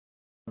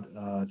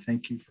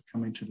Thank you for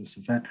coming to this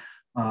event.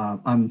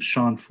 I'm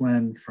Sean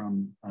Flynn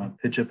from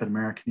PIGIP at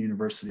American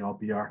University. I'll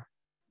be our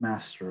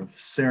Master of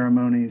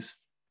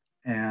Ceremonies.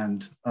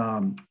 And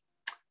let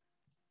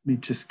me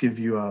just give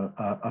you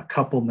a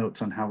couple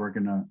notes on how we're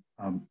gonna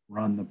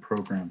run the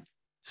program.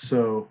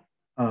 So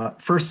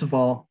first of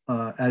all,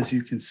 as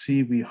you can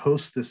see, we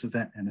host this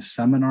event in a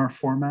seminar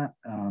format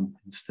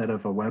instead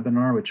of a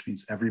webinar, which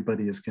means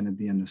everybody is gonna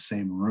be in the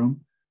same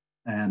room.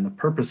 And the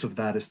purpose of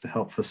that is to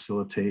help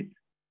facilitate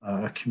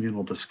a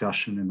communal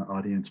discussion in the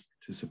audience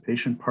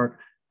participation part.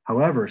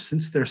 However,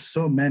 since there's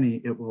so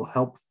many, it will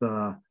help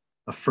the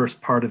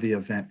first part of the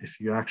event if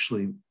you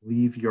actually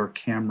leave your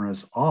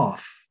cameras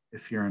off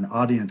if you're an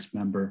audience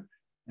member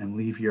and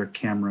leave your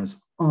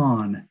cameras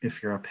on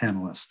if you're a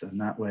panelist. And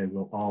that way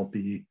we'll all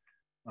be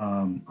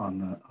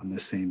on the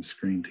same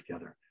screen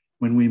together.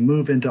 When we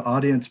move into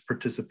audience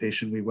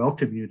participation, we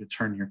welcome you to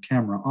turn your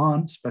camera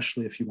on,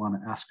 especially if you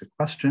want to ask a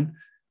question,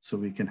 so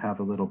we can have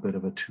a little bit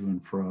of a to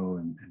and fro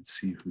and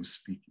see who's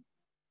speaking.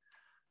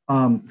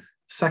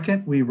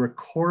 Second, we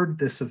record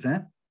this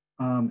event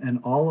and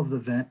all of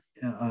the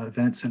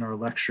events in our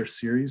lecture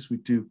series. We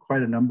do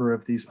quite a number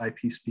of these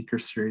IP speaker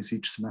series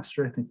each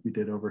semester. I think we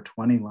did over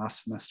 20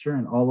 last semester,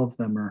 and all of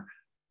them are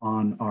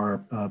on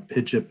our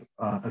PIGIP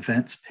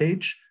events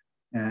page,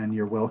 and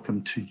you're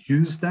welcome to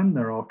use them.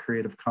 They're all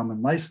Creative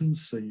Commons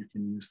licensed, so you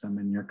can use them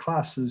in your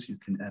classes. You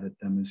can edit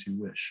them as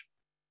you wish.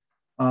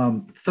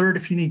 Third,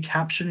 if you need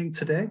captioning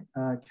today,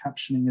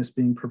 captioning is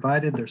being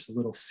provided. There's a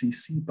little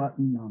CC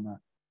button on the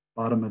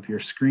bottom of your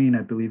screen.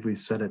 I believe we've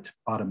set it to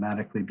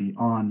automatically be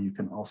on. You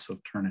can also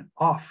turn it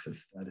off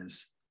if that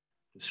is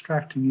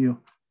distracting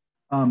you.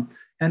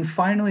 And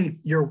finally,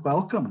 you're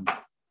welcome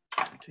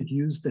to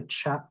use the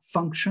chat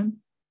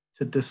function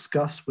to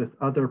discuss with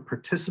other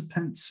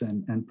participants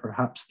and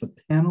perhaps the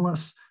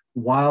panelists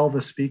while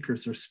the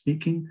speakers are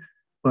speaking.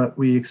 But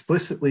we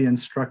explicitly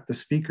instruct the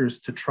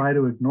speakers to try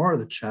to ignore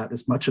the chat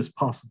as much as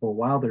possible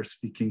while they're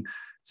speaking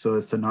so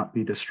as to not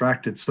be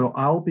distracted. So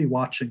I'll be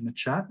watching the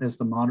chat as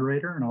the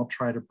moderator, and I'll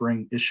try to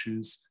bring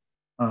issues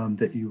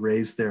that you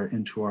raise there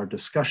into our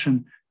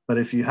discussion. But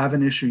if you have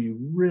an issue you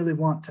really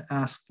want to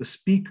ask the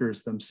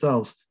speakers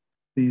themselves,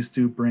 please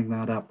do bring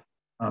that up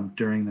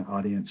during the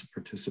audience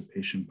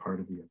participation part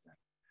of the event.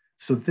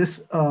 So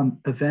this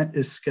event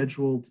is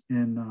scheduled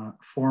in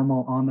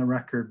formal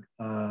on-the-record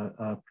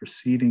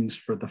proceedings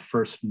for the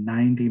first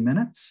 90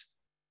 minutes,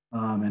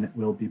 and it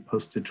will be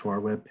posted to our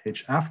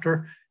webpage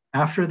after.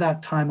 After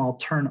that time, I'll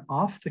turn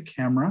off the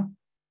camera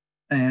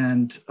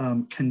and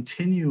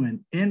continue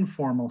an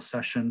informal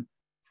session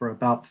for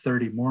about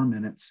 30 more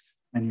minutes,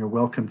 and you're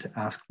welcome to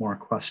ask more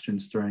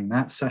questions during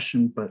that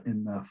session, but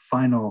in that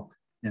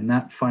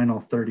final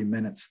 30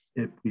 minutes,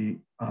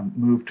 we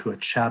move to a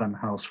Chatham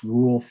House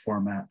rule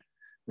format,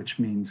 which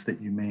means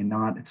that you may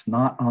not, it's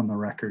not on the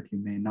record, you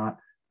may not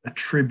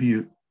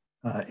attribute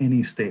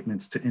any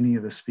statements to any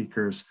of the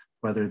speakers,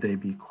 whether they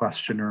be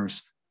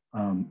questioners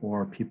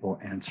or people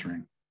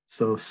answering.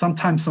 So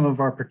sometimes some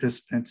of our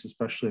participants,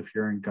 especially if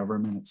you're in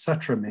government, et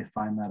cetera, may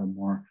find that a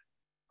more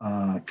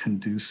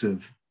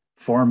conducive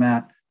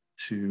format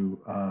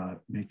to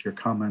make your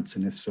comments.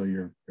 And if so,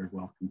 you're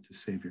welcome to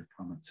save your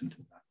comments into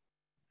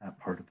that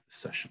part of the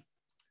session.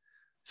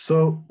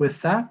 So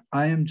with that,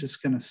 I am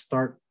just going to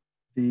start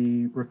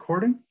the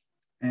recording,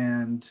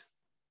 and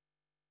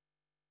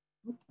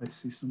I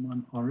see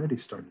someone already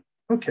started.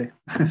 Okay,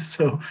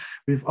 so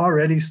we've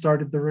already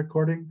started the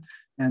recording,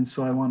 and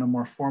so I want to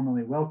more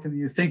formally welcome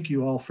you. Thank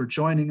you all for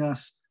joining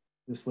us.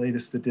 This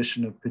latest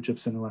edition of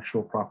PIGIP's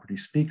Intellectual Property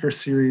Speaker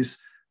Series.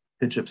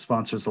 PIGIP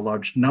sponsors a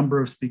large number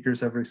of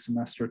speakers every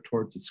semester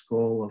towards its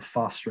goal of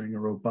fostering a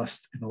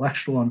robust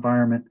intellectual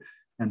environment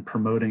and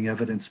promoting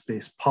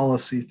evidence-based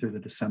policy through the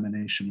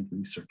dissemination of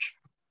research.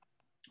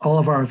 All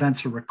of our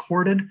events are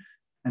recorded,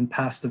 and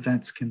past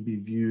events can be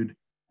viewed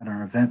in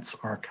our events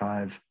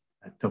archive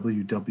at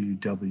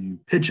www.pijip.org.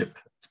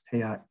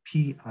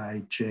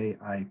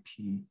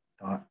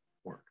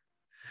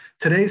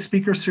 Today's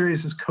speaker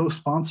series is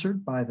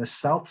co-sponsored by the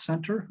South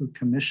Center, who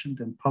commissioned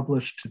and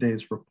published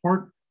today's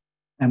report,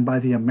 and by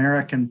the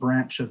American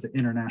branch of the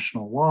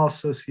International Law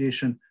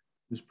Association,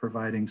 who's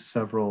providing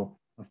several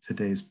of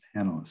today's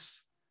panelists.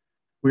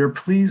 We are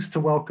pleased to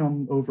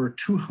welcome over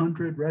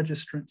 200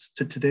 registrants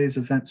to today's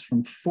events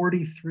from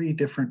 43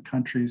 different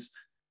countries,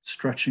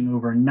 stretching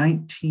over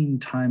 19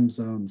 time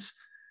zones.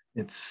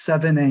 It's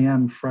 7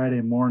 a.m. Friday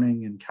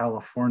morning in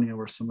California,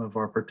 where some of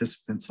our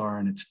participants are,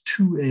 and it's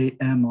 2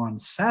 a.m. on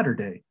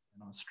Saturday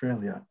in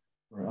Australia,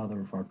 where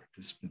other of our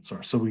participants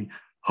are. So we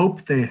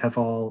hope they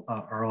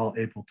are all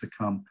able to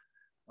come,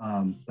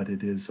 but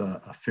it is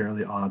a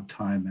fairly odd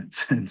time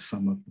in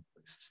some of the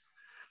places.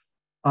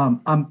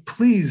 I'm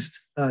pleased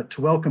to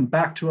welcome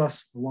back to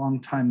us a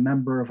longtime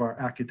member of our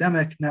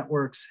academic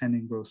networks,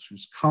 Henning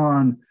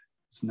Ruse-Khan,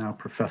 who's now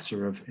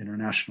Professor of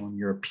International and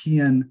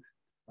European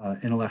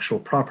Intellectual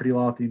Property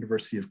Law at the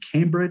University of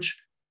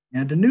Cambridge,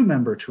 and a new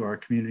member to our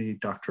community,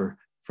 Dr.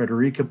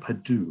 Federica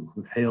Paddeu,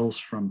 who hails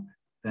from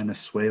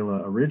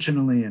Venezuela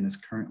originally and is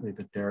currently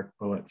the Derek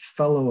Boet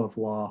Fellow of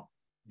Law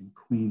in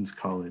Queen's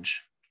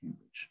College,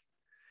 Cambridge.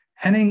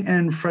 Henning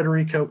and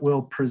Federica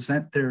will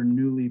present their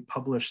newly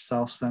published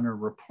South Center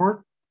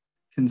report,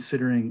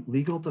 considering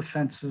legal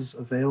defenses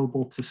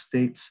available to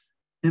states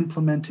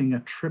implementing a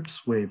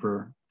TRIPS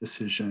waiver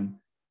decision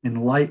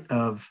in light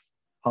of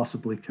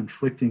possibly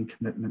conflicting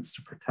commitments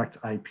to protect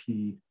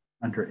IP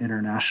under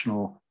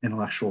international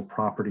intellectual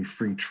property,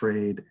 free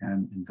trade,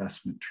 and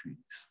investment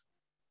treaties.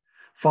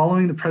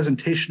 Following the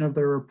presentation of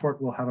their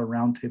report, we'll have a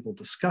roundtable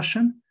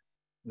discussion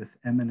with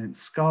eminent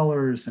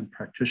scholars and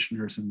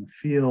practitioners in the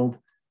field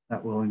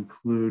that will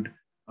include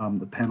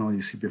the panel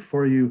you see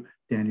before you,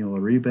 Daniel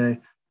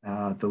Uribe,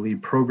 the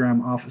lead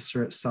program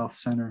officer at South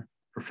Center,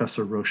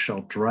 Professor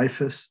Rochelle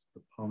Dreyfus,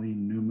 the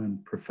Pauline Newman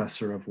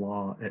Professor of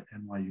Law at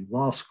NYU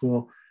Law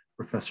School,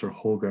 Professor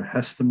Holger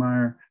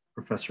Hestemeyer,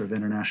 Professor of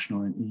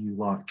International and EU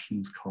Law at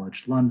King's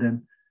College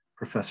London,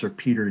 Professor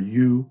Peter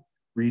Yu,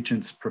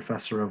 Regents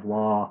Professor of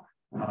Law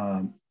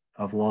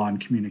and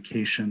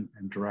Communication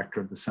and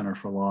Director of the Center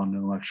for Law and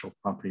Intellectual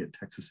Property at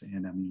Texas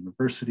A&M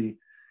University,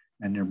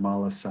 and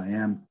Nirmala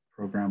Siam,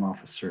 Program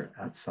Officer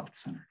at South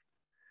Center.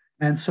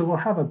 And so we'll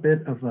have a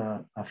bit of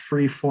a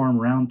free-form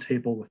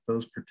roundtable with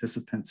those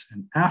participants.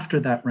 And after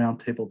that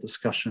roundtable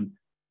discussion,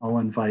 I'll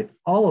invite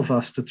all of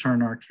us to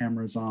turn our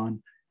cameras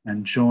on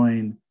and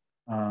join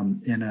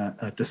in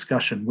a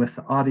discussion with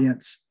the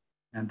audience.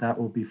 And that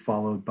will be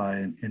followed by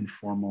an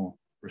informal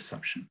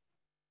reception,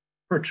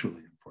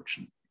 virtually,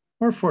 unfortunately,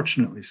 or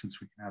fortunately, since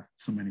we can have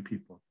so many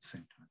people at the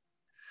same time.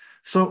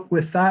 So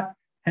with that,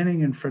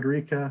 Henning and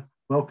Federica,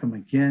 welcome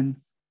again,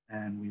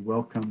 and we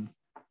welcome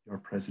your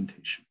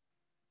presentation.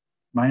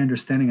 My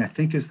understanding, I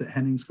think, is that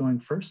Henning's going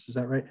first. Is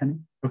that right,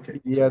 Henning? Okay.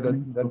 Yeah,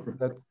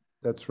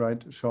 that's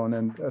right, Sean.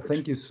 And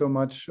thank you so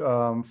much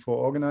for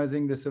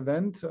organizing this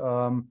event.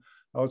 I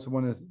also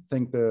want to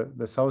thank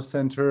the South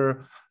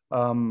Center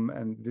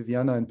and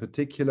Viviana in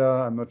particular.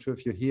 I'm not sure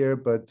if you're here,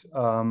 but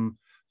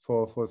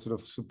for sort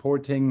of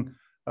supporting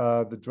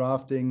the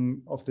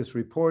drafting of this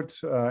report.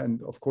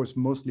 And of course,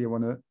 mostly I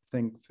want to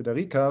thank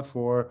Federica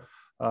for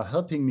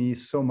helping me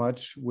so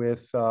much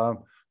with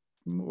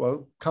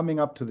well, coming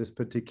up to this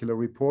particular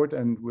report,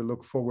 and we'll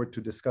look forward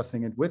to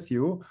discussing it with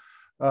you.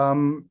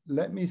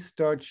 Let me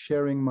start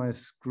sharing my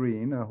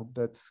screen. I hope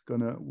that's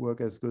gonna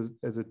work as good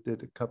as it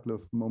did a couple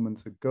of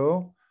moments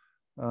ago.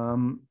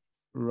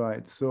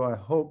 Right, so I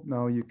hope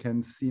now you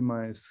can see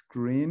my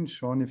screen.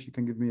 Sean, if you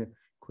can give me a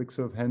quick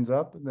sort of hands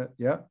up.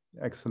 Yeah,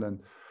 excellent.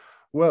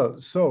 Well,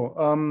 so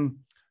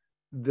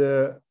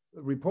the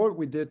report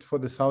we did for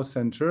the South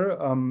Center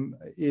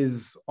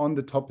is on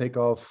the topic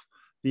of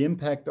the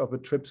impact of a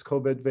TRIPS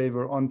COVID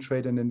waiver on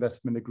trade and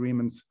investment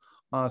agreements,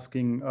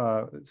 asking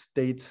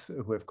states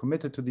who have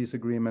committed to these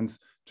agreements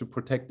to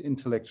protect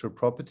intellectual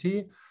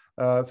property.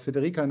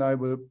 Federica and I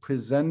will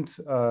present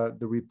the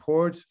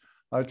report.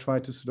 I'll try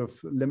to sort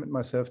of limit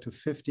myself to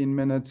 15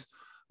 minutes.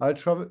 I'll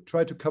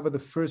try to cover the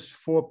first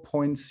 4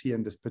 points here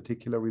in this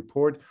particular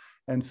report.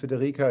 And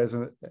Federica,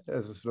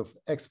 as a sort of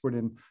expert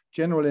in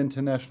general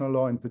international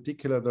law, in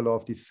particular the law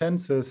of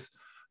defenses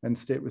and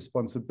state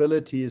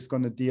responsibility, is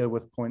going to deal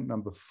with point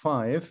number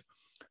 5.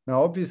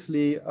 Now,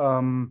 obviously,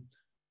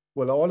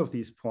 well, all of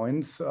these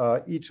points,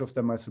 each of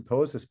them, I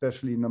suppose,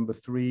 especially number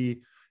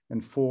 3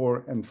 and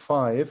 4 and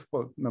 5,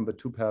 well, number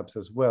 2 perhaps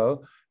as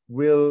well,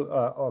 will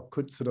or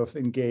could sort of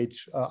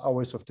engage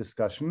hours of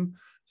discussion.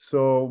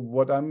 So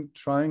what I'm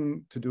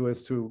trying to do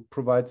is to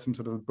provide some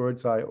sort of a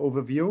bird's eye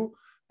overview,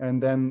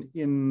 and then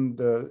in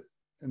the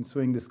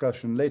ensuing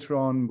discussion later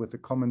on with the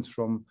comments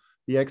from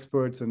the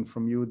experts and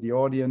from you, the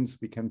audience,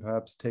 we can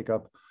perhaps take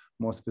up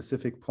more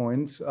specific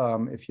points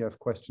if you have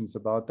questions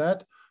about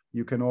that.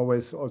 You can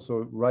always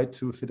also write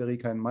to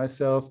Federica and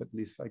myself, at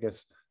least I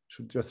guess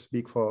should just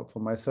speak for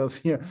myself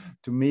here,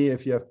 to me.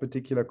 If you have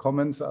particular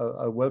comments,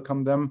 I'll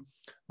welcome them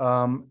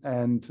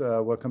and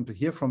welcome to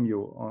hear from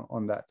you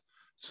on that.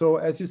 So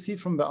as you see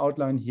from the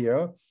outline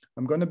here,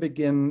 I'm going to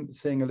begin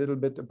saying a little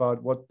bit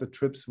about what the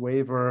TRIPS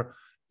waiver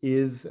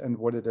is and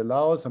what it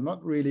allows. I'm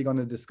not really going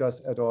to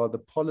discuss at all the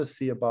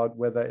policy about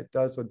whether it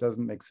does or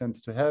doesn't make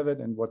sense to have it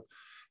and what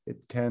it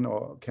can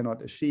or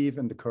cannot achieve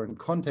in the current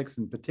context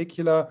in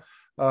particular.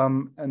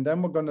 And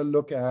then we're going to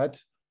look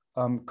at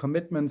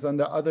commitments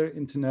under other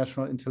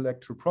international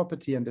intellectual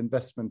property and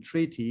investment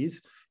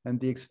treaties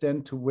and the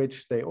extent to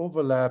which they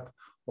overlap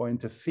or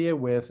interfere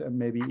with, and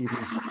maybe even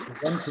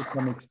prevent to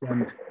some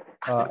extent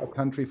a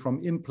country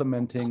from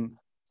implementing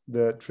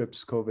the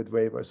TRIPS COVID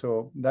waiver.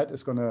 So that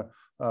is going to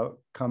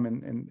come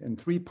in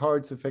 3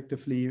 parts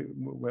effectively,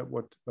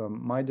 what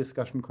my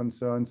discussion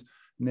concerns,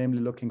 namely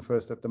looking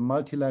first at the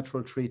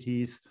multilateral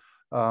treaties,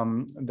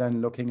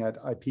 then looking at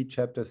IP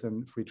chapters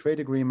and free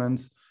trade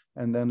agreements,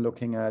 and then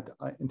looking at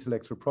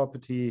intellectual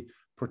property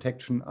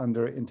protection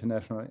under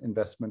international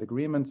investment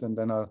agreements. And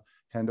then I'll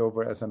hand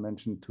over, as I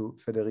mentioned, to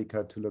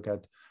Federica to look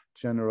at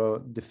general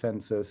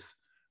defenses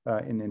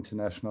in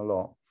international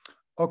law.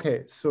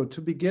 Okay, so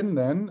to begin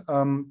then,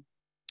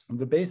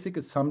 the basic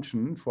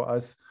assumption for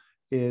us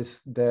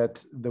is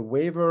that the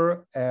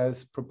waiver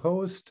as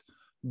proposed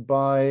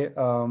by,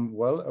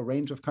 well, a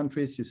range of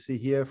countries. You see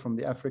here from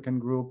the African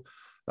group,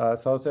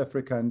 South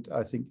Africa and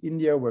I think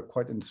India were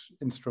quite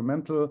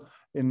instrumental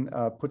in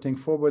putting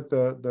forward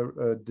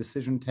the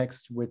decision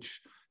text,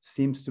 which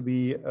seems to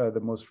be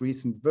the most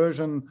recent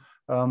version.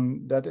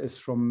 That is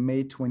from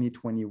May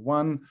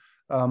 2021.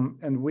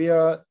 And we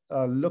are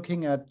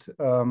looking at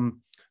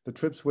the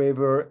TRIPS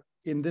waiver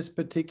in this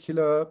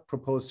particular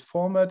proposed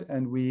format,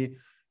 and we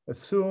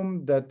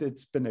assume that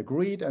it's been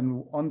agreed,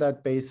 and on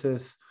that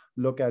basis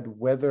look at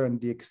whether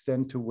and the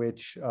extent to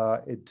which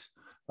it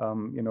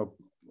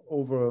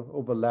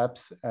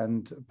overlaps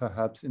and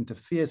perhaps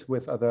interferes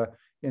with other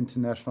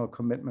international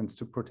commitments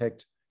to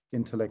protect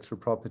intellectual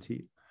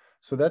property.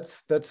 So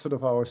that's sort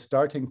of our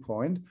starting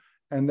point.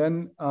 And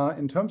then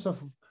in terms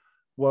of,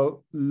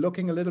 well,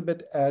 looking a little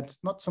bit at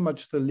not so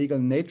much the legal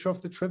nature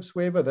of the TRIPS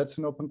waiver, that's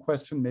an open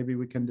question. Maybe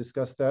we can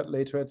discuss that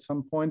later at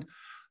some point,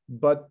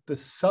 but the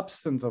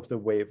substance of the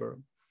waiver.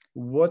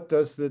 What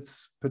does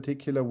this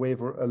particular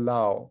waiver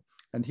allow?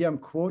 And here I'm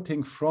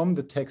quoting from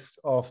the text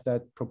of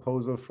that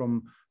proposal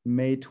from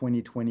May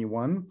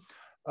 2021.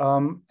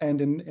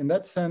 And in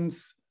that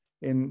sense,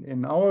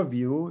 in our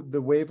view,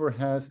 the waiver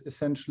has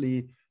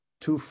essentially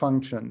two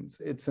functions.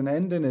 It's an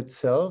end in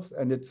itself,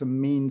 and it's a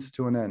means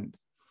to an end.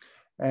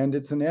 And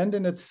it's an end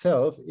in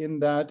itself in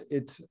that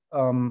it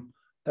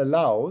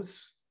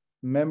allows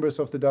members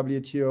of the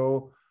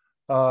WTO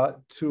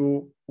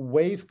to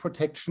waive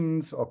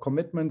protections or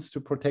commitments to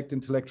protect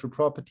intellectual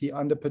property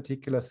under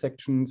particular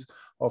sections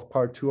of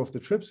Part 2 of the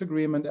TRIPS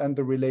agreement and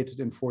the related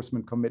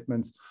enforcement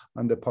commitments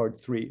under Part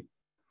 3.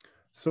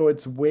 So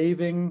it's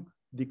waiving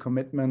the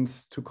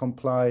commitments to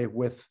comply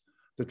with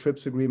the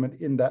TRIPS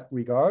agreement in that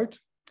regard.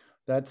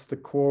 That's the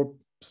core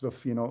sort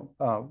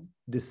of,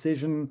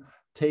 decision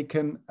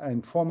taken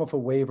in form of a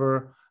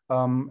waiver.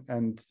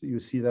 And you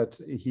see that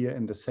here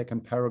in the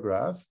second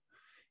paragraph.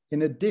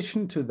 In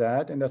addition to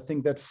that, and I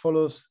think that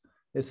follows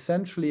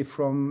essentially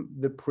from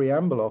the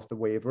preamble of the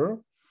waiver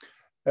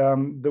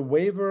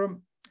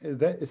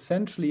that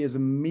essentially is a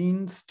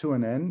means to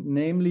an end,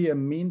 namely a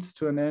means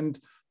to an end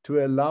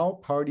to allow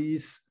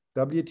parties,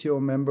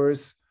 WTO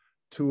members,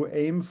 to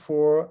aim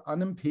for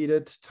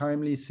unimpeded,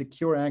 timely,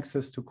 secure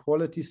access to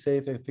quality,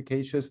 safe,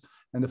 efficacious,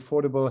 and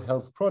affordable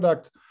health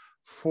products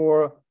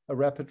for a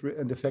rapid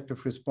and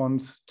effective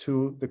response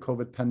to the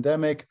COVID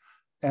pandemic.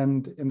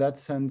 And in that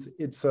sense,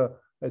 it's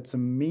a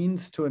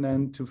means to an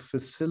end to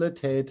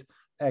facilitate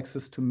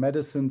access to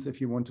medicines, if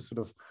you want to sort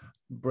of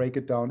break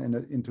it down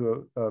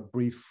into a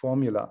brief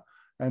formula.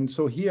 And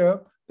so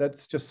here,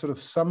 that's just sort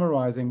of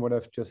summarizing what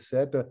I've just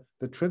said.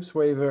 The TRIPS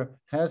waiver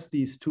has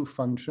these two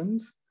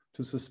functions: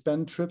 to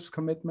suspend TRIPS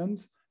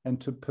commitments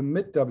and to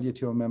permit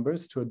WTO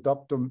members to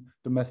adopt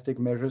domestic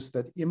measures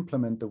that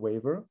implement the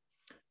waiver.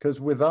 Because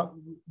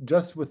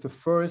just with the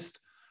first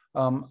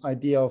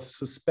idea of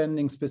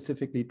suspending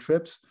specifically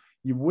TRIPS,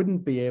 you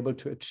wouldn't be able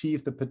to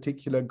achieve the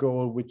particular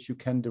goal which you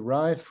can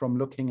derive from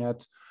looking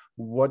at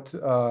what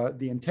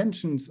the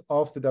intentions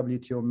of the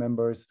WTO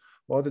members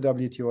or the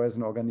WTO as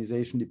an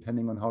organization,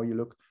 depending on how you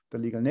look the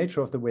legal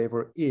nature of the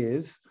waiver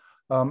is.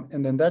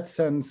 And in that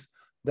sense,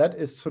 that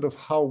is sort of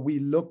how we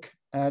look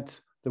at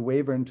the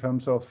waiver in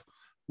terms of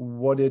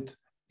what it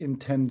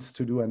intends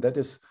to do. And that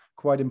is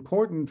quite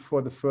important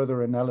for the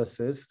further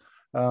analysis,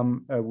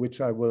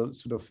 which I will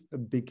sort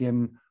of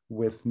begin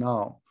with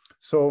now.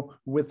 So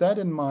with that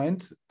in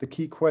mind, the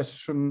key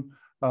question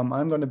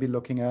I'm going to be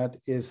looking at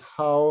is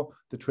how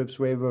the TRIPS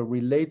waiver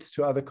relates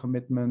to other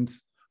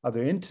commitments,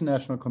 other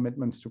international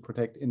commitments to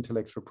protect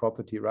intellectual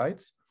property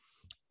rights.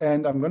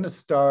 And I'm going to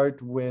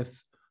start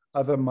with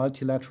other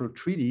multilateral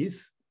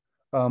treaties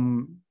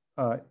in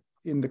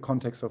the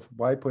context of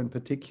WIPO in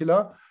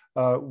particular,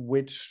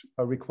 which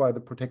require the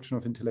protection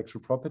of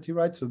intellectual property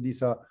rights. So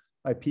these are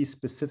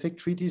IP-specific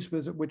treaties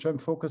which I'm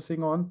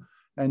focusing on.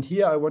 And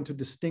here I want to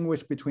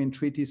distinguish between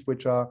treaties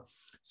which are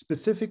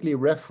specifically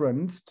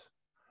referenced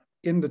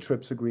in the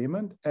TRIPS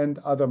agreement and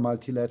other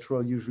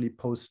multilateral, usually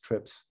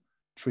post-TRIPS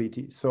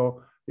treaties.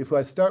 So if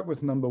I start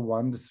with number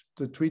one,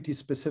 the treaty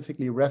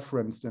specifically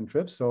referenced in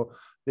TRIPS. So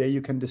there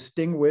you can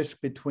distinguish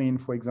between,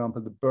 for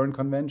example, the Berne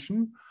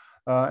Convention,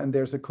 and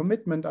there's a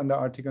commitment under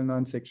Article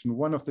 9, Section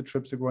 1 of the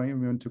TRIPS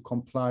agreement to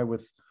comply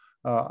with,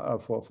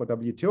 for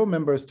WTO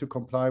members to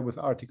comply with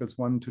Articles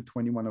 1 to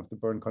 21 of the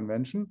Berne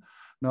Convention.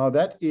 Now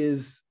that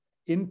is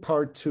in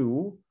Part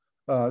 2,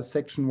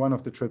 Section 1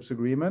 of the TRIPS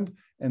agreement,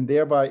 and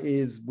thereby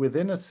is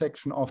within a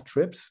section of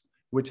TRIPS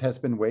which has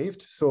been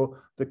waived. So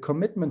the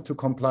commitment to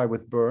comply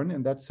with Berne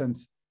in that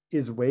sense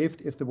is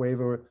waived if the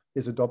waiver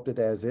is adopted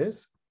as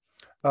is.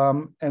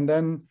 And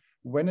then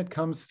when it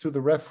comes to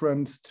the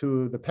reference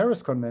to the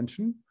Paris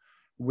Convention,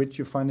 which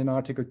you find in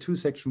Article 2,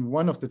 Section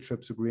 1 of the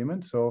TRIPS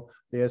agreement. So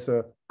there's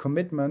a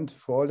commitment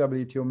for all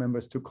WTO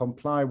members to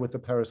comply with the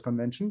Paris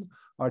Convention,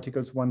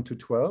 Articles 1 to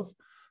 12.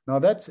 Now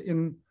that's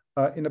in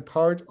a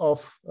part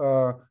of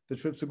the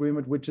TRIPS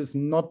agreement which is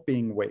not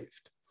being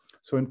waived.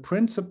 So in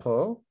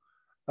principle,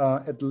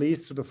 at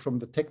least sort of from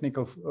the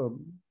technical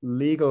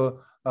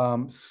legal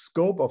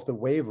scope of the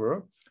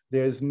waiver,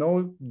 there is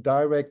no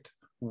direct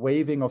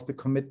waiving of the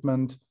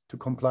commitment to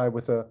comply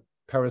with the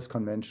Paris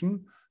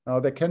Convention. Now,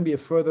 there can be a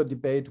further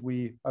debate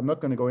I'm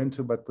not going to go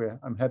into, but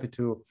I'm happy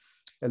to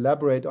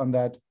elaborate on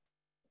that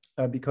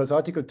because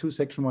Article 2,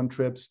 Section 1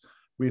 TRIPS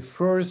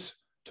refers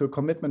to a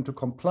commitment to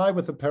comply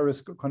with the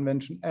Paris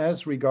Convention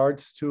as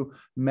regards to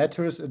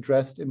matters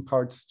addressed in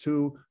parts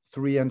 2,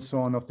 3, and so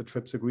on of the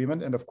TRIPS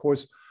agreement. And of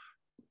course,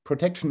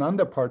 protection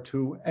under part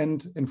 2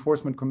 and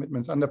enforcement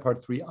commitments under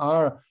part 3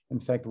 are in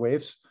fact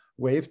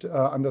waived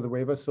under the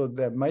waiver. So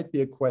there might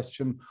be a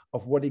question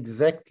of what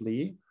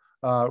exactly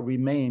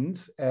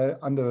remains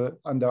under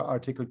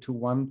Article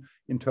 2.1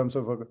 in terms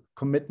of a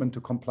commitment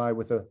to comply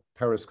with the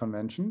Paris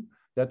Convention.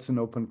 That's an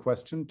open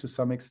question to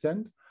some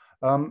extent.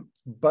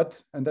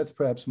 But, and that's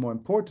perhaps more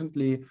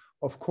importantly,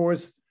 of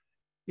course,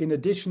 in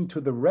addition to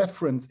the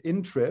reference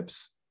in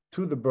TRIPS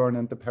to the Berne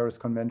and the Paris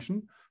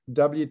Convention,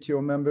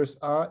 WTO members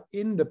are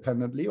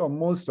independently, or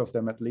most of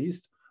them at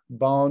least,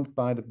 bound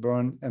by the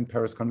Berne and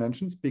Paris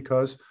Conventions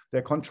because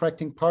they're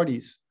contracting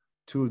parties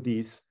to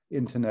these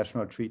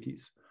international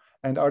treaties.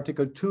 And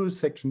Article 2,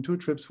 Section 2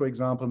 TRIPS, for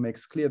example,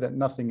 makes clear that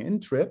nothing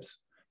in TRIPS,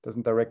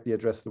 doesn't directly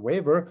address the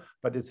waiver,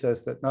 but it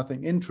says that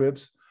nothing in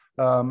TRIPS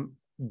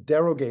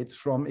derogates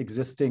from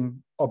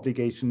existing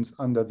obligations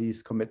under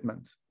these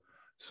commitments.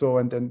 So,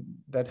 and then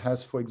that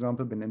has, for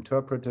example, been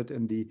interpreted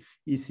in the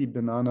EC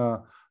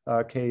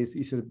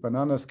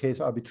Bananas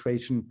case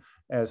arbitration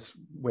as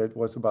where it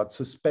was about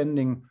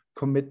suspending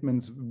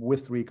commitments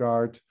with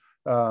regard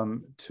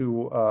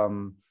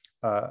to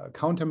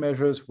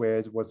countermeasures, where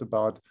it was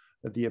about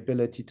the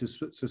ability to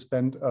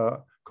suspend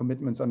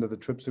commitments under the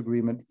TRIPS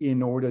agreement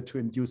in order to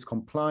induce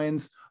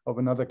compliance of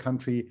another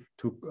country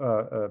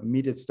to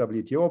meet its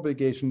WTO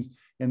obligations.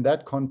 In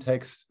that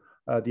context,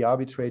 the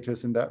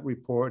arbitrators in that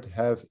report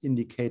have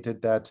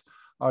indicated that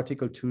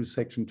Article 2,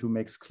 Section 2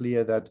 makes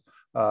clear that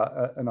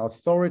an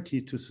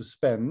authority to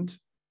suspend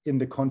in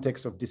the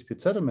context of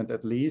dispute settlement,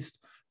 at least,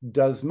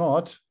 does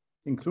not,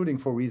 including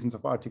for reasons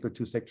of Article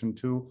 2, Section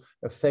 2,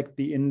 affect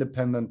the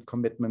independent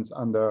commitments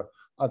under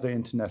other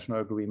international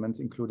agreements,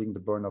 including the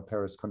Berne or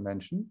Paris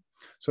Convention.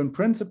 So in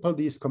principle,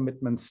 these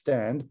commitments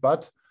stand,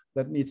 but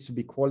that needs to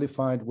be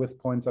qualified with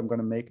points I'm going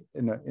to make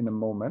in a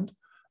moment.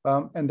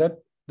 And that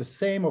the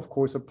same, of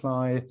course,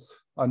 apply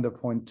under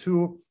point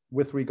 2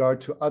 with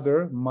regard to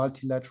other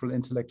multilateral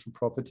intellectual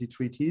property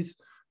treaties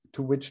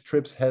to which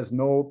TRIPS has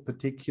no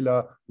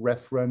particular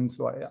reference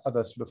or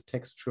other sort of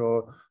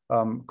textual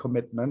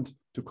commitment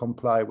to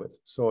comply with.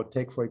 So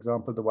take, for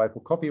example, the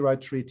WIPO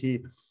copyright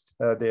treaty.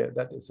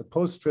 That is a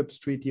post-TRIPS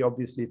treaty.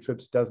 Obviously,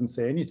 TRIPS doesn't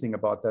say anything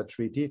about that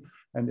treaty.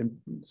 And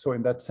so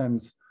in that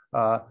sense,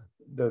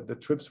 the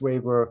TRIPS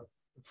waiver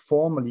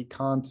formally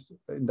can't,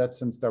 in that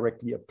sense,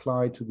 directly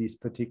apply to these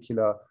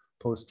particular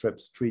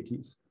post-TRIPS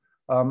treaties.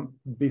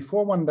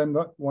 Before one then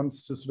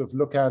wants to sort of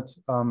look at,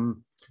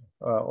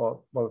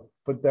 or well,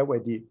 put it that way,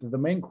 the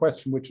main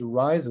question which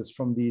arises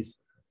from these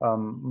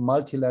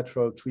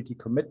multilateral treaty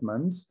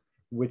commitments,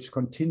 which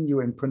continue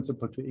in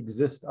principle to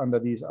exist under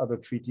these other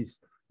treaties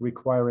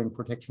requiring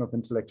protection of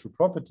intellectual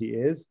property,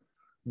 is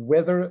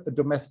whether a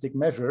domestic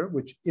measure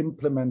which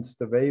implements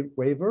the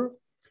waiver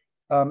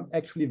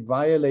actually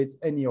violates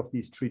any of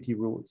these treaty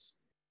rules.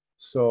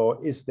 So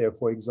is there,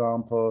 for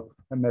example,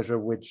 a measure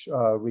which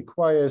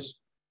requires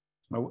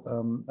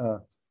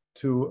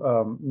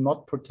to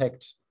not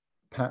protect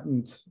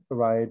patent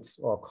rights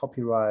or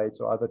copyrights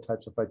or other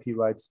types of IP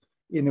rights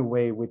in a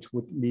way which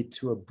would lead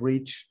to a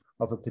breach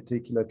of a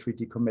particular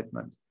treaty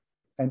commitment?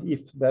 And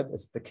if that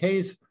is the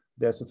case,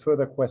 there's a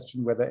further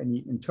question whether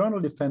any internal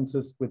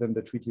defenses within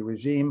the treaty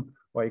regime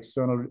or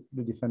external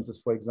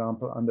defenses, for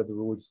example, under the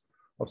rules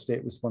of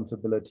state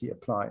responsibility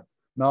apply.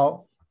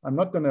 Now, I'm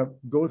not going to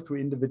go through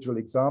individual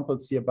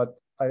examples here, but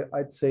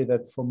I'd say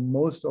that for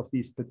most of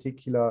these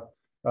particular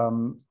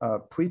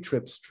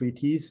pre-TRIPS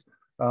treaties,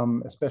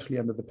 especially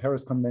under the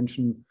Paris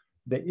Convention,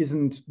 there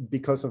isn't,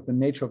 because of the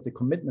nature of the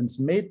commitments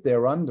made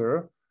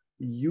thereunder,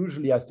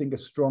 usually I think a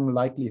strong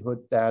likelihood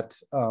that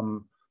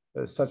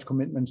such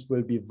commitments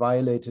will be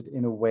violated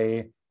in a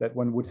way that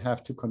one would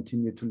have to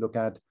continue to look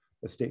at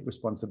a state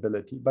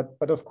responsibility.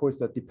 But of course,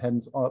 that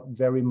depends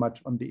very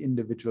much on the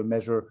individual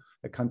measure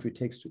a country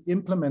takes to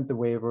implement the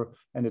waiver,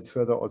 and it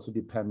further also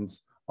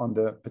depends on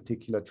the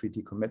particular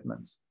treaty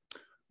commitments.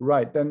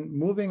 Right, then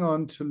moving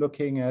on to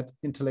looking at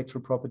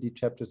intellectual property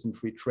chapters and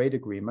free trade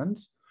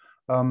agreements.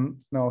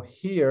 Now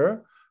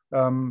here,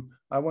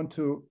 I want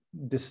to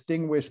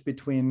distinguish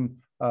between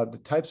the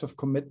types of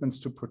commitments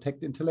to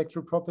protect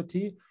intellectual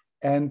property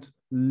and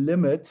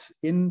limits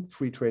in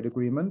free trade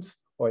agreements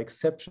or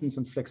exceptions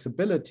and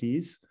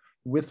flexibilities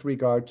with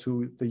regard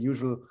to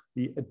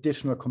the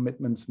additional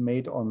commitments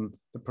made on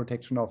the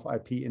protection of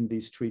IP in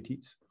these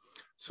treaties.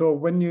 So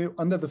when you,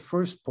 under the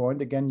first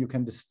point, again, you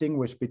can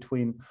distinguish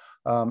between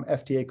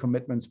FTA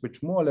commitments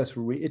which more or less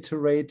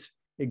reiterate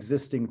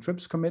existing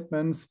TRIPS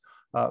commitments,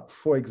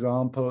 for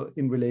example,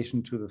 in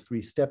relation to the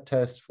three-step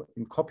test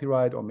in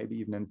copyright or maybe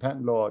even in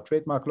patent law or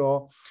trademark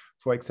law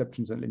for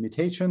exceptions and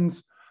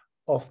limitations.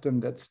 Often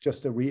that's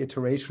just a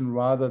reiteration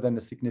rather than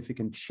a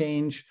significant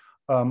change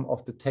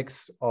of the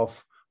text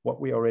of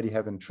what we already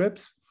have in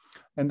TRIPS.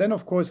 And then,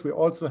 of course, we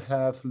also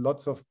have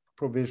lots of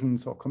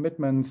provisions or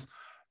commitments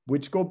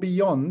which go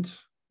beyond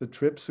the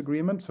TRIPS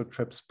agreement, so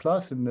TRIPS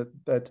Plus, in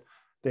that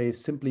they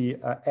simply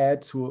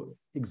add to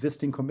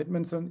existing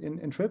commitments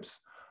in TRIPS.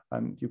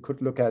 And you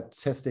could look at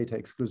test data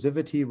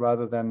exclusivity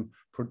rather than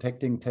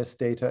protecting test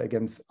data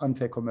against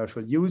unfair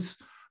commercial use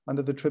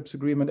under the TRIPS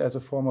agreement as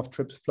a form of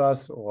TRIPS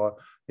Plus, or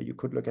you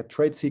could look at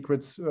trade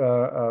secrets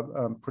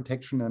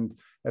protection and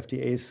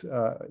FTAs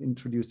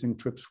introducing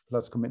TRIPS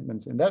Plus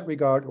commitments in that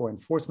regard, or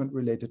enforcement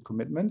related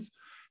commitments.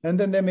 And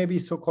then there may be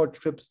so-called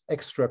TRIPS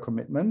extra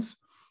commitments,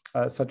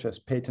 such as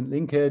patent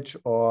linkage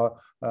or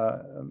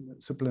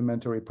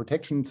supplementary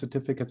protection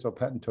certificates or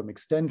patent term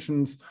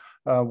extensions,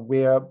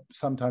 where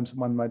sometimes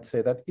one might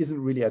say that isn't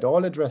really at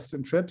all addressed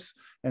in TRIPS,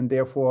 and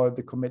therefore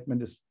the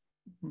commitment is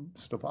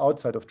sort of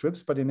outside of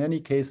TRIPS. But in any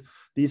case,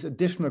 these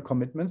additional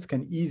commitments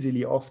can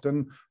easily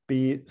often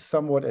be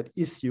somewhat at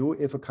issue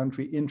if a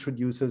country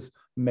introduces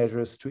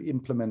measures to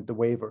implement the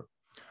waiver.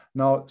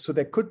 Now, so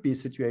there could be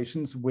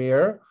situations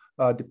where,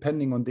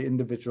 depending on the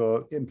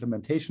individual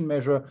implementation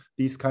measure,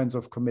 these kinds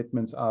of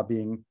commitments are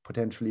being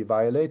potentially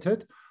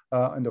violated.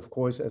 And of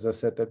course, as I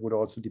said, that would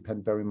also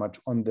depend very much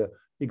on the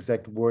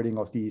exact wording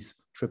of these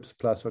TRIPS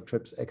Plus or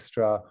TRIPS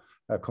extra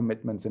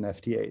commitments in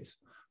FTAs.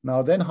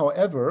 Now then,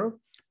 however,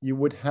 you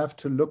would have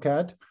to look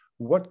at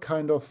what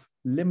kind of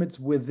limits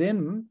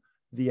within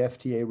the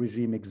FTA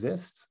regime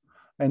exists.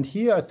 And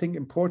here, I think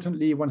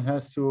importantly, one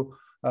has to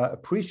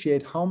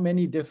appreciate how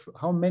many,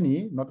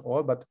 not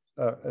all, but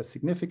a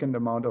significant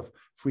amount of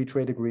free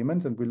trade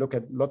agreements, and we look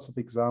at lots of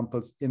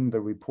examples in the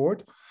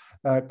report,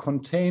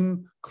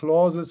 contain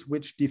clauses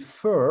which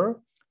defer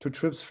to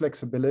TRIPS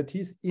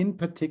flexibilities, in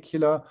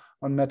particular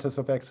on matters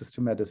of access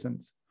to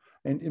medicines,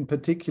 and in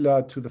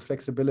particular to the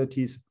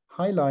flexibilities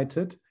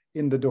highlighted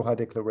in the Doha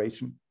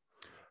Declaration.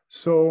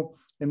 So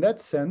in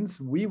that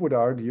sense, we would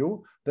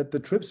argue that the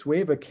TRIPS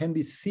waiver can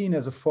be seen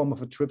as a form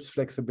of a TRIPS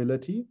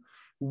flexibility,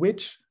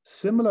 which,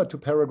 similar to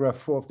paragraph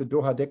 4 of the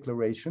Doha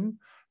Declaration,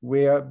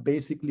 where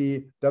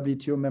basically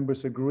WTO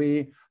members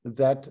agree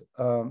that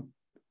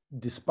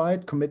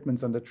despite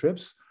commitments under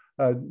TRIPS,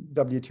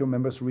 WTO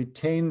members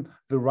retain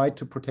the right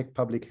to protect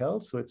public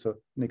health. So it's an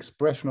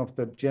expression of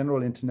the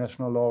general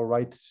international law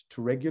right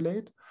to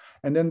regulate.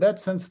 And in that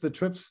sense, the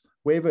TRIPS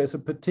waiver is a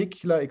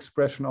particular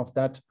expression of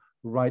that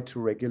right to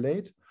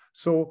regulate.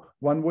 So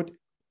one would,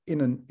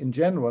 in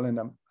general, and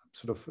I'm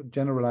sort of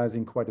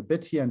generalizing quite a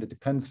bit here, and it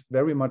depends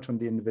very much on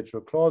the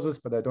individual clauses,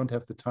 but I don't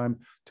have the time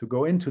to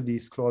go into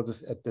these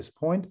clauses at this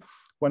point.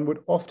 One would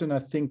often, I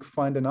think,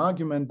 find an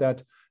argument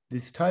that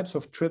these types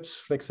of TRIPS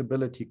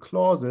flexibility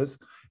clauses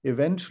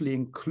eventually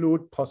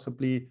include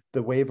possibly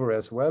the waiver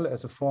as well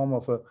as a form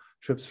of a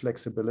TRIPS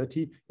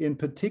flexibility, in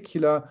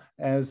particular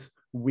as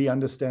we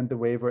understand the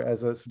waiver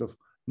as a sort of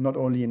not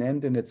only an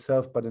end in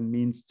itself, but a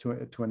means to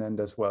an end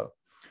as well.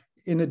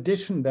 In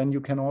addition, then you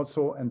can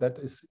also, and that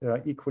is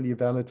equally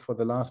valid for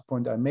the last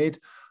point I made,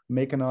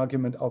 make an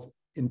argument of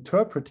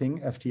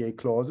interpreting FTA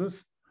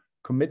clauses,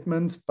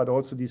 commitments, but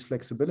also these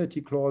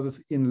flexibility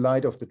clauses in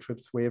light of the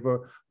TRIPS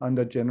waiver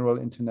under general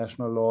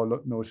international law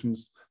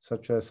notions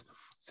such as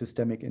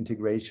systemic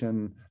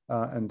integration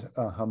and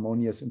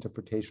harmonious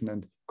interpretation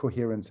and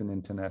coherence in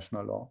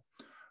international law.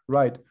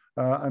 Right,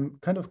 I'm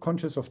kind of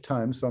conscious of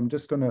time, so I'm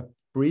just going to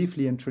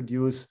briefly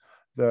introduce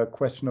the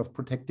question of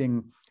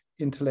protecting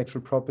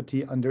intellectual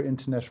property under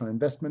international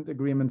investment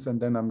agreements, and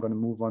then I'm going to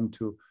move on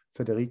to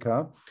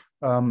Federica.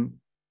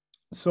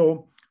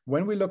 So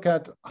when we look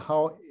at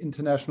how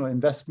international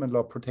investment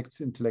law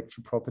protects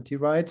intellectual property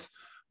rights,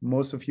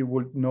 most of you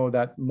would know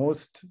that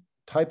most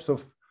types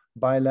of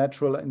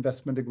bilateral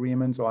investment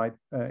agreements or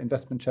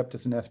investment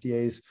chapters in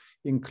FTAs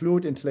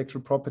include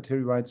intellectual property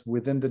rights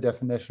within the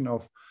definition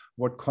of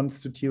what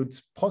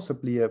constitutes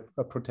possibly a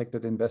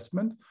protected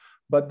investment.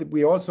 But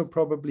we also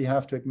probably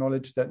have to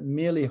acknowledge that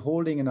merely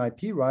holding an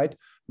IP right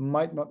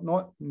might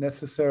not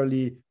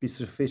necessarily be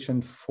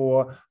sufficient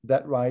for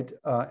that right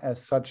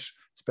as such,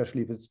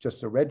 especially if it's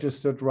just a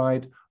registered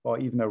right or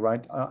even a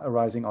right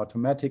arising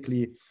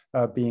automatically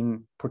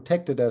being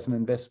protected as an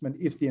investment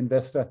if the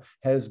investor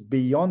has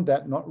beyond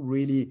that not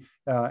really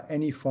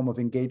any form of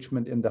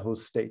engagement in the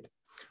host state.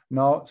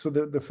 Now, so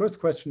the first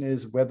question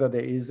is whether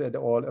there is at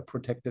all a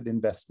protected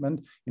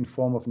investment in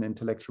form of an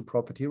intellectual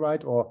property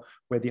right, or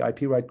where the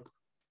IP right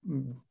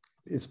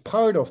is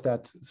part of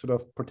that sort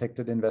of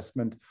protected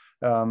investment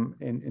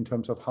in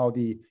terms of how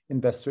the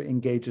investor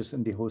engages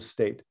in the host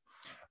state.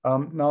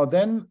 Now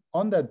then,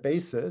 on that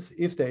basis,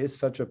 if there is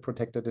such a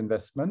protected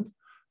investment,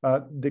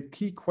 the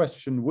key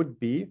question would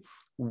be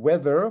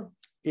whether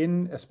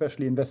in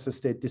especially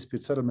investor-state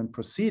dispute settlement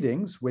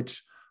proceedings,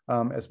 which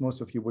as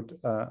most of you would,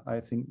 I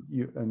think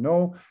you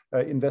know,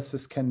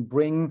 investors can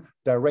bring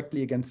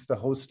directly against the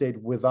host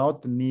state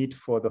without the need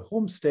for the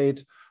home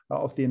state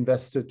of the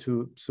investor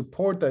to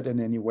support that in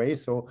any way.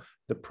 So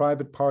the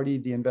private party,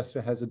 the investor,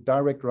 has a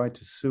direct right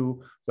to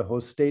sue the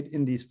host state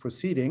in these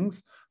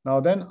proceedings. Now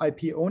then,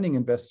 IP owning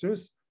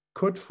investors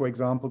could, for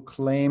example,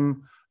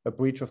 claim a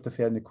breach of the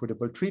fair and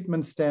equitable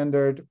treatment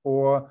standard,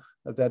 or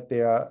that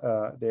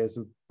there's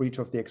a breach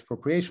of the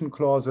expropriation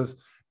clauses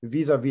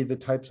vis-a-vis the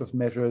types of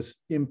measures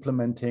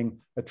implementing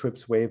a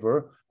TRIPS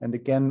waiver. And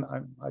again,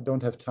 I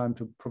don't have time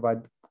to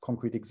provide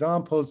concrete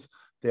examples.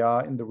 They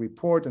are in the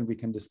report and we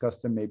can discuss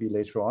them maybe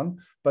later on.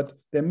 But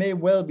there may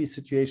well be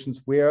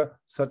situations where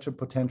such a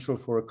potential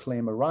for a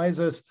claim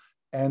arises.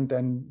 And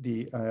then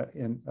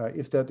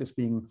if that is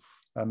being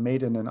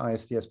made in an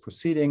ISDS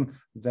proceeding,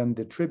 then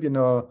the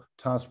tribunal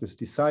tasked with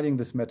deciding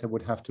this matter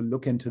would have to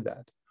look into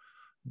that.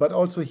 But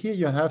also here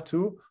you have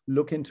to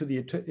look into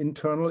the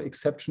internal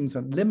exceptions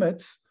and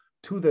limits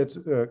to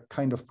that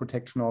kind of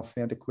protection of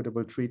fair and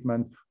equitable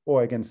treatment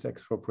or against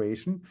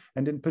expropriation.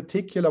 And in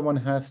particular, one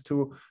has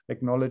to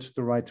acknowledge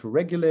the right to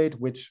regulate,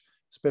 which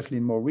especially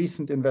in more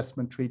recent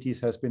investment treaties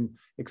has been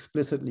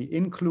explicitly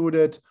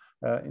included.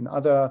 In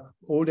other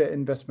older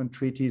investment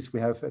treaties, we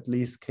have at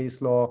least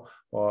case law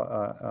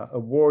or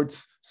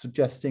awards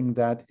suggesting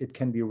that it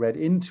can be read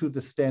into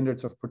the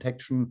standards of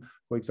protection,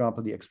 for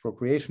example, the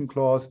expropriation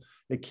clause.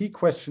 A key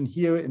question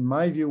here, in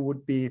my view,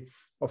 would be,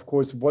 of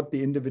course, what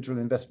the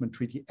individual investment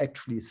treaty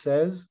actually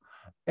says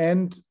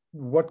and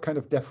what kind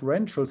of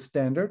deferential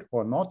standard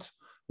or not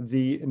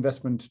the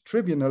investment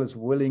tribunal is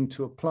willing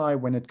to apply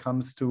when it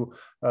comes to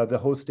the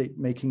host state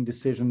making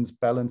decisions,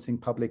 balancing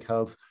public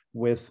health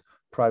with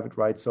private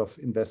rights of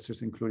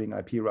investors, including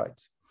IP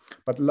rights.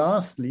 But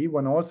lastly,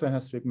 one also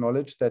has to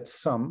acknowledge that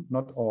some,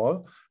 not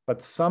all,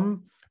 but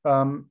some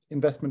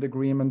investment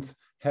agreements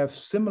have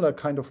similar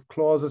kind of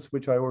clauses,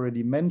 which I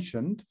already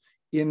mentioned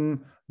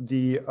in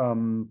the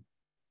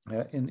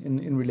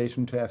in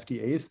relation to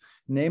FTAs,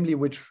 namely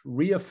which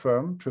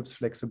reaffirm TRIPS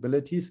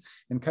flexibilities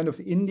and kind of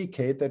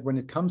indicate that when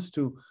it comes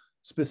to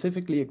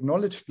specifically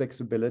acknowledged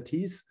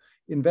flexibilities,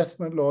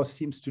 investment law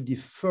seems to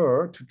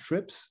defer to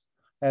TRIPS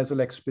as a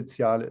lex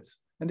specialis.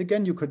 And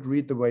again, you could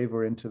read the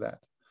waiver into that.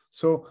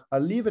 So I'll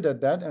leave it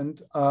at that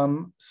and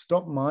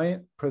stop my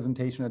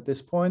presentation at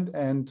this point.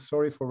 And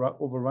sorry for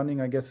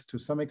overrunning, I guess, to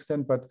some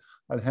extent, but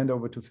I'll hand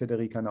over to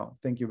Federica now.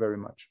 Thank you very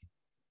much.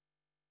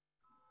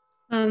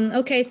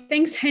 Okay,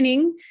 thanks,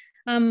 Henning.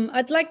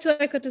 I'd like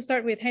to echo to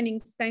start with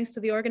Henning's thanks to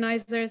the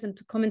organizers and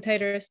to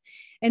commentators.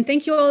 And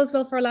thank you all as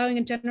well for allowing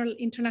a general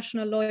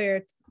international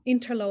lawyer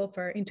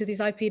interloper into this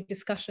IP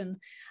discussion.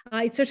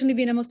 It's certainly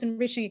been a most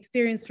enriching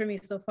experience for me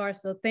so far.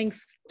 So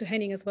thanks to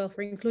Henning as well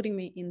for including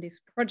me in this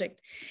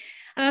project.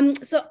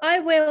 So I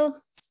will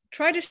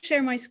try to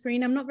share my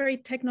screen. I'm not very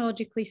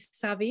technologically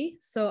savvy,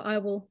 so I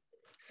will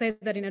say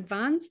that in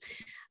advance.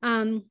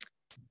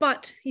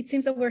 But it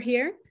seems that we're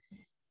here.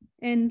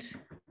 And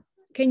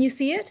can you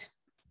see it?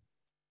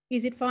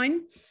 Is it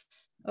fine?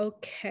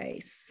 Okay,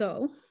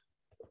 so,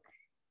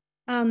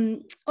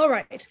 all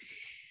right.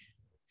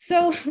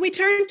 So we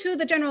turn to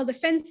the general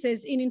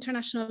defenses in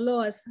international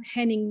law, as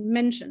Henning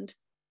mentioned.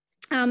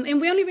 And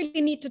we only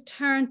really need to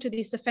turn to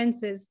these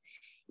defenses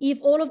if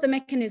all of the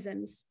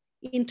mechanisms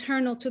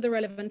internal to the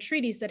relevant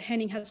treaties that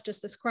Henning has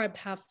just described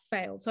have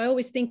failed. So I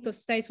always think of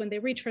states when they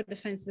reach for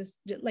defenses,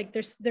 like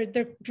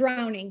they're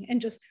drowning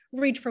and just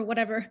reach for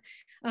whatever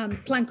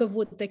plank of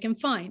wood they can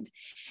find.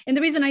 And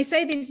the reason I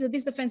say this is that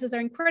these defenses are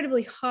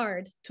incredibly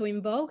hard to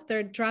invoke.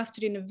 They're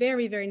drafted in a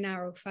very, very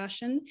narrow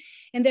fashion,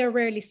 and they're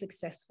rarely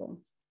successful.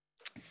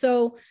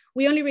 So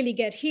we only really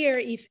get here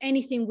if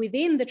anything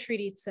within the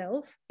treaty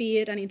itself, be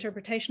it an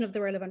interpretation of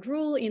the relevant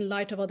rule in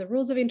light of other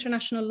rules of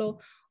international law,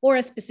 or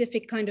a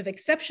specific kind of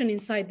exception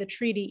inside the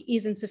treaty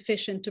isn't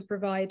sufficient to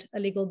provide a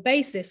legal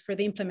basis for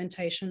the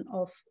implementation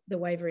of the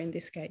waiver in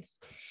this case.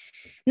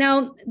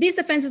 Now, these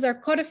defenses are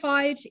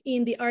codified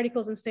in the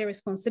Articles on State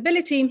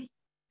Responsibility,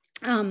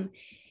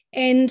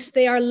 and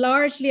they are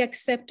largely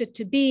accepted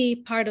to be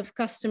part of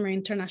customary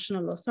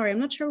international law. Sorry, I'm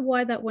not sure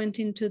why that went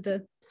into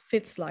the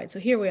fifth slide. So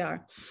here we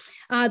are.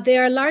 They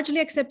are largely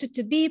accepted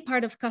to be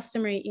part of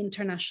customary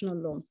international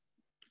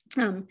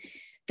law.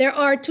 There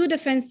are two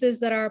defenses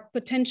that are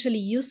potentially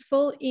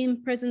useful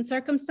in present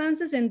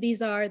circumstances, and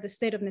these are the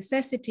state of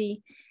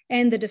necessity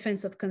and the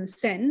defense of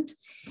consent.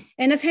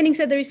 And as Henning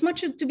said, there is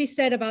much to be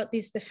said about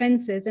these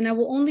defenses, and I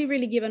will only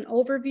really give an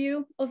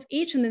overview of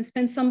each and then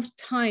spend some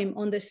time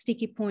on the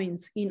sticky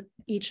points in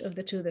each of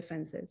the two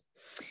defenses.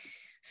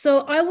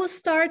 So I will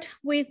start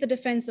with the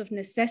defense of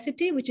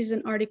necessity, which is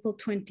in Article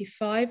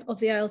 25 of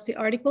the ILC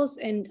articles.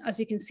 And as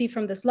you can see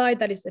from the slide,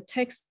 that is the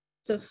text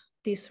of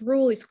this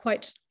rule. Is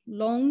quite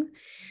long.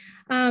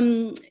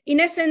 In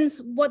essence,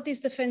 what this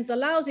defense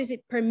allows is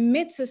it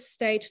permits a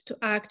state to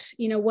act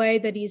in a way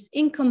that is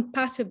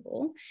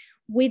incompatible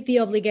with the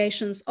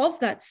obligations of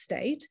that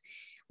state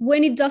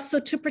when it does so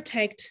to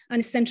protect an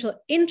essential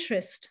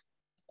interest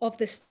of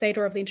the state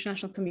or of the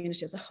international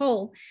community as a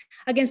whole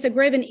against a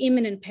grave and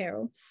imminent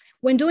peril,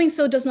 when doing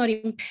so does not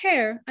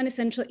impair an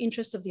essential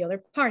interest of the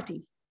other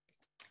party.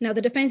 Now,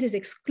 the defense is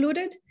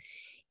excluded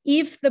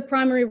if the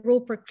primary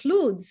rule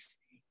precludes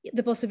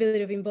the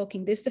possibility of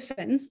invoking this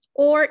defense,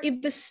 or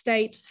if the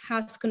state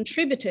has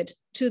contributed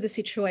to the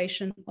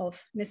situation of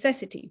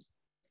necessity.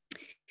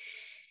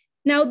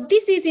 Now,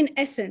 this is in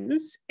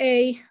essence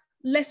a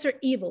lesser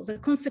evils, a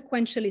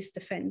consequentialist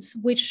defense,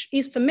 which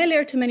is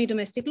familiar to many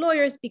domestic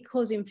lawyers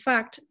because, in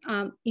fact,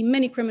 in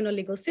many criminal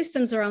legal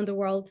systems around the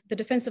world, the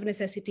defense of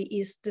necessity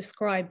is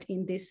described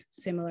in these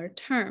similar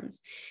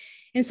terms.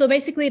 And so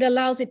basically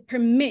it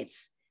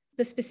permits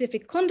the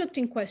specific conduct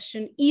in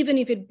question, even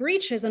if it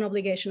breaches an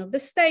obligation of the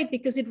state,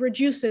 because it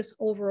reduces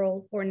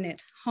overall or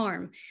net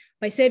harm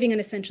by saving an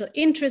essential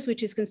interest,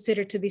 which is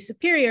considered to be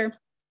superior.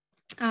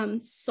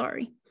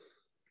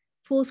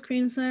 Full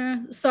screen,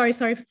 sir. Sorry,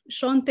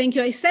 Sean, thank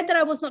you. I said that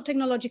I was not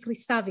technologically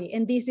savvy,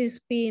 and this is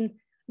being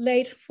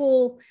laid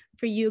full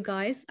for you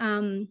guys.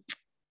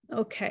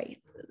 Okay,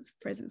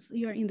 presence,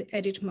 you're in the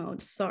edit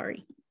mode,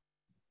 sorry.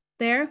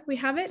 There, we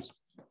have it.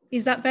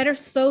 Is that better?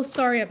 So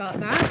sorry about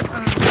that.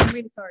 I'm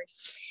really sorry.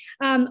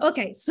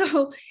 Okay,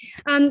 so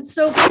it's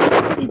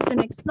the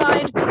next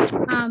slide.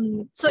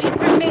 So it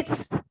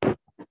permits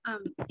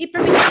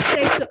the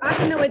state to act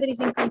in a way that is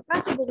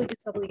incompatible with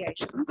its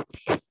obligations,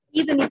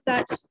 even if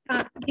that,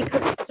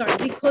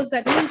 because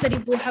that means that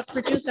it will have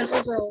produced an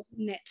overall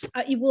net,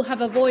 it will have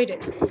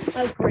avoided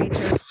a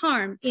greater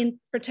harm in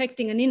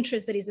protecting an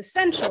interest that is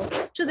essential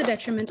to the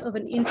detriment of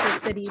an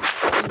interest that is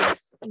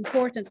less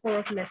important or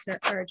of lesser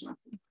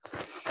urgency.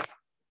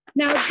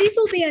 Now, this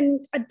will be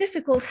a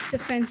difficult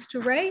defense to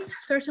raise,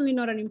 certainly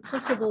not an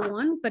impossible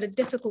one, but a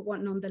difficult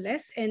one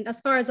nonetheless. And as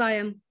far as I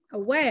am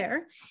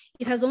aware,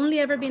 it has only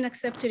ever been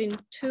accepted in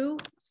two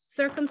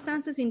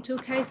circumstances, in two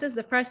cases.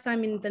 The first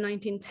time in the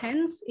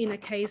 1910s in a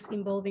case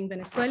involving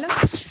Venezuela,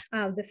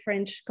 the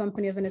French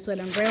company of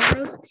Venezuelan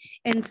Railroads,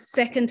 and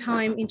second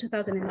time in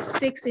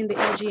 2006 in the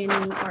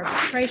LGNE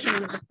arbitration,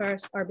 one of the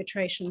first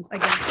arbitrations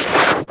against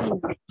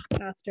Argentina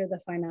after the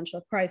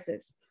financial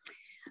crisis.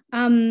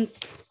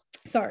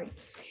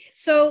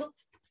 So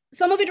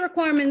some of its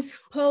requirements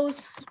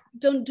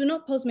do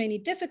not pose many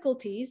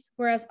difficulties,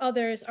 whereas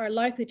others are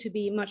likely to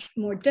be much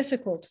more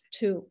difficult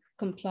to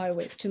comply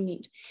with, to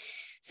meet.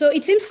 So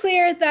it seems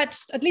clear that,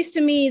 at least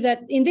to me,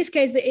 that in this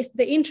case,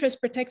 the interests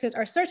protected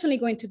are certainly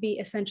going to be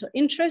essential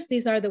interests.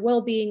 These are the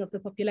well-being of the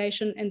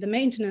population and the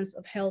maintenance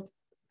of health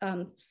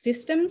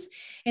systems.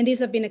 And these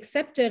have been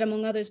accepted,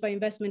 among others, by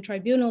investment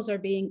tribunals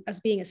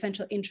as being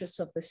essential interests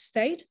of the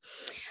state.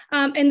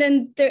 And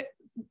then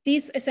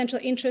these essential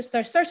interests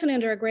are certainly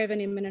under a grave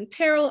and imminent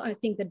peril. I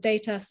think the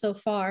data so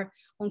far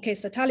on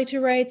case fatality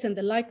rates and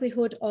the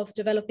likelihood of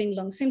developing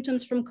lung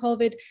symptoms from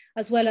COVID,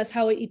 as well as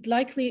how it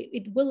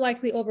will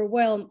likely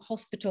overwhelm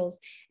hospitals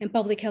and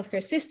public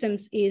healthcare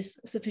systems, is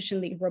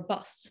sufficiently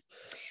robust.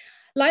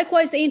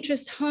 Likewise, the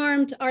interests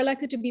harmed are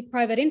likely to be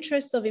private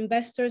interests of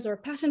investors or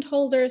patent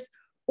holders,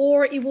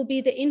 or it will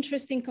be the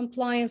interest in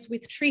compliance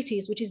with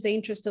treaties, which is the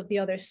interest of the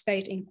other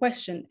state in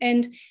question.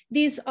 And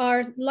these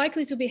are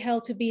likely to be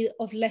held to be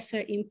of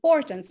lesser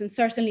importance. And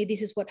certainly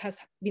this is what has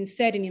been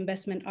said in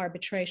investment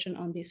arbitration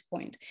on this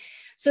point.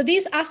 So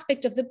this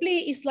aspect of the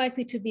plea is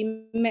likely to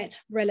be met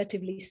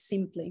relatively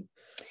simply.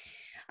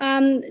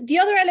 The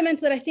other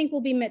element that I think will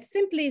be met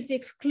simply is the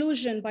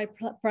exclusion by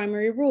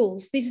primary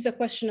rules. This is a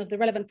question of the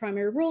relevant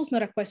primary rules,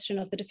 not a question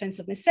of the defense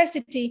of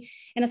necessity.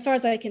 And as far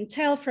as I can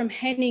tell from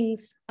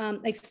Henning's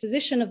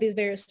exposition of these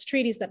various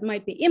treaties that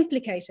might be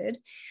implicated,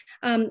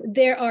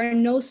 there are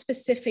no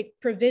specific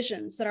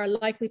provisions that are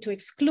likely to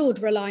exclude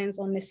reliance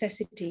on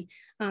necessity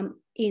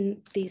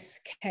in this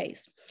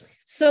case.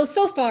 So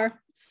far,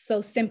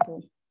 so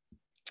simple.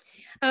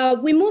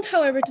 We move,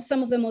 however, to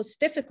some of the most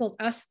difficult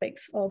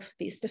aspects of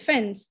this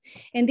defense,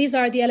 and these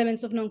are the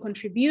elements of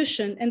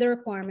non-contribution and the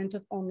requirement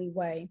of only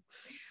way.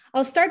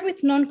 I'll start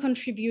with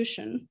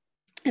non-contribution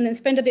and then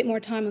spend a bit more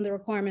time on the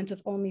requirement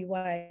of only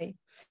way.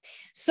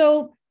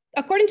 So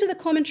according to the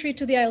commentary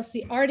to the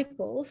ILC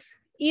articles,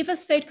 if a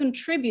state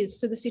contributes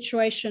to the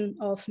situation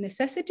of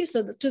necessity,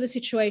 so to the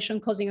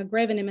situation causing a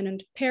grave and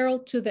imminent peril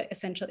to the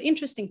essential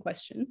interest in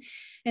question,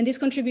 and this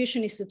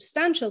contribution is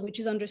substantial, which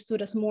is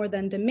understood as more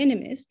than de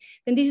minimis,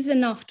 then this is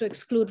enough to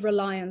exclude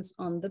reliance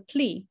on the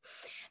plea.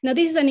 Now,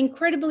 this is an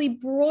incredibly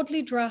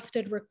broadly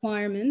drafted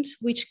requirement,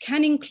 which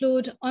can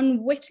include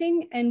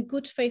unwitting and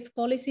good faith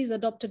policies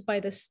adopted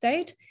by the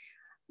state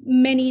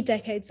many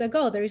decades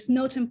ago. There is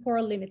no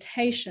temporal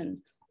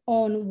limitation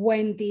on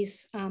when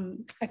these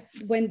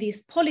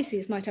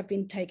policies might have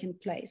been taken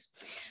place.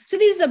 So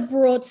this is a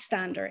broad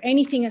standard.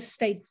 Anything a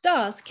state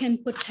does can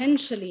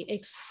potentially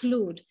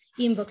exclude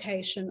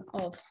invocation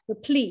of the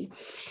plea.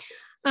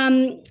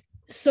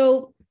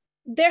 So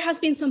there has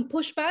been some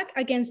pushback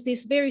against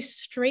this very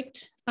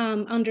strict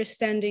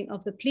understanding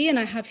of the plea. And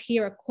I have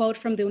here a quote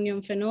from the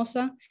Unión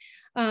Fenosa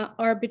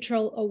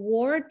arbitral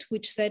award,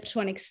 which said, to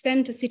an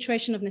extent, a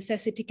situation of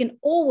necessity can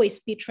always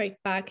be traced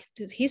back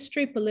to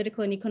history,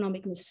 political and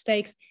economic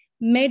mistakes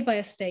made by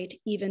a state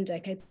even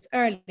decades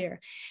earlier.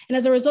 And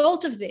as a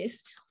result of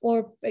this,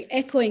 or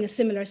echoing a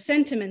similar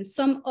sentiment,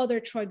 some other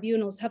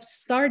tribunals have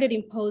started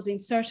imposing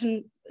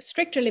certain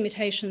stricter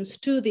limitations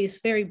to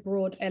this very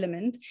broad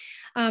element,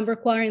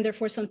 requiring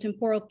therefore some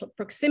temporal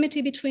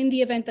proximity between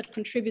the event that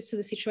contributes to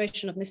the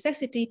situation of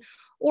necessity,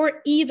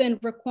 or even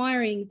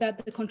requiring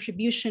that the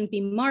contribution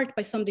be marked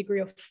by some degree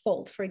of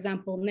fault, for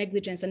example,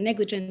 negligence and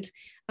negligent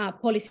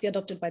policy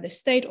adopted by the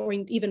state, or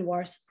even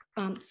worse,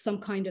 some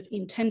kind of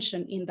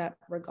intention in that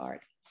regard.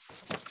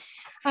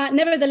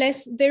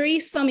 Nevertheless, there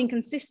is some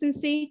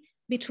inconsistency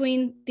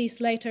between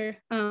these later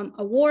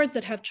awards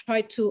that have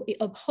tried to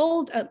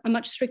uphold a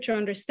much stricter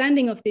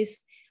understanding of this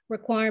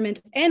requirement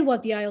and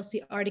what the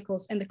ILC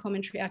articles and the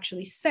commentary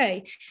actually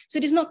say. So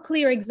it is not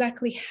clear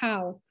exactly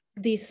how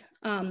this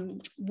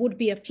would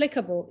be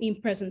applicable in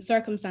present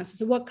circumstances.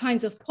 So what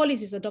kinds of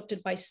policies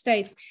adopted by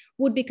states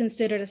would be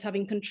considered as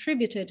having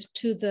contributed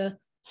to the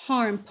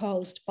harm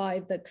posed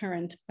by the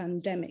current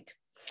pandemic.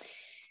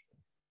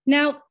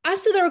 Now,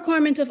 as to the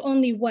requirement of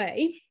only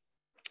way,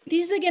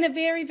 this is again a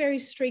very, very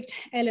strict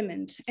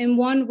element, and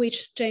one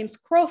which James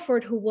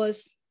Crawford, who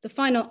was the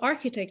final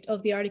architect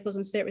of the Articles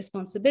on State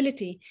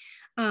Responsibility,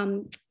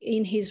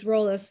 in his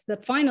role as the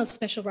final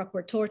special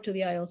rapporteur to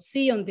the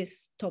ILC on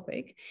this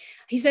topic,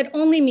 he said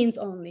only means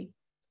only,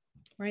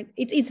 right?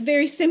 It's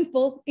very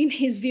simple in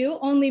his view,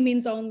 only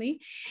means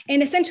only.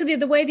 And essentially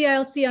the way the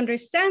ILC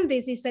understand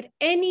this is that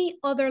any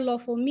other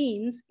lawful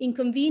means,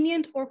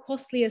 inconvenient or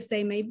costly as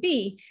they may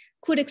be,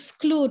 could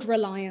exclude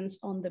reliance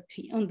on the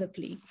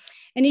plea.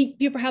 And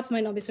you perhaps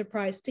might not be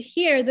surprised to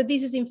hear that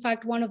this is in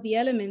fact one of the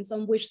elements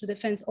on which the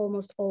defense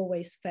almost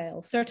always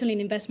fails. Certainly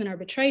in investment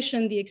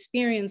arbitration, the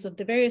experience of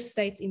the various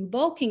states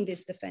invoking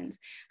this defense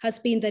has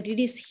been that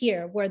it is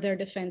here where their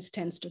defense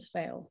tends to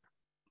fail.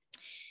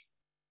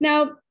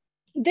 Now,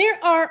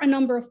 there are a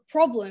number of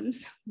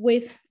problems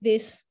with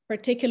this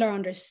particular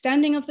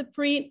understanding of the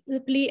plea,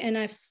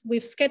 and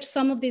we've sketched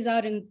some of these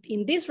out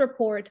in this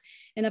report,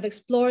 and I've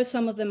explored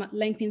some of them at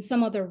length in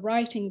some other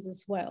writings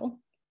as well.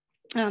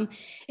 And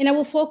I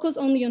will focus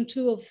only on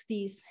two of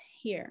these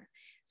here.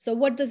 So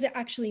what does it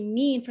actually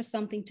mean for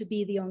something to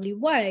be the only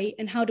way,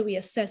 and how do we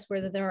assess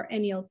whether there are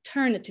any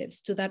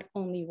alternatives to that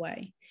only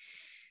way?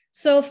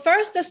 So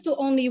first, as to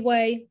only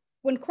way,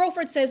 when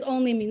Crawford says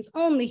only means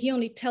only, he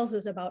only tells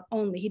us about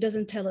only. He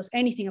doesn't tell us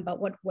anything about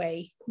what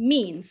way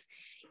means.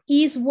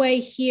 Is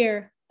way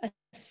here a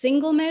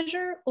single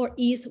measure, or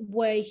is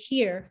way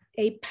here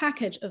a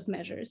package of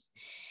measures?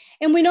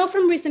 And we know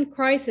from recent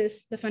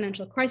crises, the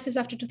financial crisis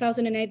after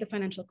 2008, the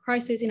financial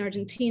crisis in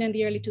Argentina in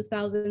the early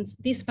 2000s,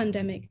 this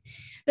pandemic,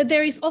 that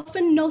there is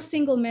often no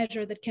single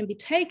measure that can be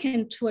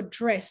taken to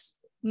address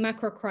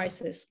macro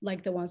crises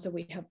like the ones that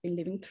we have been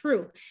living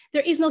through.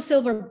 There is no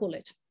silver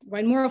bullet,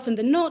 right? More often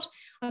than not,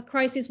 a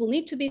crisis will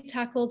need to be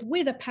tackled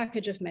with a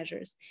package of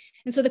measures.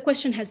 And so the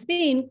question has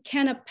been,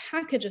 can a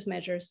package of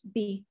measures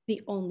be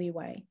the only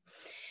way?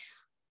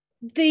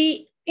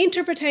 The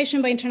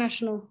interpretation by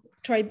international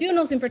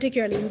tribunals, in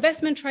particular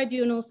investment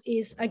tribunals,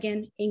 is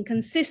again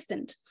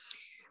inconsistent.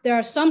 There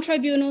are some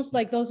tribunals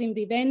like those in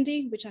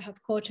Vivendi, which I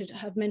have quoted,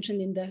 have mentioned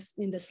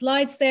in the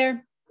slides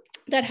there,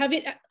 that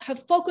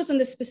have focused on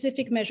the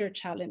specific measure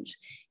challenge.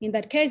 In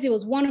that case, it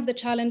was one of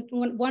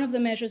the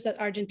measures that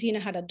Argentina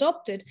had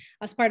adopted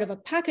as part of a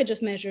package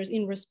of measures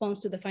in response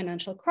to the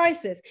financial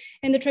crisis.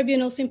 And the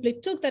tribunal simply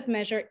took that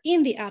measure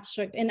in the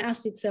abstract and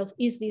asked itself,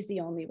 is this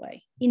the only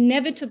way?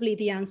 Inevitably,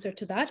 the answer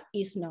to that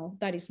is no,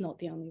 that is not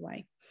the only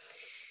way.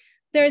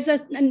 There is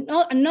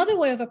another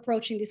way of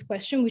approaching this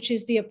question, which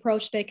is the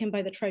approach taken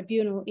by the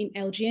tribunal in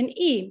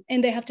LG&E,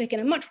 and they have taken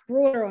a much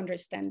broader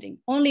understanding.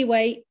 Only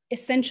way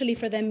essentially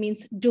for them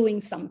means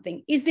doing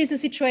something. Is this a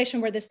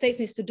situation where the state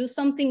needs to do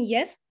something?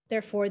 Yes,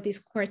 therefore this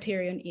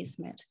criterion is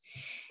met.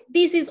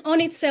 This is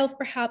on itself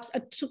perhaps a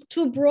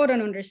too broad an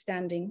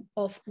understanding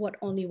of what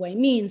only way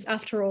means.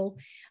 After all,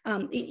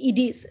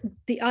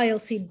 the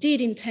ILC did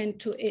intend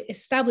to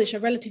establish a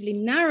relatively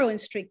narrow and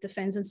strict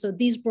defense, and so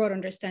this broad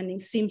understanding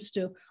seems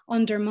to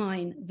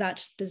undermine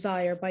that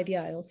desire by the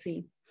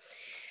ILC.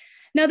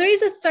 Now, there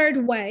is a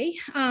third way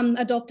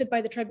adopted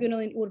by the tribunal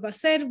in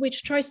Urbacer,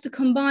 which tries to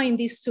combine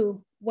these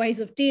two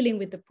ways of dealing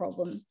with the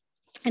problem.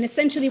 And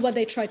essentially what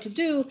they try to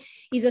do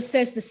is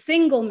assess the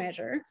single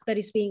measure that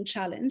is being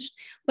challenged,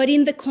 but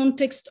in the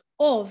context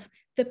of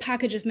the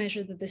package of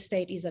measures that the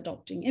state is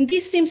adopting. And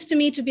this seems to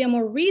me to be a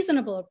more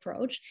reasonable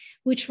approach,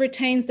 which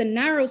retains the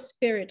narrow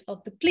spirit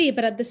of the plea,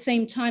 but at the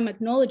same time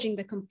acknowledging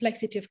the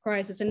complexity of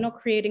crisis and not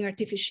creating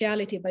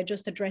artificiality by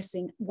just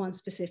addressing one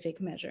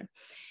specific measure.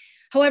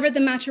 However, the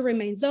matter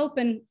remains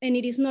open, and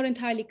it is not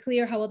entirely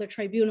clear how other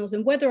tribunals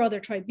and whether other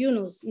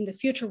tribunals in the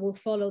future will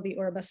follow the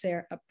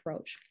Urbacer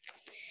approach.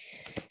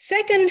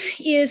 Second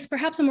is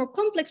perhaps a more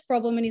complex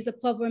problem, and is the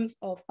problems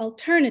of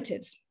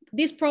alternatives.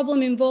 This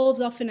problem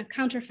involves often a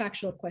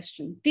counterfactual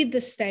question. Did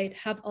the state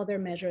have other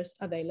measures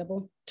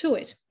available to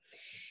it?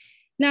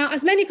 Now,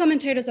 as many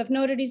commentators have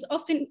noted, it is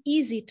often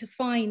easy to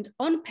find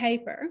on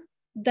paper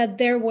that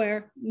there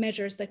were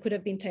measures that could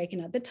have been taken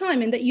at the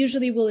time, and that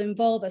usually will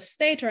involve a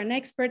state or an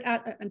expert,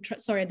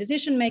 a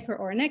decision maker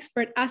or an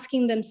expert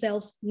asking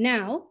themselves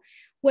now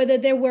whether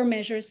there were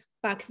measures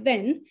back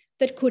then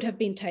that could have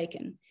been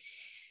taken.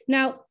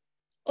 Now,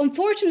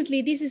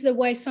 unfortunately, this is the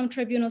way some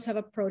tribunals have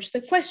approached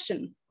the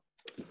question.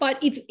 But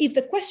if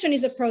the question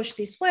is approached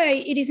this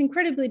way, it is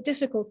incredibly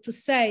difficult to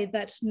say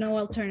that no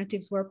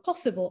alternatives were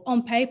possible.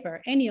 On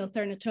paper, any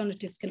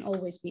alternatives can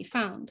always be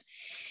found.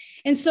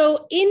 And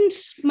so in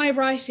my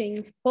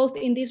writings, both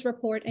in this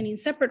report and in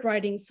separate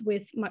writings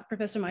with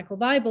Professor Michael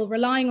Weibel,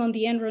 relying on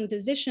the Enron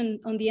decision,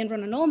 on the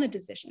Enron annulment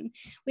decision,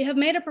 we have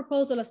made a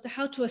proposal as to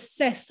how to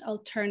assess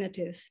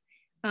alternative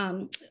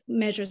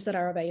measures that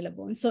are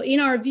available. And so in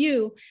our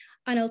view,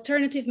 an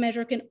alternative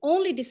measure can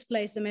only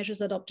displace the measures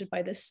adopted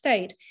by the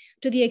state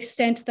to the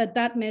extent that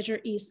that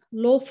measure is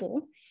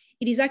lawful.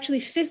 It is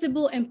actually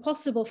feasible and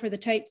possible for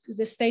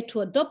the state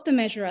to adopt the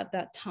measure at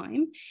that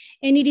time,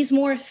 and it is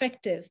more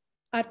effective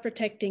at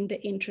protecting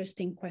the interest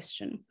in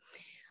question.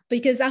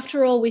 Because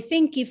after all, we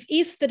think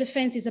if the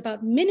defense is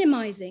about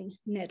minimizing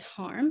net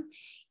harm,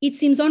 it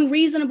seems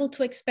unreasonable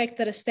to expect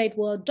that a state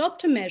will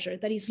adopt a measure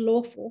that is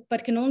lawful,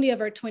 but can only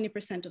avert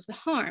 20% of the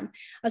harm,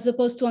 as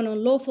opposed to an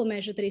unlawful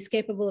measure that is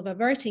capable of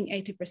averting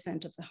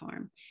 80% of the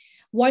harm.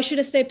 Why should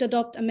a state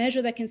adopt a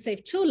measure that can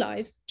save 2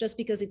 lives just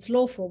because it's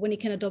lawful when it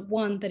can adopt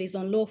one that is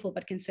unlawful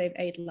but can save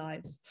 8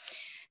 lives?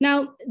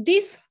 Now,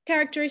 these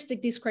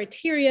characteristics, these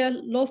criteria,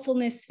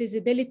 lawfulness,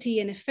 feasibility,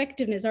 and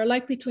effectiveness are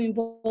likely to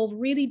involve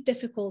really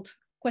difficult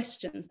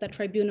questions that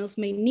tribunals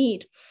may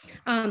need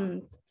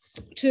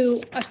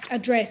to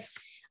address,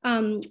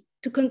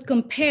 to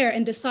compare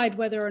and decide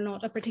whether or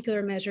not a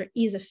particular measure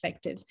is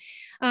effective.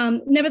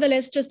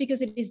 Nevertheless, just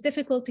because it is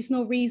difficult is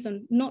no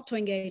reason not to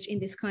engage in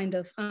this kind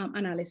of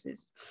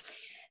analysis.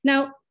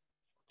 Now,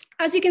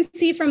 as you can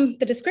see from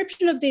the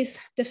description of this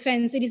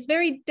defense, it is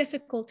very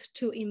difficult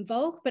to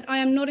invoke, but I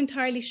am not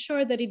entirely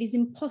sure that it is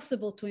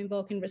impossible to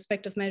invoke in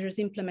respect of measures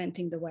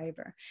implementing the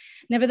waiver.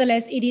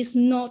 Nevertheless, it is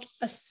not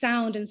a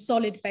sound and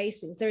solid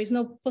basis. There is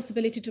no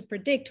possibility to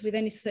predict with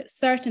any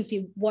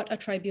certainty what a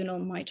tribunal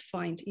might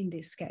find in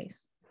this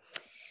case.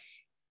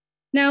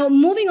 Now,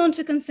 moving on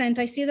to consent,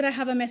 I see that I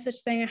have a message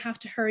saying I have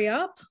to hurry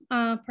up,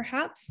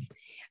 perhaps.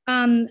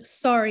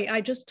 Sorry,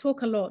 I just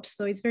talk a lot,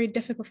 so it's very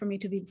difficult for me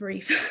to be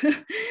brief.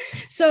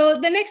 So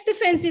the next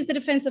defense is the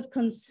defense of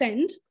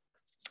consent.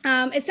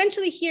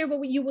 Essentially here,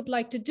 what you would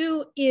like to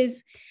do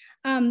is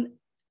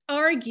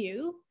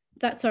argue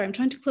that, sorry, I'm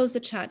trying to close the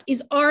chat,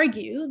 is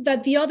argue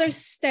that the other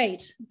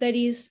state that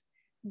is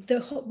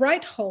the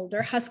right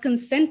holder has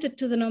consented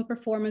to the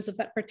non-performance of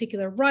that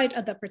particular right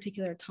at that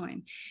particular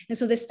time. And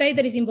so the state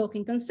that is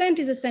invoking consent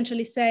is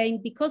essentially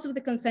saying, because of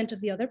the consent of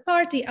the other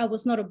party, I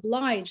was not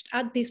obliged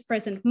at this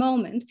present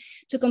moment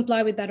to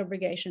comply with that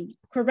obligation.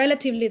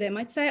 Correlatively, they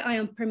might say, I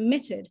am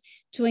permitted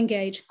to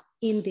engage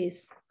in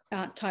this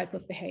type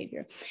of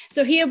behavior.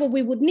 So here, what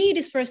we would need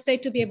is for a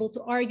state to be able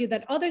to argue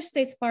that other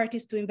states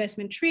parties to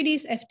investment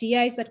treaties,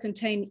 FTAs that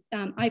contain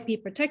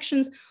IP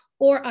protections,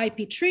 or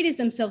IP treaties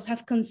themselves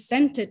have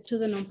consented to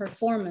the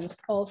non-performance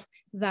of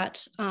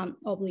that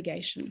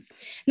obligation.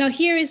 Now,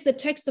 here is the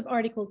text of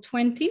Article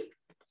 20,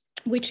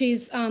 which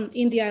is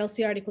in the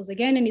ILC articles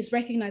again, and is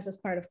recognized as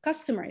part of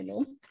customary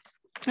law.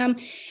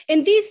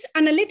 And this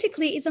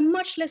analytically is a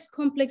much less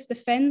complex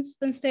defense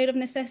than state of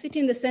necessity,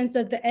 in the sense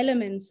that the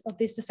elements of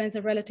this defense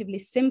are relatively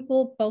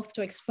simple, both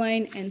to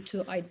explain and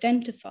to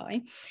identify.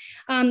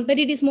 But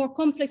it is more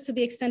complex to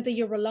the extent that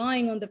you're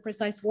relying on the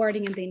precise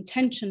wording and the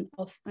intention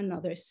of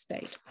another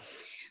state.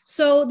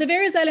 So the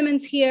various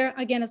elements here,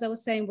 again, as I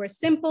was saying, were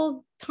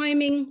simple.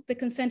 Timing, the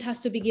consent has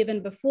to be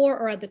given before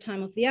or at the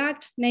time of the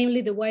act.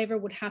 Namely, the waiver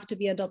would have to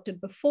be adopted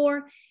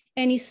before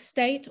any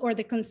state, or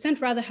the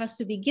consent rather has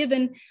to be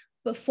given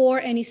before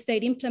any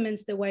state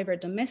implements the waiver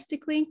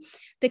domestically.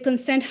 The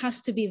consent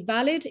has to be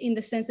valid in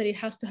the sense that it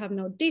has to have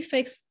no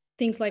defects,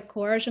 things like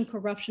coercion,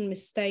 corruption,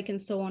 mistake, and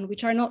so on,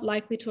 which are not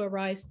likely to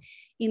arise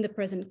in the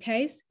present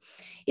case.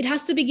 It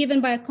has to be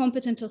given by a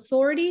competent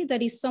authority,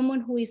 that is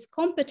someone who is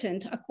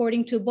competent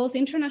according to both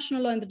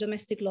international law and the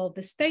domestic law of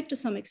the state to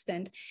some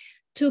extent,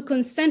 to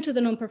consent to the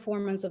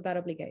non-performance of that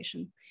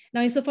obligation.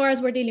 Now, insofar as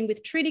we're dealing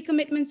with treaty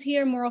commitments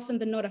here, more often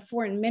than not, a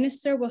foreign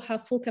minister will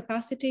have full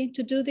capacity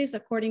to do this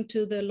according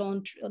to the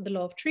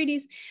law of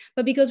treaties.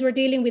 But because we're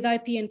dealing with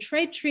IP and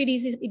trade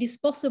treaties, it is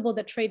possible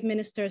that trade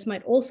ministers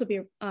might also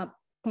be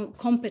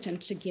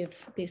competent to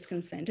give this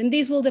consent. And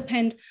these will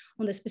depend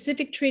on the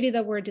specific treaty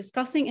that we're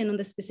discussing and on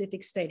the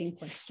specific state in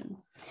question.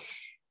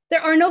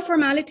 There are no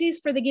formalities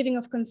for the giving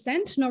of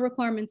consent, no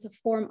requirements of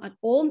form at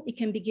all. It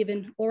can be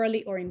given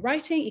orally or in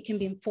writing. It can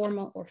be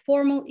informal or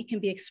formal. It can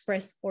be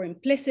express or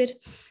implicit,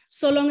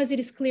 so long as it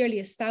is clearly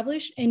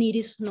established and it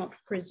is not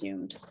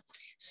presumed.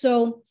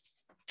 So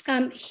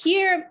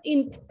here,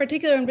 in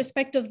particular, in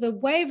respect of the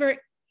waiver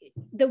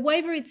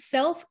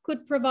itself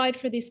could provide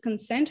for this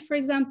consent, for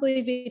example,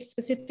 if it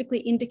specifically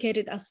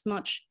indicated as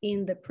much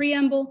in the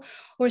preamble,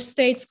 or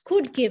states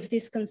could give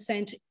this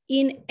consent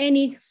in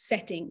any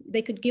setting.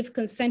 They could give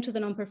consent to the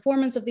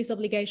non-performance of these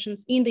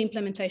obligations in the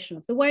implementation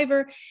of the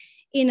waiver,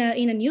 in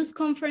a news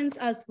conference,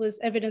 as was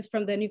evidence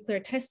from the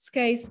nuclear tests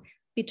case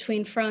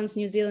between France,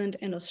 New Zealand,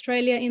 and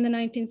Australia in the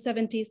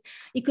 1970s.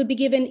 It could be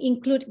given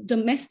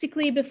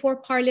domestically before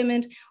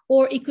Parliament,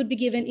 or it could be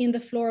given in the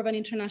floor of an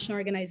international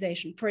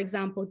organization, for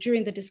example,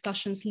 during the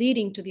discussions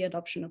leading to the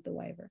adoption of the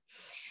waiver.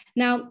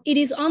 Now, it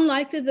is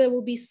unlikely there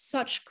will be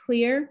such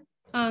clear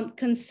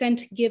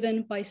consent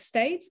given by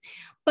states,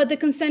 but the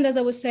consent, as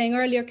I was saying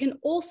earlier, can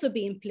also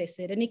be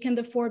implicit, and it can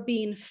therefore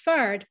be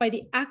inferred by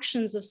the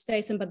actions of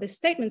states and by the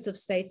statements of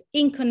states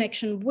in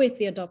connection with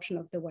the adoption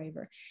of the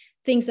waiver.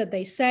 Things that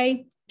they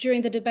say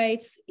during the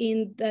debates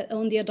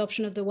on the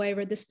adoption of the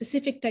waiver, the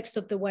specific text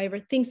of the waiver,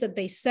 things that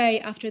they say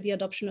after the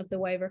adoption of the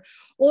waiver,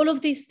 all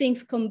of these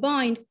things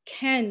combined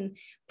can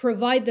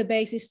provide the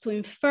basis to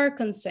infer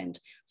consent,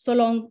 so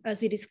long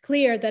as it is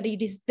clear that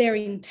it is their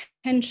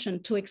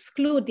intention to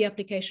exclude the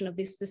application of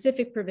these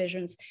specific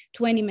provisions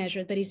to any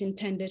measure that is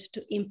intended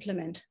to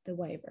implement the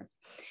waiver.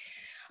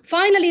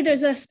 Finally,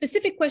 there's a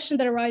specific question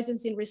that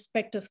arises in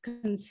respect of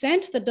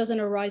consent that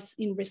doesn't arise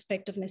in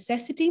respect of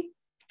necessity,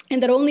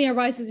 and that only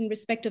arises in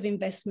respect of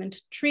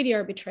investment treaty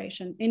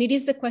arbitration. And it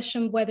is the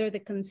question whether the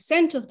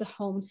consent of the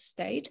home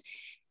state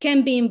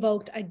can be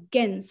invoked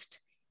against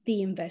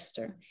the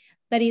investor.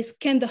 That is,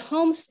 can the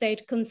home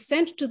state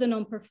consent to the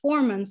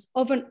non-performance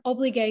of an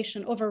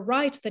obligation, of a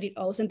right that it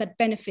owes and that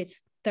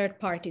benefits third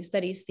parties,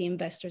 that is the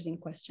investors in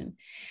question?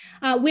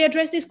 We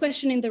address this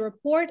question in the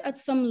report at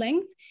some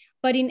length,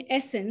 but in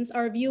essence,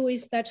 our view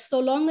is that so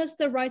long as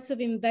the rights of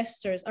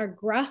investors are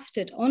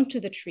grafted onto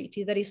the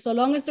treaty, that is, so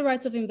long as the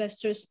rights of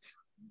investors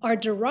are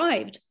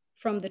derived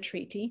from the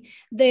treaty,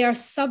 they are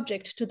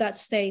subject to that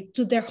state,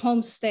 to their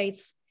home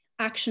state's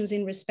actions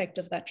in respect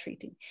of that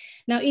treaty.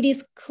 Now, it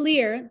is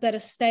clear that a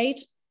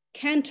state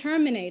can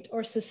terminate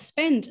or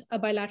suspend a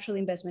bilateral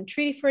investment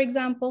treaty, for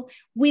example,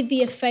 with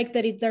the effect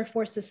that it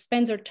therefore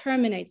suspends or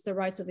terminates the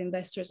rights of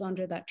investors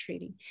under that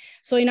treaty.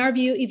 So in our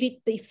view,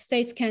 if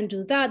states can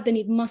do that, then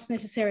it must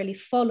necessarily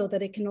follow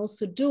that it can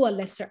also do a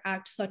lesser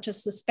act, such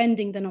as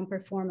suspending the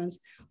non-performance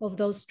of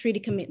those treaty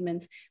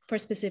commitments for a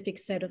specific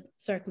set of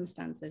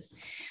circumstances.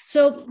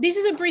 So this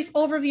is a brief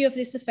overview of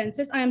these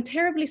offenses. I am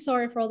terribly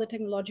sorry for all the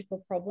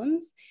technological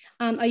problems.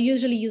 I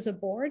usually use a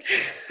board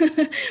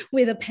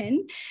with a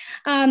pen.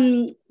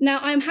 Now,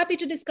 I'm happy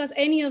to discuss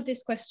any of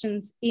these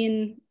questions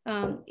in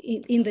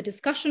the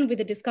discussion with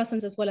the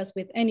discussants as well as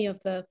with any of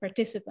the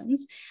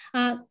participants.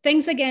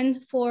 Thanks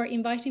again for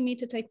inviting me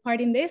to take part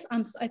in this.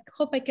 I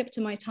hope I kept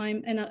to my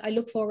time, and I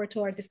look forward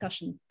to our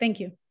discussion. Thank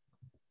you.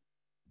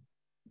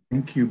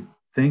 Thank you.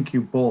 Thank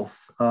you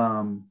both.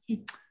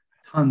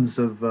 Tons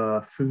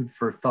of food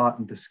for thought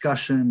and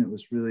discussion. It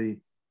was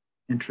really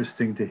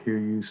interesting to hear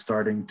you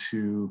starting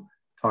to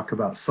talk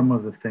about some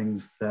of the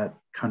things that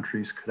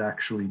countries could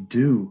actually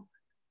do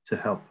to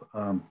help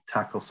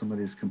tackle some of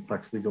these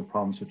complex legal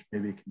problems, which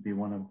maybe can be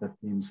one of the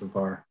themes of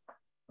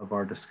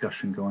our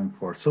discussion going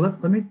forward. So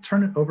let me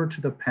turn it over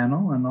to the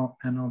panel, and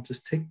I'll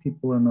just take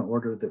people in the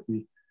order that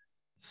we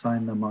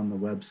assign them on the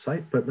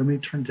website. But let me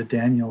turn to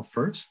Daniel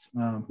first,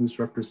 who's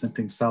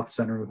representing South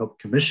Center, who helped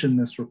commission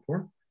this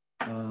report.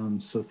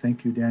 So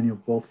thank you, Daniel,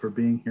 both for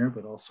being here,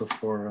 but also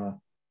for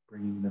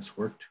bringing this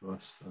work to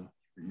us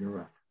for your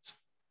reference.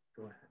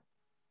 Go ahead.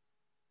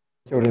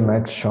 Thank you very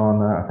much, Sean,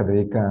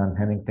 Federica, and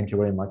Henning. Thank you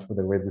very much for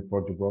the great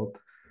report you wrote.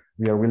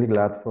 We are really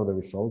glad for the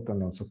result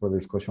and also for the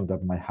discussion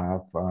that might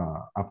have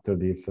after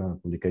this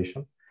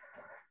publication.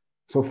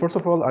 So first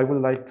of all, I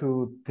would like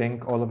to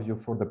thank all of you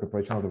for the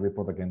preparation of the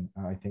report again.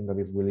 I think that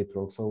is really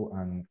thorough,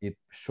 and it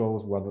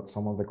shows what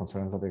some of the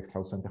concerns that the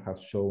South Center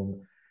has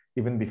shown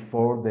even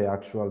before the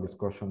actual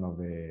discussion of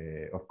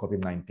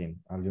COVID-19.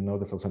 As you know,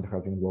 the South Center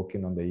has been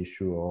working on the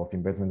issue of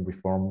investment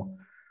reform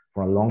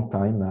for a long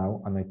time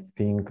now, and I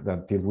think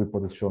that this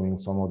report is showing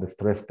some of the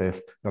stress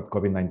tests that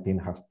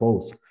COVID-19 has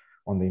posed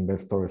on the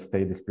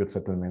investor-state dispute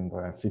settlement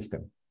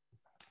system.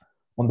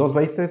 On those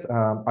bases,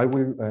 I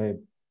will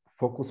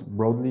focus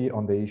broadly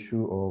on the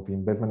issue of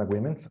investment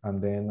agreements, and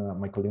then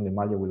my colleague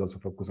Nemalia will also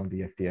focus on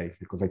the FTAs,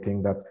 because I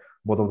think that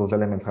both of those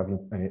elements have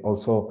been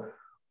also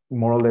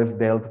more or less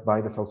dealt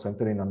by the South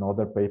Center in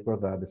another paper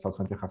that the South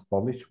Center has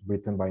published,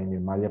 written by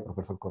Nemalia,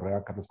 Professor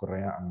Correa, Carlos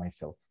Correa, and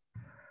myself.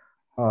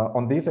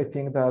 On this, I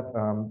think that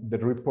the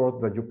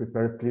report that you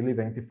prepared clearly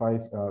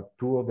identifies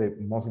two of the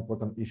most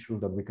important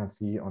issues that we can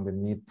see on the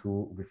need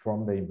to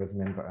reform the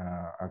investment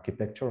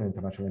architecture,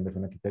 international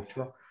investment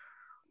architecture,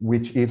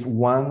 which is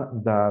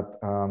one that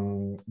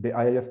the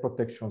IIS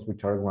protections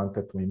which are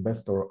granted to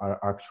investors are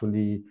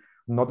actually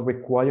not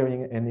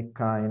requiring any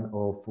kind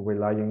of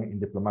relying in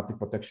diplomatic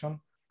protection,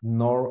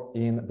 nor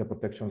in the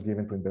protections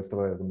given to investors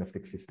by the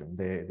domestic system.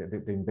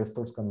 The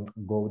investors can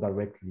go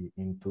directly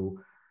into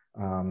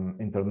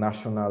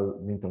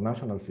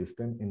international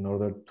system in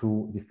order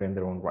to defend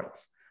their own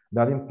rights.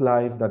 That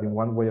implies that in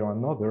one way or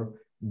another,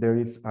 there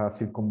is a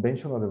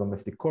circumvention of the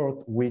domestic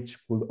court, which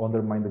could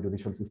undermine the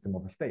judicial system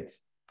of the states.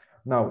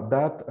 Now,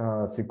 that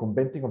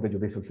circumventing of the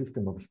judicial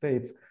system of the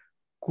states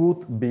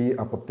could be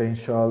a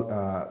potential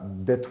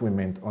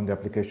detriment on the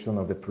application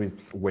of the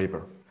TRIPS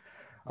waiver.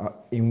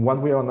 In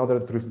one way or another,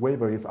 the TRIPS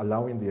waiver is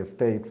allowing the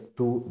states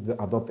to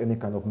adopt any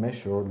kind of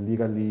measure,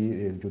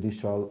 legally,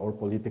 judicial, or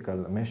political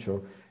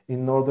measure,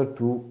 in order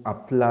to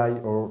apply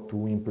or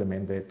to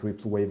implement the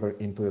TRIPS waiver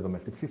into the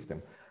domestic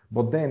system.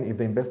 But then if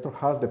the investor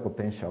has the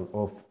potential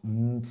of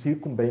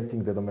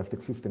circumventing the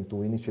domestic system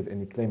to initiate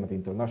any claim at the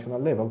international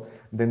level,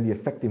 then the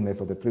effectiveness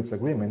of the TRIPS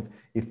agreement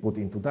is put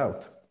into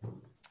doubt.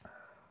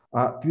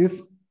 This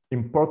is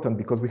important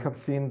because we have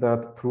seen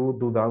that through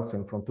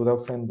 2000, from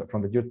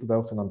the year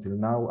 2000 until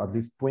now, at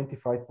least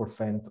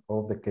 25%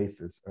 of the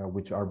cases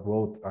which are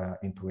brought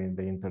into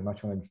the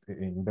international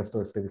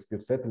investor state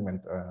dispute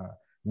settlement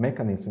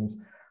mechanisms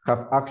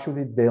have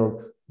actually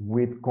dealt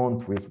with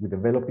countries, with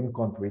developing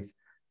countries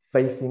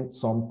facing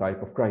some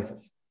type of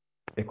crisis,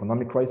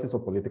 economic crisis or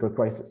political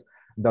crisis,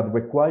 that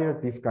require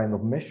these kind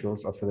of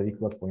measures, as Federica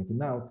was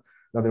pointing out,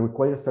 that they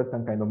require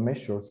certain kind of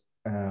measures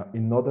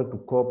in order to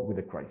cope with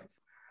the crisis.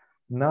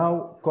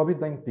 Now,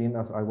 COVID-19,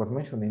 as I was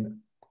mentioning,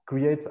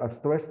 creates a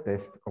stress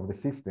test of the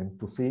system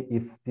to see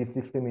if this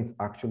system is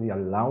actually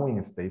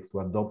allowing states to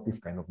adopt these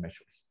kind of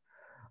measures.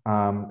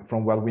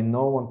 From what we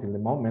know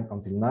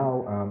until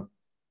now,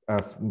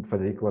 as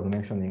Federica was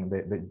mentioning,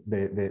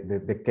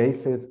 the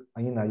cases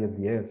in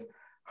ISDS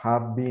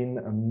have been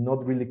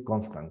not really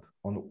constant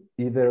on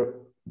either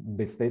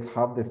the state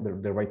have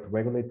the right to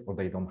regulate or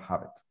they don't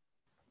have it.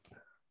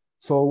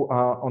 So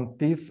on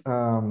this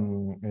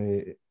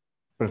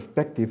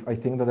perspective, I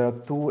think that there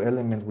are two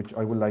elements which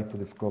I would like to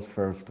discuss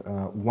first.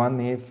 One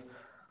is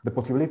the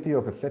possibility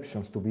of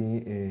exceptions to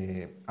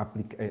be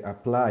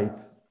applied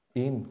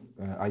in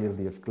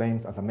ISDS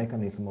claims as a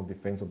mechanism of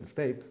defense of the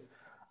state.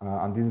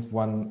 And this is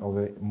one of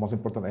the most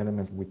important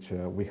elements which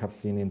we have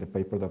seen in the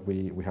paper that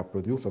we have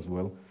produced as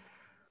well,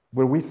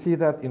 where we see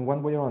that in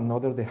one way or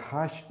another, the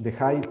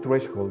high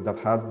threshold that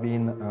has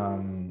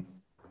been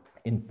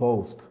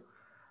imposed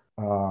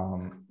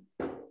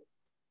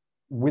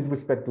with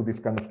respect to this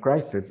kind of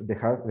crisis, the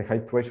high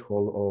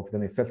threshold of the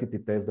necessity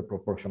test, the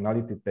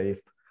proportionality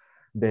test,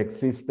 the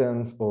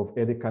existence of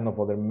any kind of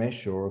other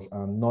measures,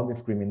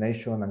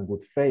 non-discrimination and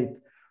good faith,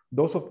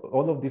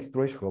 all of these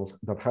thresholds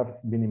that have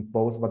been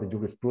imposed by the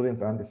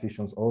jurisprudence and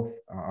decisions of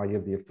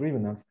ISDS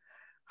tribunals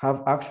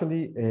have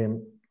actually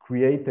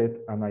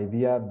created an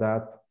idea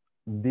that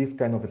these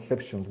kind of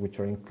exceptions, which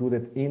are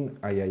included in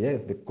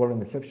IIS, the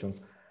current exceptions,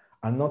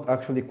 are not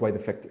actually quite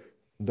effective.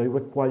 They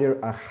require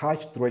a high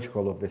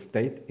threshold of the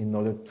state in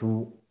order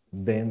to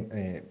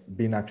then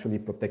be actually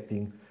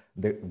protecting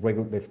the right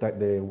of the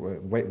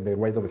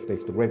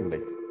states to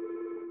regulate.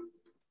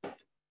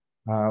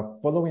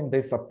 Following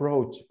this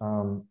approach,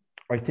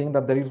 I think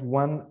that there is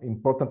one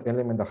important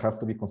element that has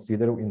to be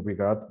considered in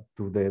regard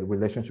to the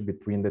relationship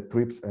between the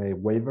TRIPS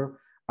waiver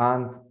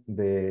and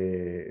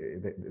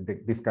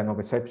this kind of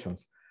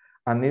exceptions.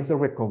 And it's a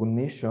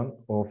recognition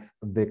of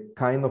the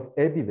kind of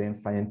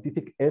evidence,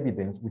 scientific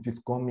evidence, which is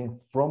coming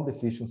from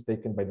decisions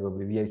taken by the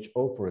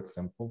WHO, for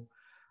example,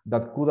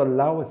 that could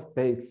allow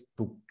states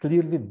to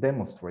clearly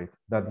demonstrate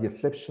that the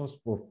exceptions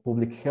of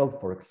public health,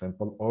 for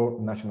example, or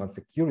national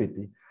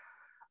security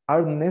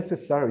are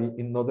necessary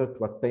in order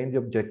to attain the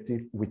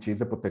objective, which is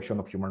the protection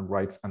of human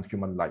rights and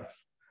human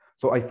lives.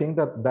 So I think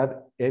that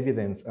that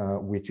evidence,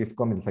 which is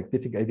coming,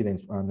 scientific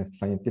evidence and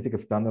scientific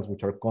standards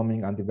which are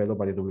coming and developed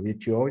by the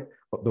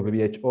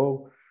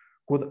WHO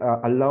could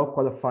allow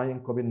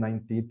qualifying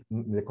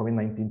the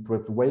COVID-19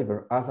 TRIPS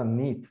waiver as a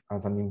need,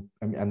 as an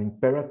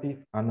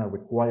imperative and a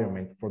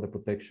requirement for the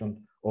protection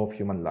of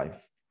human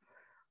lives.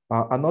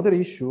 Another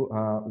issue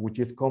which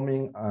is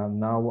coming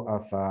now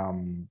as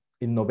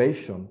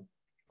innovation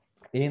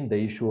in the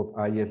issue of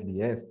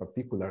ISDS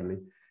particularly,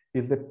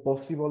 is the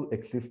possible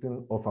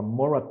existence of a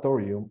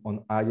moratorium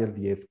on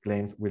ISDS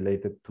claims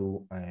related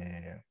to,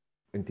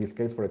 in this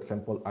case, for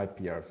example,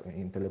 IPRs,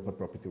 intellectual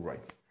property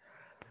rights.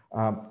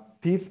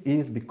 This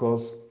is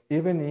because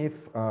even if,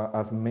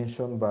 as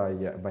mentioned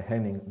by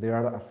Henning, there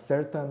are a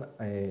certain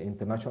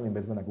international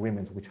investment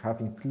agreements which have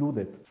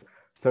included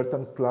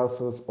certain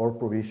clauses or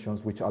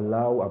provisions which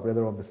allow a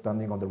better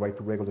understanding on the right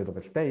to regulate of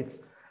the states,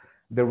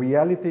 the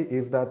reality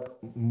is that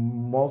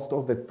most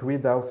of the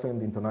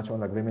 3,000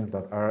 international agreements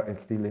that are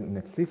still in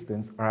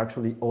existence are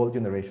actually old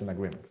generation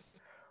agreements,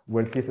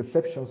 where these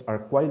exceptions are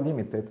quite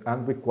limited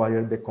and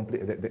require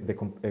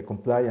the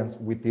compliance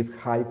with this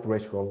high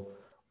threshold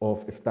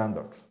of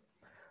standards.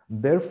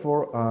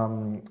 Therefore,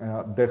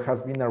 there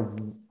has been a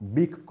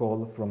big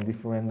call from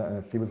different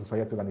civil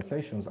society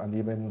organizations and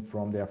even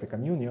from the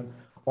African Union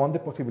on the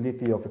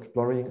possibility of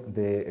exploring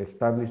the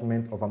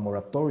establishment of a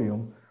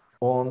moratorium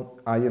on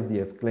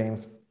ISDS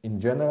claims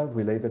in general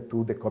related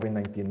to the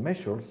COVID-19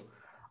 measures,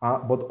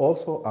 but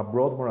also a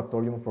broad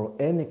moratorium for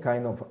any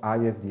kind of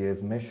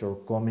ISDS measure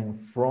coming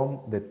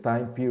from the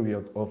time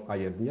period of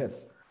ISDS.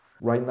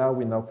 Right now,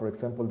 we know, for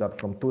example, that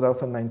from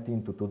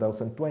 2019 to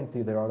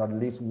 2020, there are at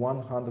least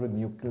 100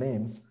 new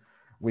claims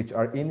which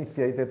are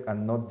initiated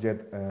and not yet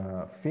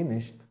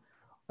finished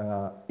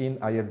in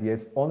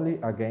ISDS only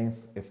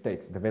against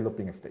states,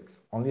 developing states,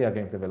 only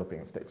against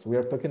developing states. We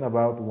are talking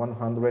about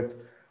 100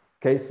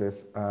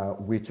 cases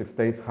which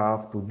states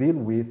have to deal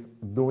with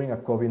during a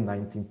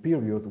COVID-19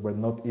 period where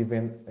not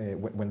even,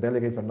 when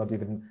delegates are not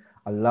even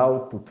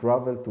allowed to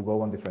travel to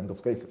go and defend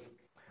those cases.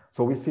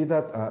 So we see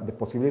that the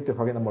possibility of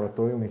having a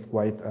moratorium is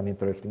quite an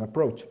interesting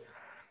approach.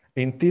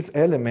 In this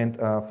element,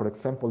 for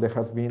example, there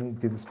has been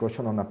the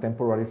discussion on a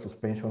temporary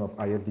suspension of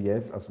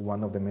ISDS as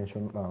one of the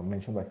mentioned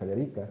by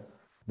Federica,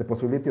 the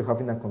possibility of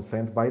having a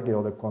consent by the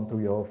other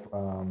country of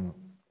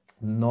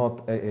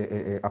not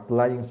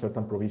applying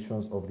certain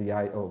provisions of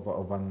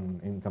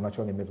an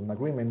international investment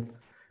agreement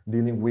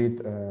dealing with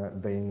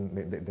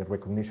the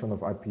recognition of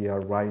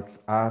IPR rights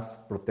as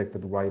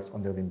protected rights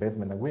under the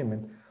investment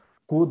agreement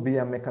could be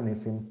a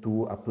mechanism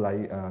to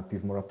apply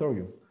this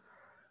moratorium.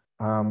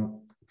 And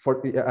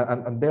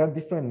there are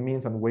different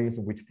means and ways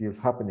in which this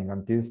is happening,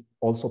 and this is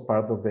also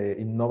part of the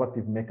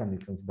innovative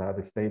mechanisms that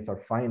the states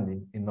are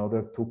finding in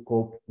order to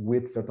cope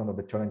with certain of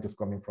the challenges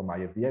coming from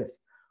ISDS.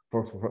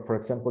 For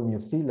example, New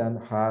Zealand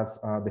has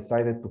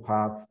decided to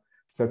have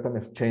certain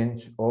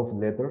exchange of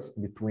letters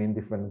between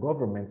different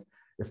governments,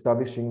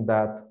 establishing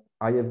that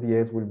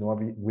ISDS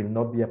will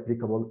not be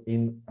applicable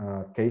in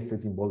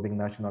cases involving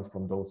nationals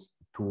from those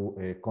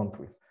two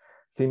countries.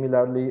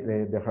 Similarly,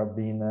 there have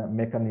been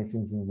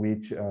mechanisms in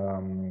which,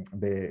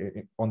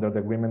 under the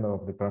agreement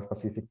of the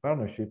Trans-Pacific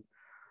Partnership,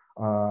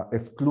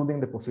 excluding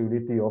the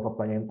possibility of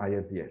applying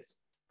ISDS.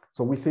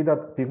 So we see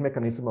that this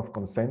mechanism of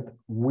consent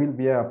will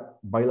be a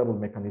viable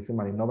mechanism,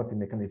 an innovative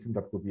mechanism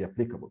that could be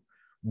applicable.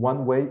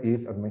 One way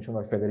is, as mentioned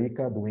by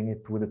Federica, doing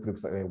it through the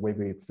TRIPS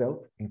waiver itself,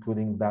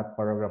 including that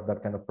paragraph,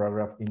 that kind of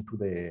paragraph into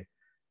the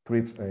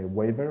TRIPS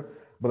waiver.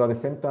 But at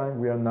the same time,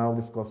 we are now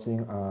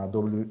discussing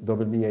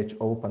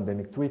WHO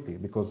pandemic treaty,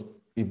 because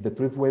if the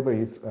TRIPS waiver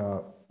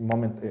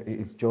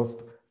is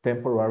just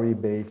temporary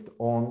based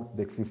on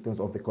the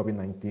existence of the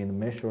COVID-19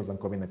 measures and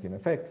COVID-19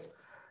 effects,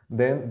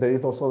 then there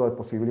is also the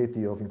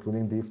possibility of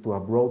including this to a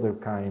broader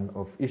kind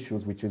of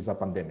issues, which is a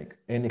pandemic,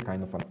 any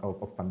kind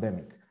of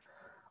pandemic.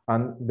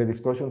 And the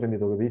discussions in the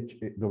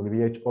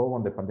WHO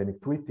on the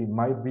pandemic treaty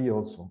might be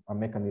also a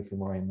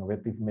mechanism or an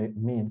innovative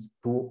means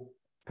to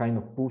kind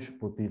of push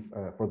for this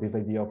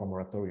idea of a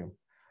moratorium.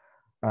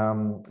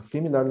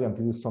 Similarly, and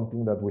this is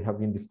something that we have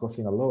been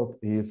discussing a lot,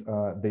 is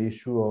the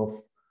issue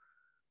of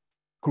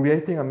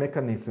creating a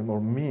mechanism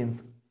or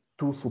means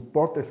to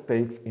support the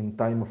states in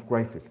time of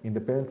crisis,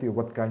 independently of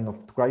what kind of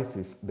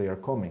crisis they are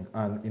coming.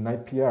 And in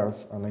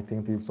IPRs, and I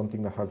think this is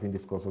something that has been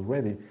discussed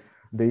already,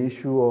 the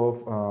issue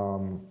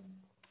of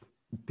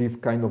these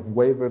kind of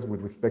waivers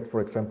with respect,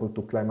 for example,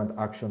 to climate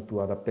action,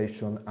 to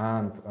adaptation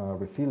and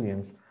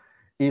resilience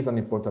is an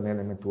important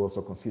element to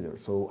also consider.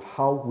 So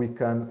how we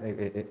can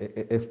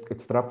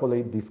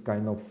extrapolate this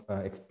kind of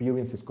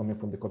experiences coming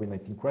from the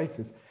COVID-19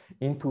 crisis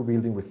into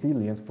building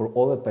resilience for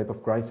other type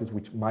of crises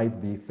which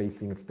might be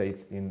facing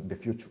states in the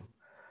future.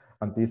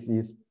 And this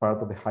is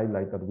part of the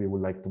highlight that we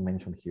would like to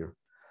mention here.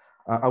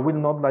 I will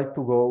not like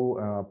to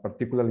go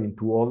particularly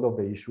into all of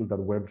the issues that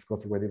were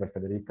discussed already by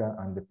Federica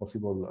and the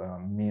possible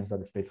means that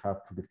the states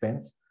have to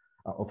defend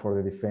or for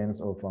the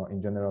defense of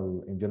in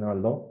general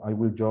law. I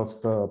will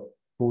just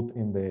put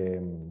in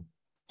the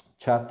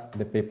chat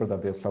the paper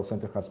that the South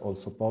Center has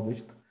also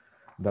published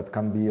that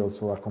can be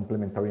also a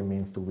complementary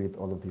means to read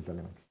all of these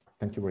elements.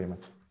 Thank you very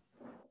much.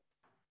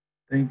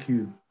 Thank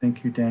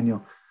you,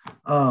 Daniel.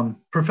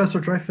 Professor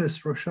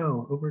Dreyfus,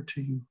 Rochelle, over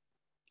to you.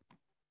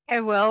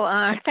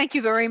 Well, thank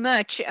you very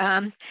much.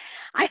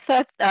 I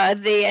thought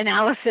the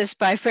analysis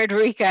by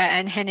Federica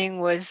and Henning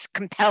was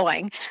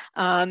compelling,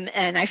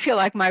 and I feel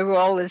like my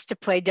role is to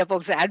play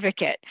devil's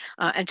advocate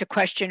and to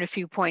question a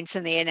few points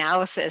in the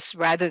analysis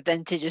rather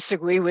than to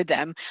disagree with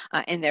them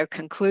in their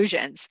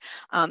conclusions.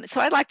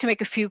 So I'd like to make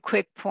a few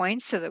quick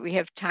points so that we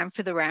have time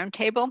for the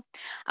roundtable.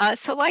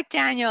 So like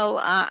Daniel,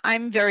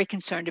 I'm very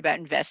concerned about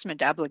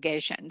investment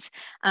obligations.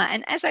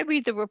 And as I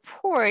read the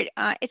report,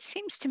 it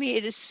seems to me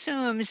it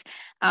assumes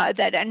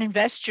that an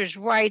investor's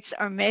rights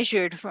are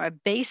measured from a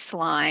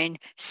baseline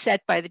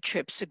set by the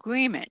TRIPS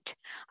agreement.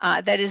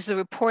 That is, the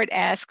report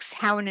asks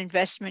how an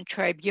investment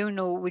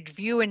tribunal would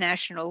view a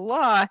national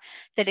law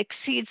that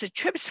exceeds a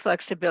TRIPS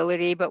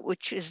flexibility, but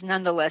which is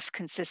nonetheless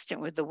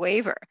consistent with the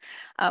waiver.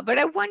 But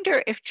I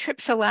wonder if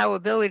TRIPS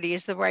allowability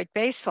is the right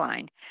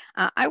baseline.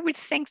 I would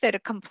think that a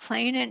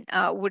complainant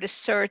would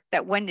assert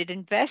that when it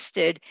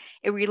invested,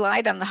 it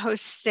relied on the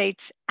host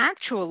state's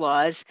actual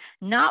laws,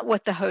 not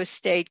what the host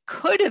state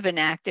could have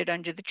enacted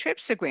under the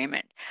TRIPS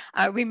agreement.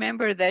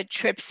 Remember that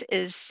TRIPS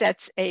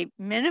sets a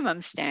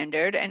minimum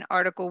standard, and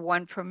Article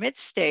 1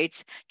 permits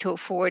states to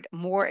afford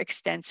more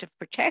extensive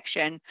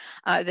protection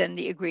than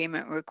the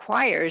agreement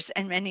requires,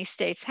 and many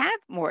states have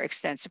more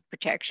extensive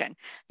protection.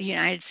 The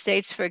United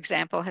States, for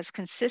example, has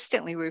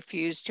consistently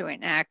refused to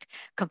enact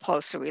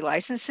compulsory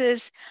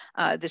licenses.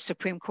 The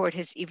Supreme Court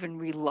has even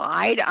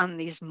relied on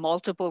these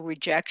multiple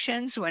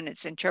rejections when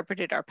it's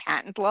interpreted our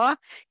patent law.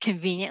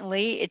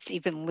 Conveniently, it's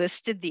even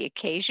listed the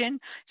occasion.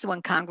 So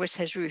when Congress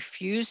has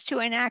refused to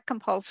enact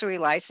compulsory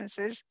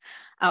licenses,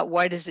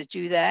 why does it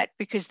do that?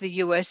 Because the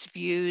US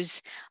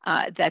views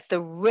that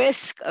the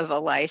risk of a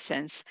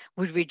license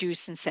would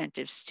reduce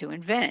incentives to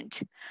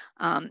invent.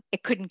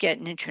 It couldn't get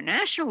an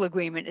international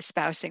agreement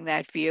espousing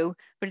that view,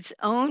 but its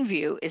own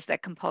view is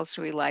that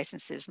compulsory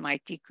licenses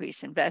might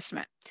decrease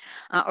investment.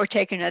 Or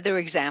take another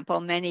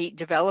example, many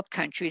developed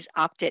countries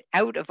opted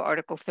out of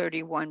Article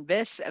 31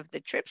 bis of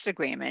the TRIPS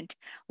agreement.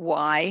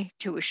 Why?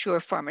 To assure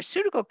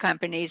pharmaceutical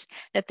companies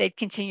that they'd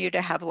continue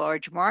to have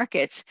large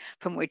markets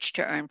from which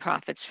to earn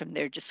profits from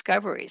their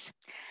discoveries.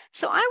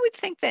 So I would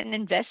think that an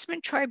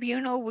investment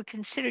tribunal would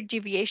consider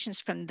deviations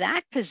from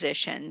that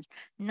position,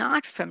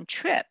 not from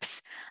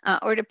TRIPS.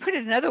 Or to put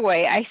it another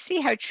way, I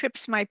see how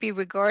TRIPS might be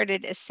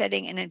regarded as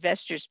setting an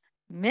investor's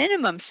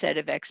minimum set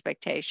of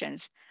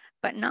expectations,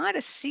 but not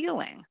a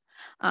ceiling.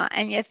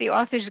 And yet the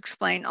authors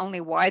explain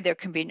only why there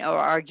can be no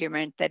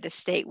argument that a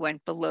state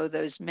went below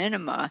those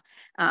minima.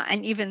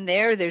 And even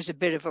there's a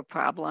bit of a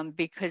problem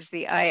because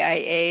the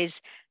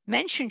IIAs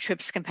mention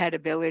TRIPS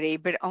compatibility,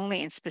 but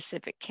only in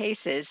specific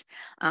cases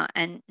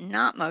and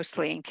not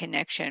mostly in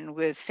connection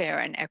with fair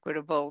and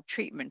equitable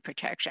treatment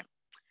protection.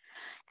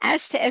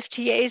 As to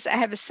FTAs, I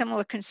have a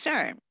similar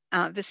concern.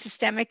 The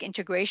systemic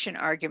integration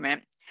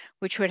argument,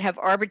 which would have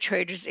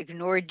arbitrators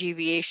ignore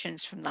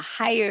deviations from the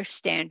higher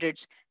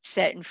standards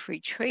set in free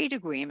trade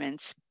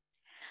agreements.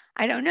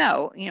 I don't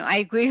know. I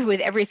agree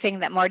with everything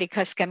that Marty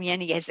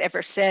Koskamyeni has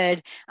ever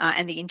said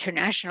and the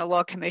International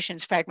Law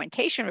Commission's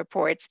fragmentation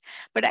reports,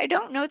 but I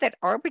don't know that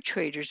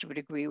arbitrators would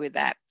agree with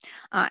that.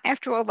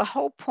 After all, the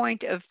whole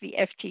point of the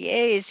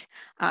FTAs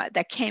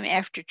that came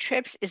after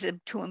TRIPS is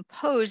to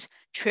impose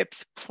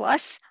TRIPS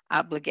plus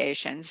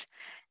obligations.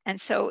 And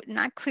so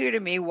not clear to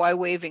me why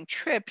waiving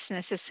TRIPS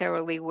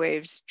necessarily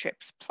waives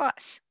TRIPS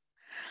plus.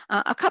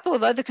 A couple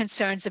of other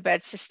concerns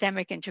about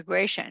systemic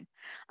integration.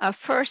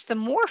 First, the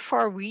more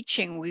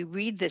far-reaching we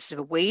read this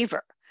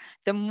waiver,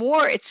 the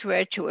more it's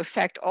read to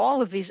affect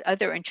all of these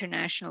other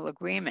international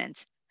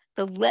agreements,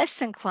 the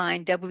less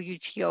inclined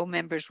WTO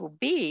members will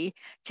be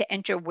to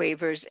enter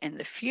waivers in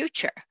the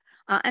future.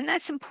 And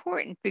that's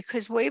important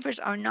because waivers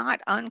are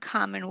not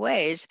uncommon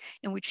ways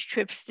in which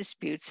TRIPS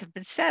disputes have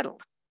been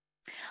settled.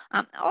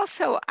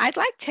 Also, I'd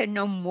like to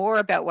know more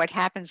about what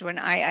happens when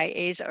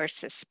IIAs are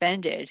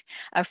suspended.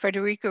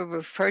 Federica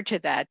referred to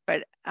that,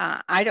 but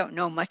I don't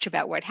know much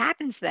about what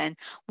happens then.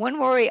 One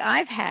worry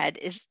I've had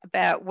is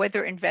about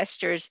whether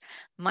investors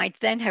might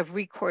then have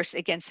recourse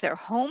against their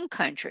home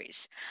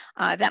countries.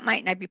 That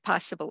might not be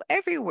possible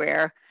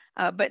everywhere,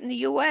 but in the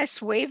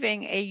US,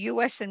 waiving a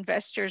US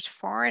investor's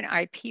foreign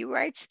IP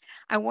rights,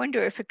 I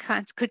wonder if it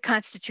could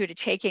constitute a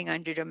taking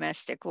under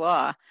domestic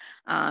law.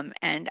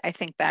 And I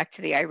think back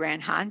to the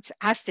Iran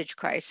hostage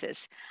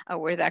crisis,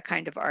 where that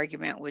kind of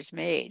argument was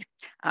made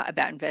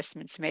about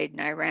investments made in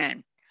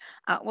Iran.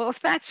 Well, if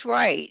that's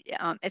right,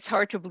 it's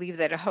hard to believe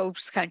that a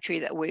host country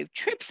that waived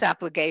TRIPS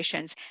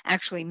obligations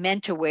actually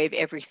meant to waive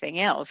everything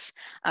else,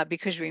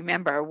 because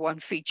remember, one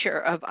feature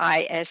of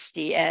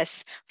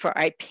ISDS for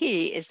IP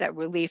is that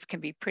relief can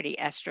be pretty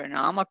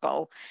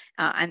astronomical,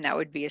 and that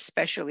would be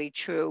especially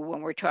true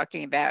when we're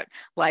talking about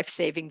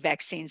life-saving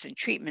vaccines and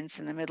treatments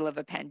in the middle of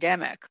a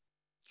pandemic.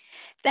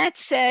 That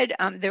said,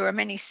 there are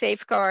many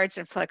safeguards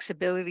and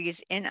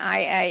flexibilities in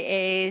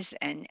IIAs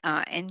and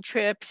in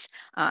TRIPS,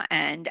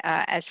 and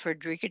as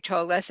Federica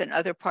told us, in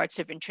other parts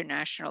of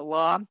international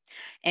law,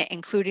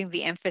 including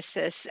the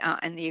emphasis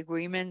and the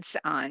agreements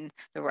on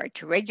the right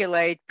to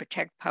regulate,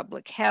 protect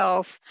public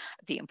health,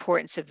 the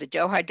importance of the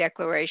Doha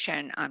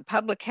Declaration on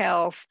public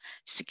health,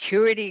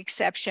 security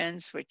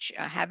exceptions, which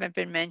haven't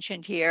been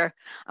mentioned here,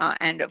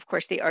 and of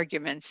course the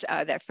arguments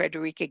that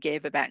Federica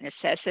gave about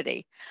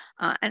necessity.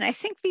 And I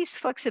think these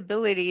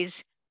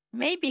flexibilities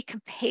may be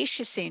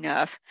capacious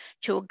enough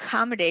to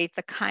accommodate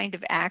the kind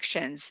of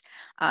actions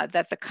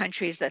that the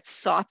countries that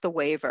sought the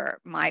waiver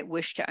might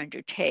wish to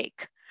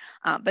undertake.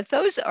 But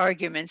those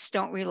arguments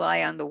don't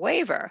rely on the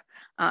waiver.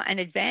 An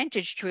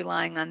advantage to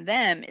relying on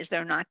them is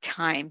they're not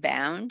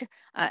time-bound,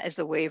 as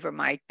the waiver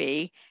might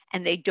be,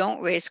 and they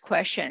don't raise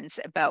questions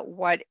about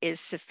what is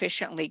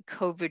sufficiently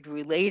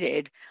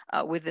COVID-related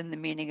within the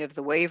meaning of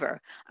the waiver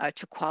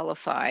to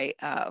qualify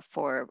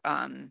for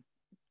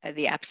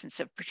the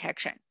absence of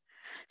protection.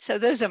 So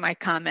those are my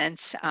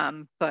comments,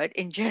 but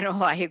in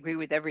general, I agree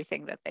with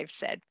everything that they've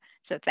said.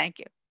 So thank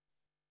you.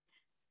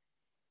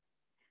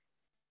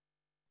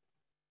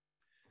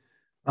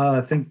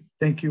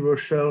 Thank you,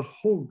 Rochelle.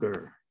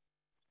 Holger.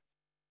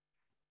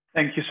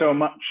 Thank you so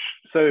much.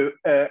 So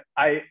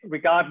I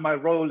regard my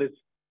role as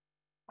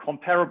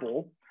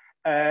comparable.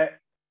 I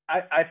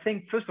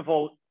think, first of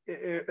all,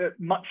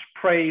 much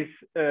praise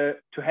to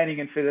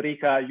Henning and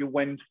Federica. You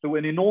went through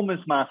an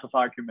enormous mass of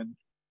arguments.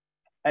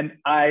 And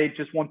I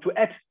just want to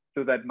add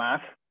to that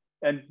math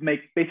and make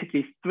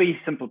basically three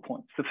simple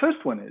points. The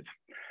first one is,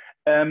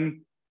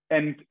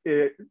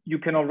 you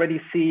can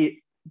already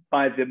see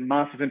by the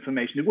mass of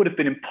information, it would have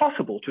been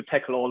impossible to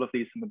tackle all of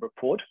these in the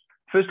report.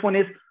 First one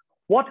is,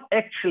 what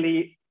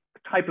actually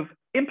type of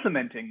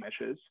implementing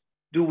measures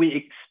do we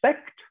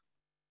expect,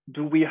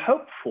 do we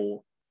hope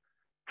for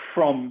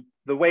from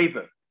the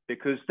waiver?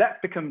 Because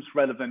that becomes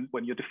relevant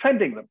when you're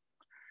defending them.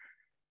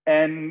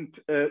 And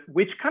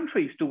which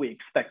countries do we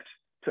expect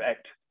to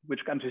act?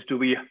 Which countries do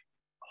we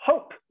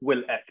hope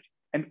will act,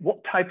 and what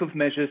type of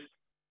measures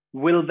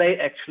will they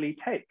actually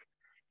take.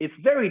 It's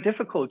very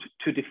difficult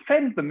to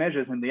defend the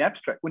measures in the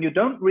abstract when you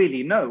don't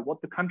really know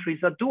what the countries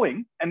are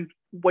doing and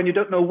when you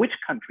don't know which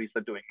countries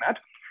are doing that.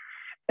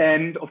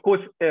 And of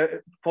course,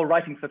 for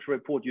writing such a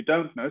report, you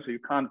don't know, so you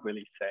can't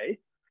really say.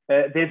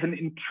 There's an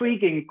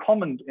intriguing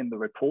comment in the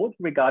report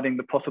regarding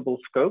the possible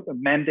scope, a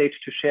mandate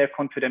to share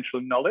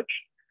confidential knowledge.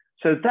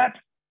 So that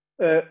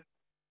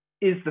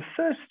is the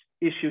first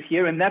issue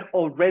here, and that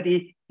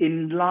already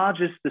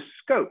enlarges the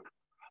scope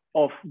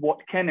of what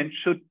can and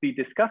should be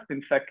discussed.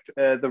 In fact,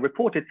 the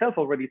report itself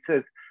already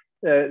says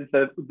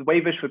the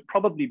waiver should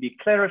probably be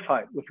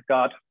clarified with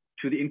regard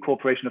to the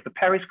incorporation of the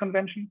Paris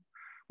Convention,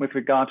 with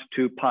regard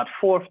to Part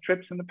 4 of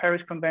TRIPS in the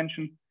Paris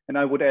Convention, and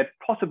I would add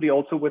possibly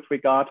also with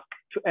regard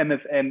to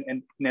MFN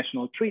and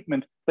national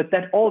treatment, but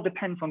that all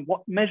depends on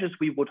what measures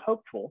we would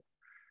hope for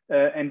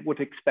and would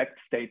expect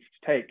states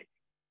to take.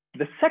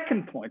 The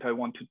second point I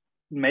want to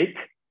make,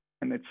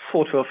 and it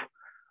sort of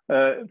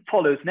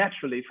follows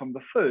naturally from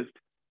the first,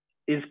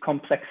 is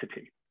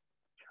complexity.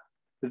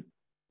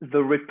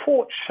 The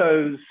report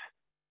shows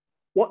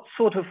what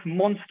sort of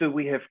monster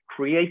we have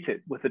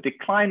created with the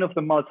decline of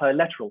the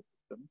multilateral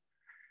system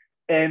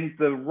and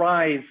the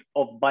rise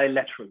of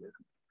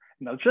bilateralism.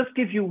 And I'll just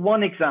give you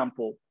one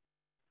example.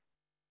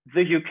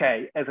 The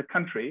UK as a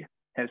country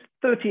has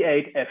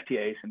 38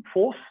 FTAs in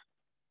force,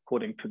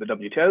 according to the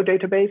WTO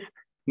database,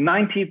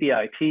 90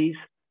 BITs,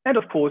 and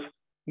of course,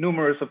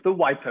 numerous of the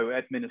WIPO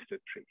administered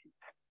treaties.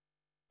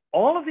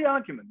 All of the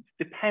arguments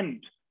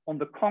depend on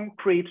the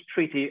concrete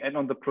treaty and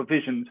on the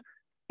provisions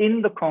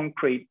in the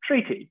concrete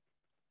treaty.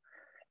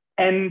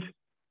 And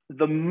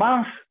the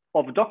mass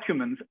of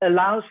documents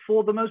allows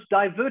for the most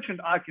divergent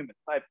arguments.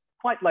 I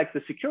quite like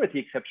the security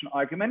exception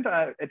argument,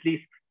 at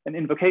least an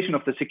invocation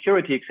of the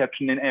security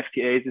exception in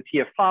FTAs is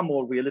here far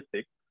more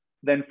realistic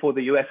than for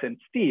the US and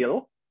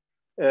steel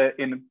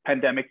in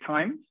pandemic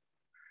times.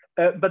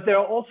 But there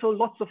are also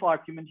lots of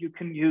arguments you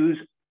can use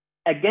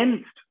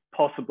against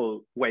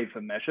possible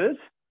waiver measures.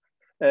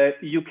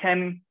 You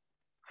can,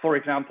 for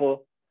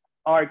example,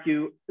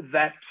 argue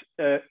that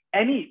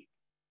any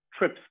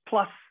TRIPS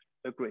Plus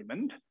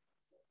agreement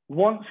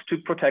wants to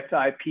protect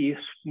IP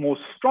more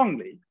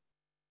strongly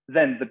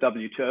than the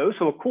WTO.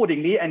 So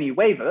accordingly, any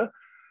waiver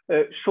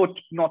should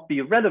not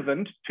be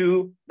relevant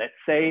to, let's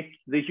say,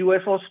 the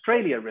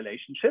US-Australia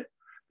relationship,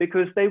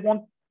 because they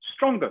want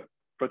stronger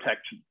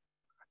protection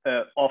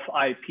of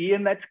IP,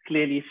 and that's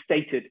clearly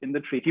stated in the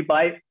treaty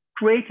by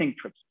creating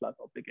TRIPS Plus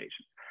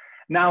obligations.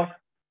 Now,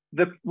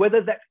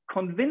 whether that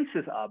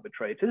convinces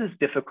arbitrators is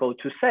difficult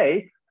to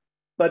say,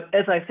 but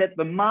as I said,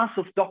 the mass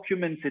of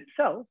documents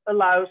itself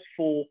allows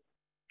for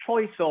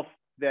choice of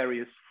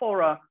various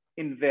fora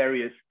in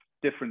various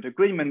different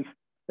agreements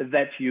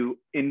that you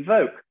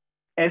invoke.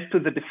 As to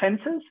the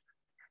defenses,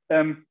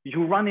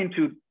 you run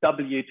into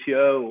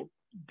WTO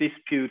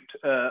dispute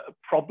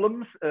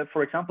problems.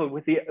 For example,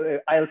 with the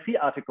ILC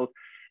articles,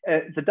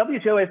 the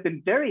WTO has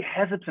been very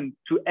hesitant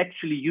to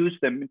actually use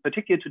them, in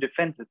particular to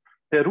defenses.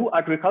 Peru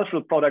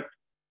agricultural product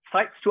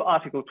cites to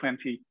Article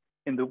 20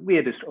 in the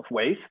weirdest of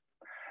ways,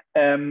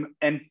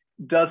 and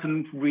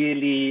doesn't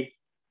really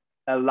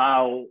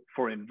allow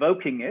for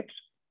invoking it.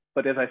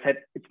 But as I said,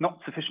 it's not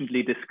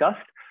sufficiently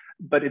discussed,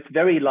 but it's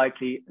very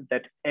likely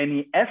that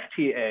any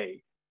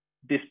FTA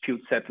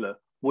dispute settler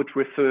would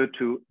refer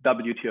to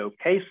WTO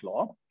case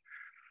law.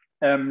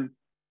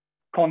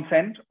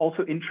 Consent,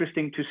 also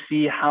interesting to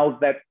see how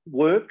that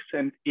works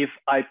and if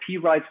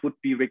IP rights would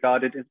be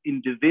regarded as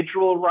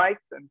individual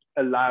rights and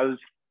allows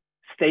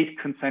state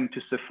consent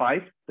to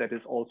suffice. That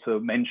is also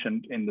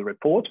mentioned in the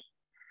report.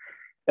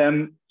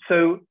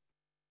 So,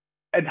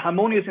 and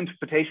harmonious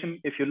interpretation,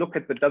 if you look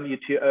at the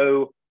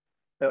WTO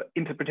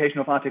interpretation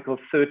of Article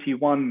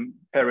 31,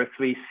 para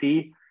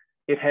 3C,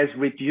 it has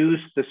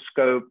reduced the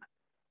scope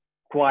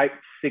quite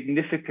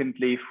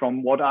significantly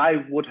from what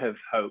I would have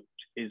hoped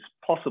is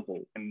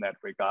possible in that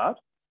regard.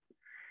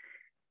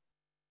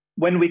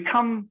 When we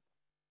come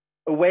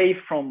away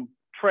from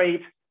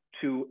trade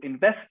to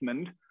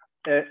investment,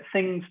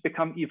 things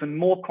become even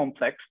more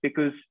complex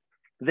because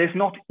there's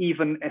not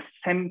even a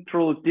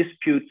central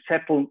dispute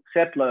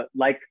settler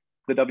like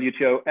the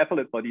WTO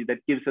appellate body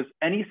that gives us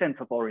any sense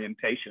of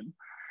orientation.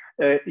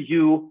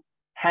 You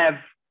have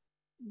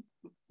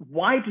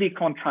widely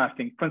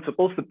contrasting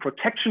principles, the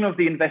protection of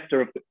the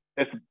investor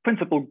as the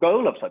principal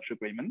goal of such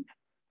agreements,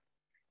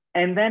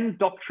 and then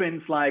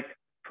doctrines like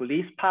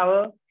police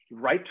power,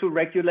 right to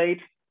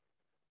regulate,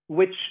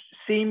 which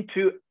seem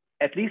to,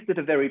 at least at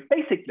a very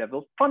basic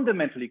level,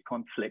 fundamentally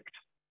conflict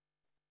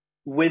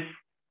with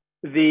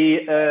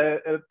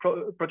the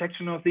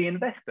protection of the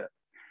investor.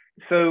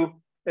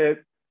 So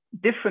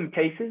different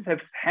cases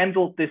have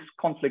handled this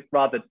conflict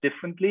rather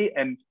differently,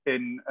 and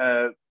in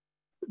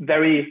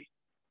very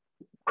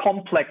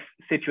complex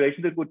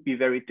situations, it would be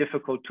very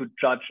difficult to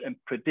judge and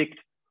predict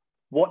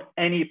what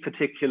any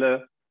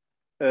particular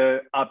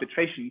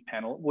arbitration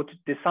panel would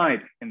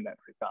decide in that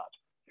regard.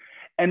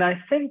 And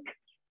I think,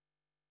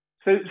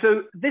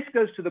 so this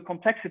goes to the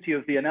complexity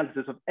of the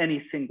analysis of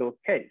any single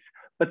case.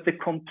 but the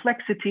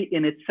complexity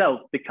in itself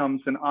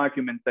becomes an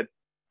argument that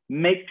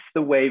makes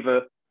the waiver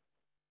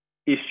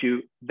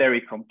issue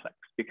very complex,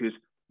 because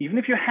even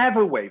if you have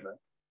a waiver,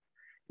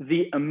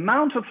 the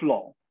amount of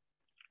law,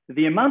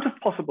 the amount of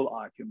possible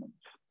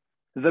arguments,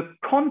 the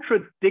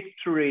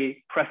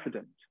contradictory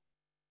precedent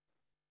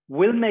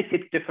will make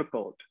it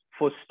difficult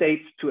for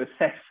states to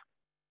assess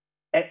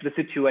the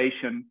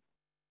situation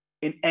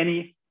in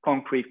any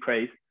concrete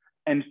case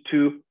and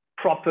to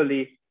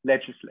properly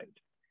legislate.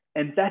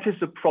 And that is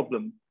a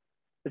problem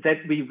that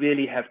we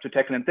really have to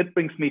tackle. And that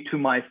brings me to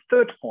my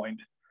third point.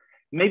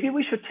 Maybe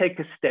we should take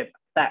a step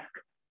back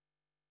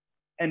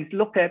and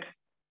look at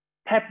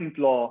patent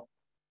law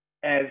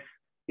as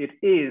it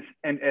is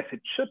and as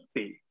it should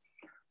be.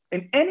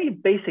 In any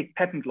basic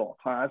patent law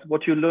class,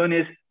 what you learn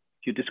is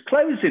you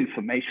disclose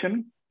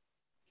information.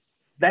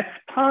 That's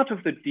part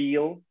of the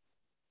deal.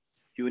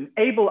 You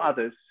enable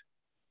others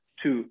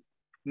to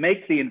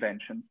make the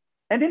invention,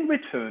 and in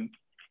return,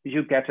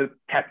 you get a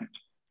patent.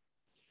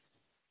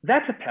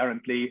 That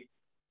apparently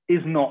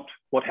is not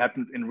what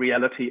happens in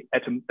reality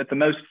at the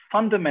most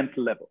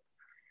fundamental level.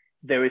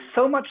 There is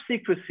so much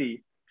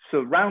secrecy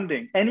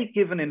surrounding any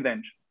given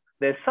invention.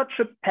 There's such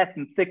a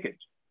patent thicket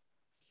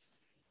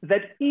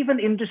that even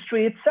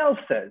industry itself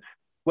says,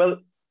 well,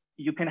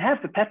 you can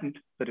have the patent,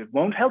 but it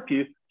won't help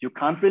you. You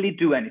can't really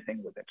do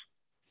anything with it.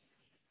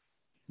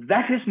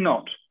 That is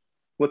not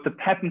what the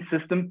patent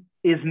system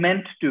is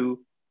meant to do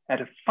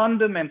at a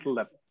fundamental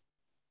level.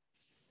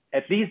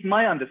 At least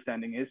my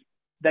understanding is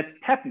that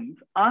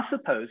patents are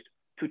supposed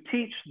to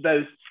teach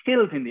those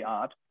skilled in the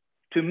art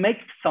to make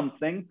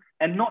something,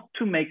 and not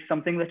to make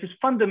something that is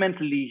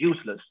fundamentally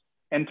useless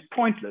and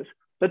pointless,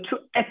 but to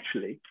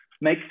actually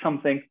make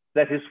something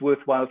that is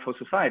worthwhile for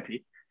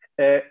society.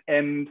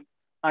 And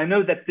I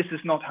know that this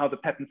is not how the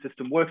patent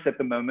system works at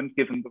the moment,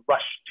 given the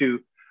rush to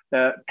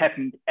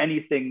patent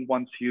anything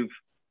once you've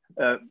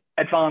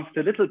advanced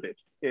a little bit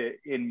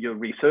in your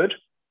research.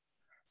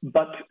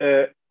 But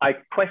I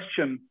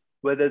question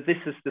whether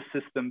this is the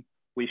system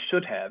we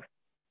should have,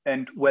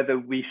 and whether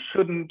we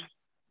shouldn't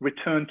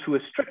return to a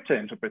stricter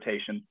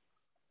interpretation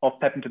of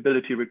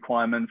patentability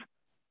requirements,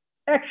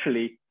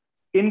 actually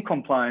in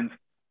compliance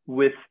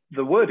with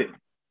the wording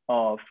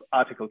of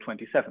Article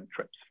 27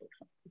 TRIPS, for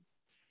example.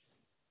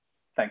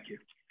 Thank you.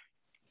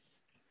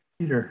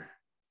 Peter.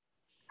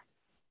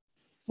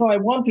 So I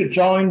want to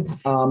join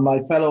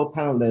my fellow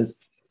panelists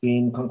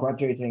in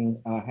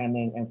congratulating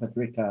Henning and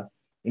Federica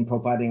in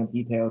providing a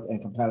detailed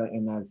and compelling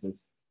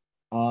analysis.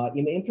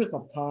 In the interest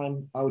of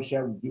time, I will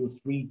share with you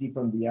 3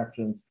 different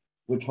reactions,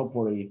 which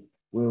hopefully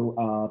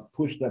will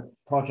push the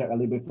project a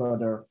little bit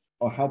further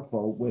or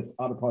helpful with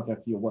other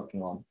projects you're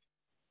working on.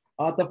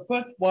 The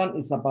first one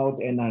is about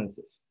the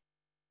analysis.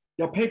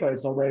 Your paper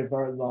is already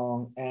very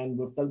long, and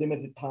with the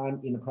limited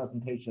time in the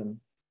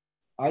presentation,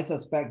 I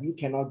suspect you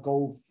cannot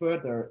go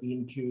further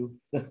into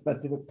the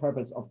specific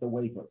purpose of the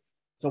waiver.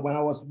 So when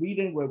I was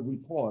reading the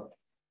report,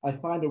 I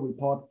find the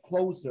report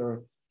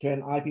closer to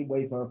an IP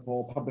waiver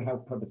for public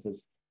health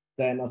purposes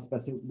than a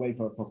specific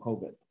waiver for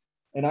COVID.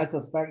 And I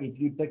suspect if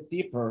you dig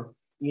deeper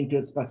into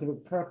a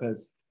specific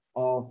purpose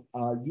of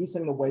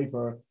using the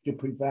waiver to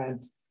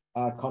prevent,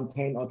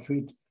 contain, or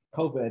treat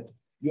COVID,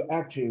 you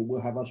actually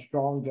will have a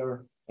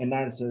stronger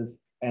analysis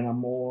and a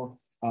more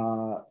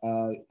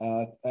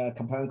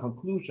compelling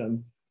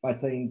conclusion by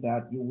saying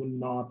that you will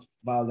not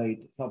violate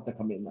some of the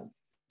commitments.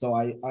 So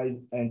I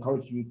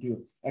encourage you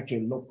to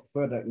actually look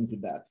further into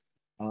that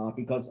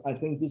because I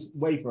think this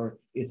waiver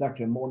is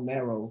actually more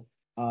narrow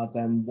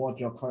than what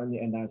your current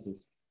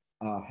analysis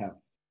have.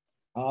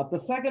 The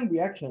second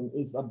reaction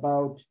is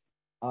about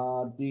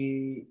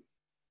the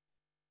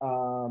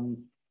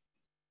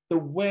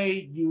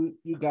way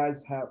you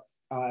guys have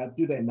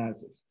do the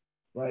analysis,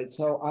 right?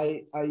 So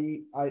I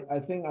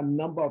think a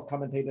number of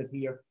commentators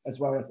here, as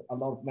well as a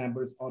lot of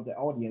members of the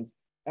audience,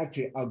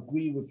 actually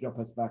agree with your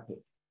perspective.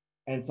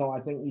 And so I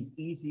think it's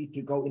easy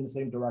to go in the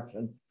same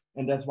direction.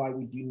 And that's why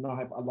we do not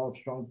have a lot of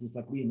strong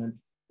disagreement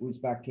with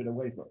respect to the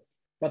waiver.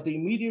 But the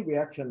immediate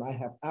reaction I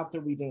have after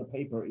reading a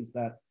paper is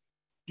that,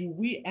 do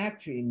we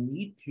actually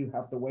need to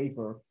have the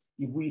waiver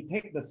if we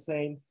take the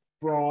same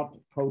broad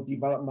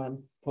pro-development,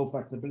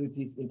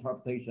 pro-flexibilities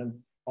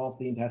interpretation of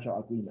the international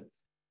agreements?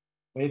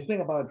 When you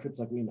think about a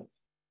TRIPS agreement,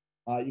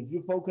 if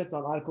you focus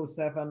on Article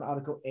 7,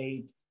 Article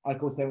 8,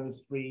 Article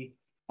 73,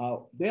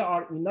 there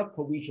are enough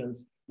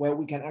provisions where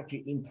we can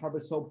actually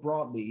interpret so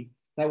broadly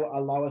that will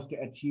allow us to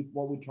achieve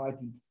what we try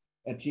to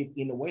achieve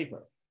in the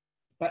waiver.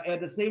 But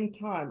at the same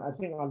time, I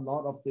think a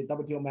lot of the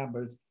WTO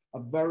members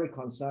are very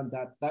concerned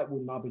that that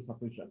will not be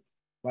sufficient,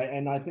 right?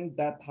 And I think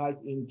that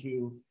ties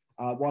into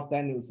what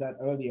Daniel said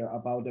earlier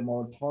about the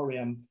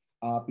moratorium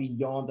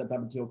beyond the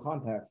WTO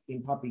context,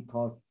 in part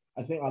because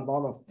I think a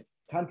lot of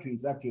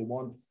countries actually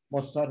want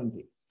more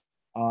certainty.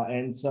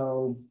 And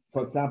so,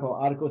 for example,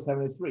 Article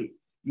 73,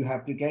 you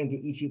have to get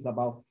into issues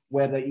about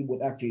whether it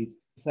would actually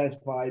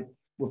satisfy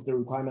with the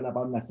requirement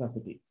about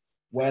necessity,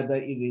 whether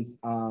it is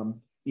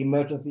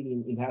emergency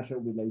in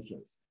international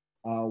relations,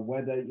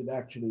 whether it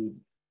actually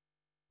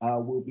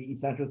will be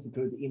essential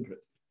security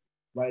interest.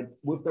 right?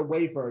 With the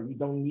waiver, you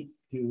don't need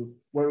to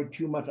worry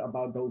too much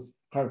about those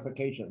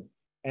clarifications.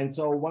 And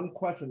so one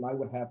question I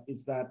would have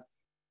is that,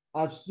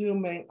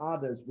 assuming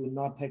others will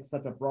not take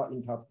such a broad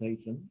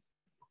interpretation,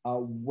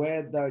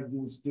 whether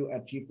you still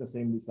achieve the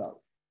same result.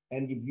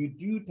 And if you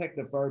do take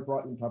the very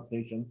broad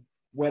interpretation,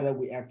 whether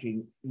we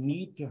actually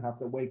need to have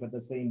the waiver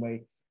the same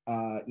way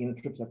in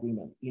a TRIPS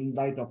agreement in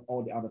light of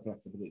all the other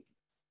flexibility.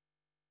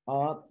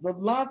 The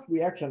last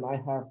reaction I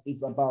have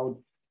is about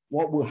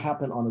what will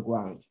happen on the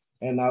ground.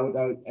 And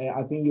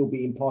I think it will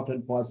be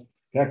important for us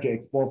to actually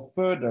explore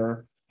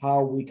further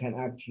how we can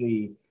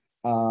actually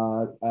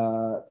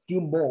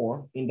do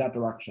more in that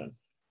direction.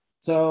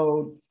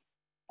 So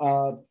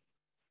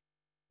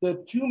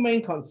the two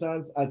main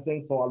concerns, I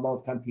think, for a lot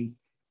of countries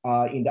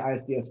in the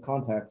ISDS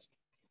context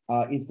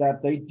is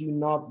that they do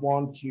not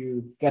want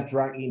to get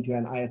dragged into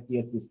an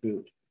ISDS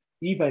dispute.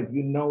 Even if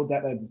you know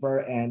that at the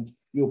very end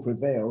you'll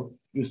prevail,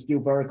 you're still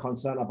very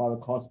concerned about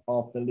the cost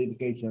of the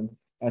litigation,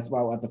 as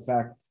well as the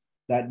fact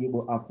that it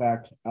will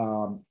affect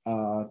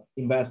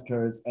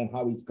investors and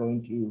how it's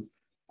going to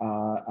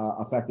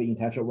affect the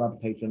international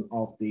reputation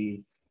of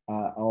the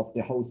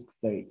host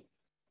state.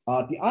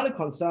 The other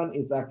concern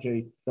is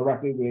actually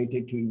directly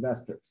related to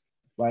investors,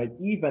 right?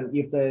 Even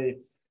if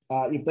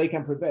they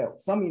can prevail,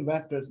 some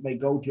investors may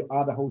go to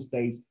other host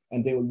states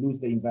and they will lose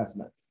the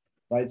investment,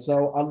 right?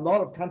 So a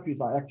lot of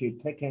countries are actually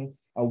taking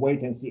a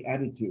wait and see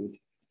attitude,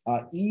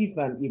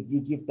 even if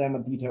you give them a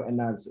detailed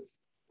analysis.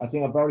 I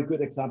think a very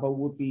good example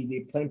would be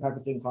the plain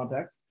packaging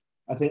context.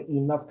 I think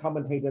enough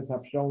commentators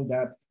have shown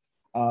that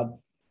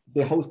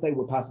the host state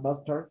will pass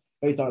muster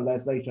based on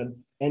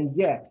legislation, and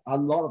yet a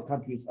lot of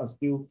countries are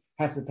still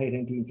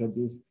hesitating to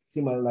introduce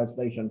similar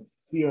legislation,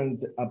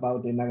 fearing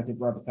about the negative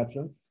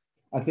repercussions.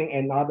 I think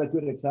another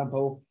good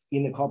example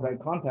in the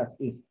corporate context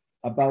is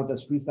about the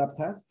three-step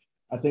test.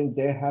 I think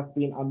there have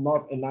been a lot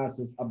of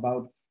analysis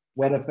about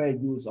whether fair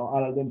use or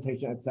other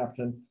limitation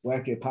exception will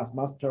actually pass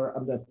muster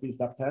under the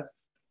three-step test.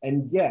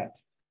 And yet,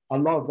 a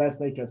lot of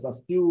legislators are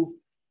still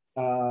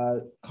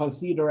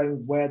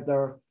considering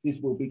whether this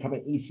will become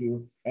an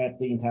issue at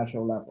the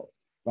international level,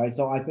 right?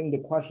 So I think the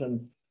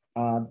question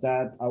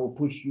that I will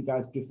push you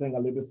guys to think a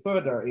little bit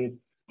further is,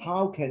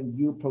 how can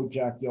you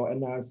project your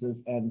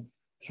analysis and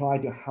try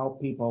to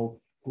help people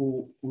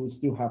who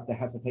still have the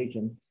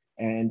hesitation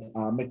and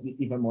make it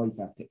even more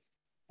effective?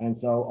 And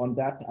so on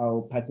that,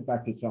 I'll pass it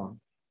back to Sean.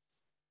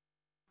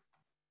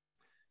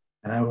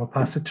 And I will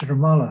pass it to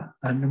Nirmala.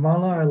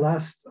 Nirmala,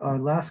 our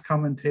last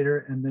commentator,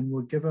 and then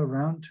we'll give a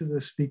round to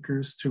the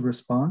speakers to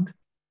respond.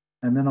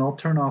 And then I'll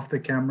turn off the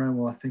camera,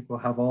 and I think we'll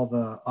have all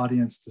the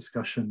audience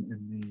discussion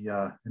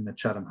in the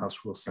Chatham House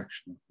Rules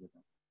section.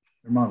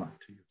 Nirmala,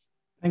 to you.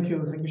 Thank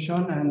you,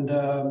 Sean. And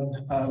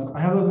I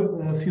have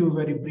a few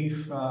very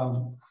brief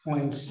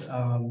points,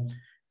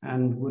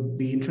 and would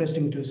be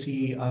interesting to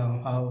see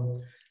how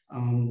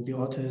the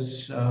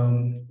authors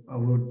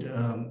would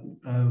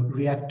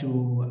react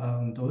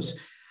to those.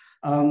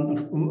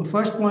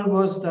 First one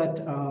was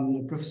that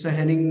Professor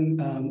Henning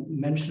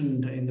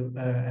mentioned in the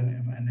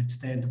and it's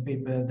there in the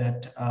paper,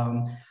 that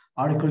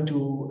Article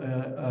 2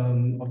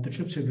 of the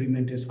TRIPS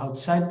agreement is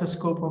outside the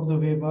scope of the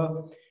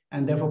waiver,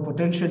 and therefore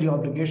potentially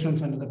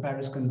obligations under the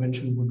Paris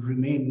Convention would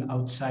remain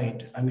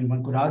outside. I mean,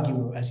 one could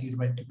argue, as you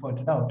rightly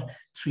pointed out,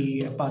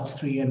 parts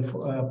 2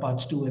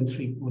 and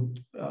 3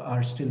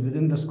 are still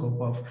within the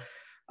scope of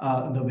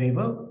the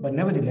waiver. But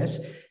nevertheless,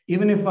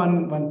 even if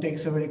one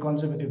takes a very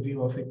conservative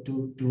view of it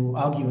to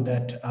argue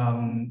that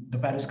the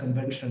Paris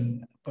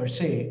Convention per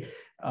se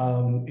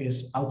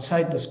is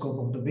outside the scope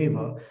of the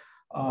waiver,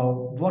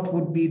 what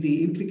would be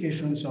the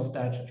implications of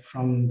that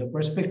from the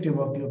perspective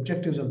of the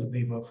objectives of the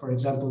waiver? For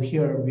example,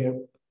 here we are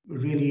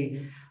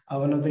really,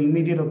 one of the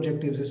immediate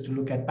objectives is to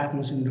look at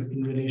patents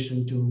in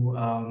relation to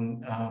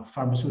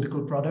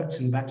pharmaceutical products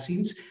and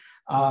vaccines.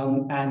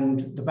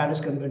 And the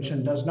Paris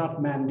Convention does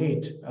not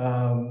mandate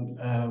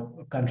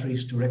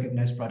countries to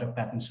recognize product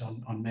patents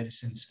on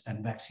medicines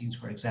and vaccines,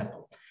 for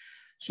example.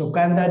 So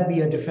can that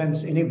be a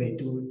defense anyway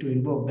to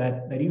invoke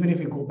that even if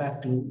we go back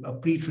to a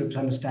pre-TRIPS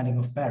understanding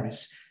of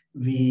Paris,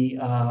 we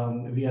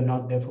are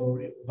not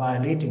therefore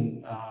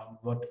violating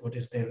what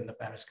is there in the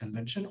Paris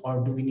Convention?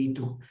 Or do we need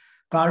to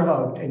carve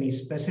out any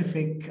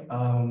specific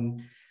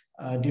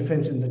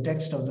defense in the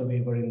text of the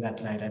waiver in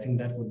that light? I think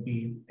that would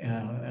be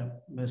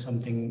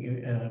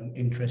something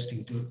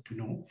interesting to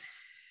know.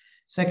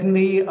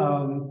 Secondly,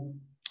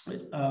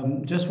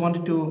 just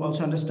wanted to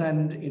also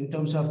understand in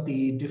terms of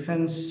the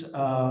defense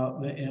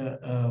of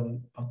the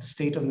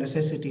state of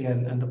necessity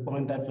and the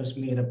point that was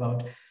made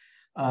about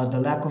the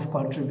lack of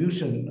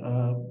contribution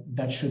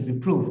that should be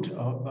proved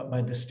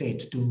by the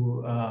state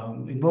to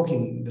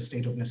invoking the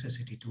state of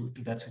necessity to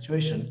that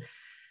situation.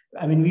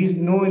 I mean, we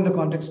know in the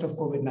context of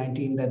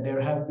COVID-19 that there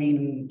have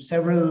been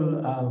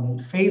several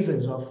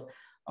phases of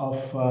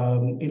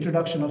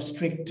introduction of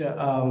strict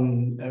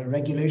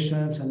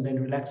regulations and then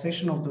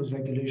relaxation of those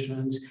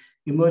regulations,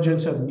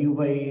 emergence of new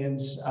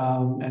variants,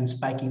 and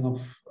spiking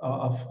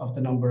of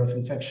the number of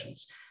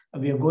infections.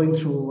 We are going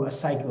through a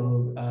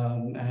cycle,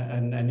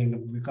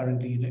 and we're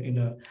currently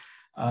in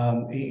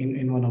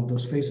in one of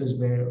those phases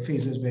where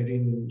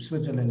in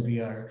Switzerland we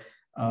are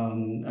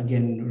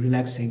again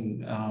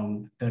relaxing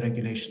the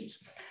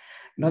regulations.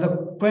 Now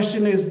the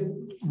question is,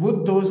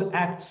 would those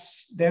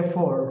acts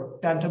therefore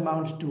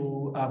tantamount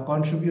to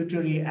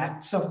contributory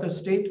acts of the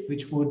state,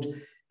 which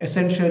would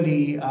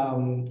essentially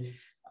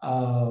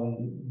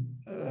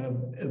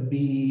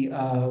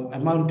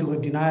amount to a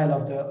denial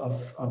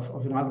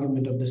of an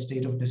argument of the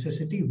state of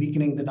necessity,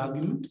 weakening that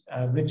argument,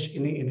 which,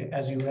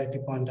 as you rightly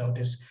point out,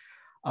 is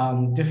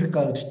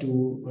difficult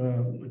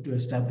to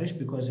establish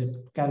because it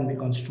can be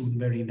construed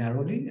very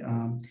narrowly.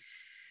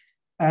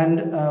 And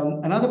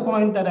another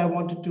point that I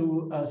wanted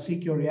to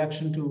seek your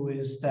reaction to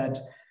is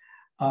that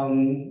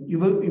you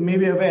may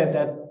be aware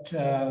that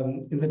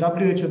in the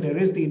WHO there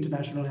is the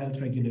International Health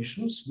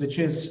Regulations, which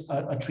is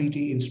a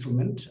treaty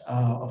instrument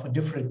of a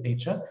different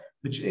nature,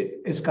 which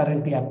is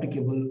currently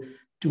applicable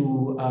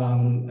to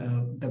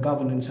the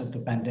governance of the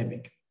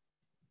pandemic.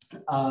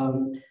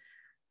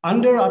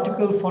 Under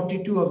Article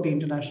 42 of the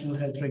International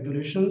Health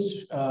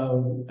Regulations,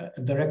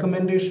 the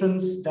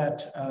recommendations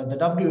that the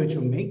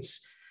WHO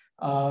makes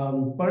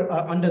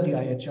under the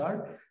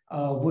IHR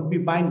would be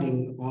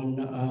binding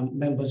on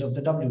members of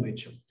the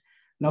WHO.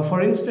 Now,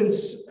 for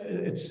instance,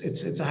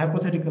 it's a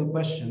hypothetical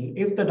question.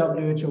 If the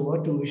WHO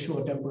were to issue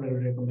a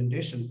temporary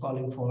recommendation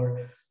calling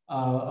for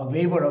a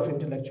waiver of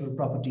intellectual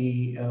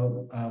property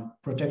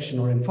protection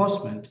or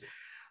enforcement,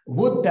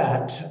 would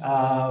that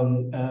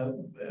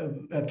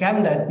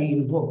can that be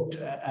invoked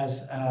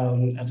as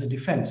a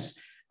defense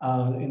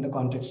in the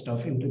context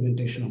of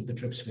implementation of the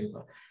TRIPS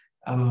waiver?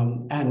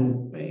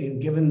 And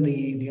given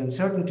the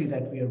uncertainty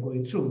that we are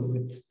going through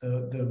with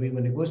the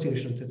waiver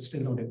negotiations that's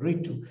still not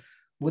agreed to,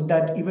 would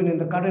that even in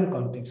the current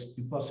context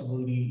be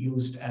possibly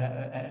used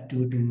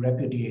to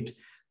repudiate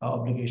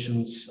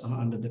obligations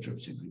under the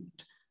TRIPS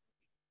agreement?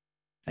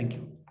 Thank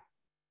you.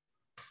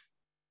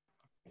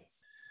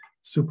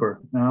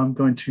 Super. Now I'm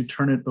going to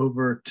turn it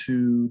over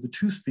to the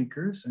two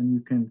speakers, and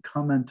you can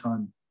comment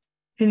on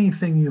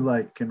anything you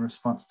like in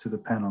response to the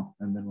panel,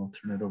 and then we'll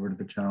turn it over to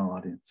the general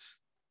audience.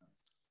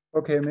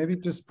 Okay, maybe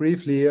just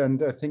briefly,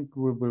 and I think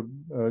we will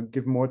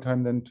give more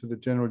time then to the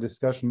general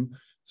discussion.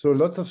 So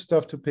lots of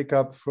stuff to pick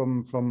up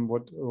from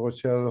what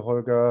Rochelle,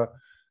 Holger,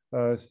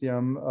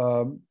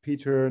 Siam,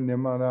 Peter,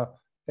 Nirmala,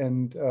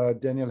 and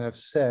Daniel have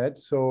said.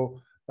 So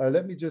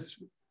let me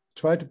just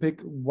try to pick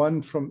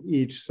one from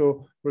each.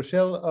 So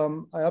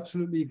Rochelle, I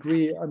absolutely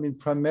agree. I mean,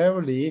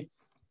 primarily,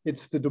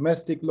 it's the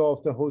domestic law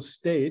of the host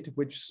state,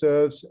 which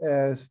serves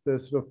as the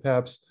sort of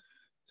perhaps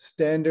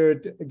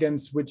standard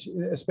against which,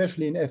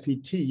 especially in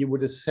FET, you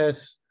would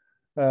assess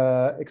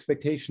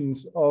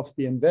expectations of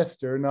the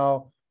investor.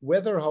 Now,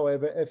 whether,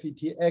 however,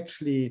 FET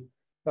actually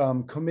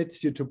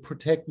commits you to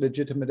protect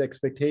legitimate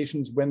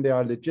expectations when they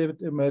are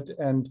legitimate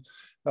and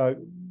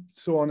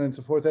so on and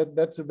so forth,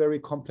 that's a very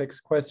complex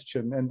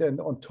question. And then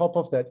on top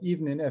of that,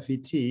 even in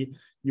FET,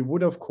 you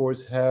would, of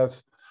course,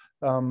 have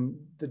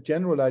the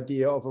general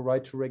idea of a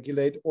right to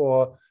regulate,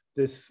 or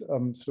this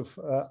sort of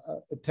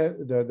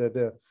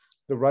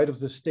the right of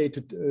the state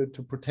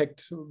to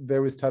protect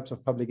various types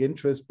of public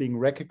interest being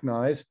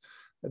recognized.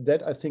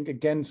 That, I think,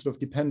 again, sort of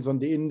depends on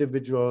the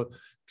individual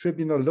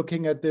tribunal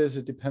looking at this.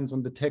 It depends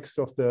on the text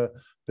of the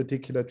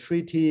particular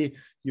treaty.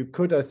 You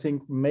could, I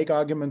think, make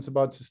arguments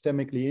about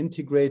systemically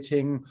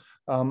integrating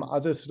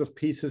other sort of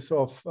pieces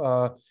of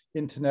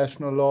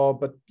international law,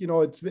 but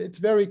it's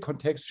very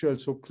contextual.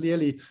 So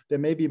clearly, there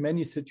may be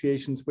many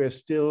situations where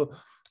still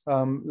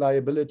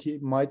liability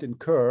might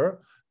incur.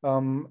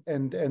 And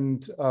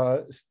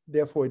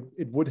therefore,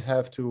 it would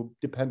have to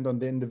depend on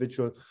the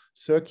individual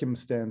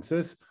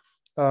circumstances.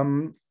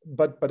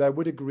 But I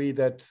would agree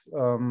that,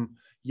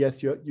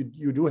 yes,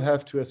 you do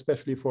have to,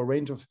 especially for a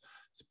range of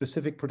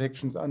specific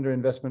protections under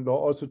investment law,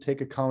 also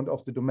take account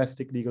of the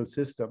domestic legal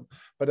system.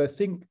 But I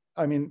think,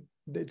 I mean,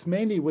 it's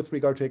mainly with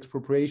regard to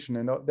expropriation,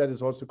 and that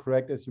is also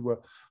correct, as you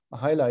were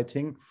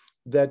highlighting,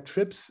 that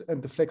TRIPS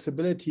and the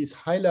flexibilities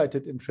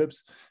highlighted in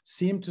TRIPS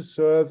seem to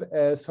serve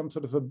as some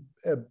sort of a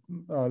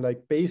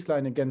like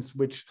baseline against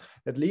which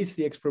at least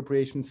the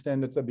expropriation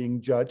standards are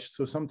being judged.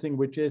 So something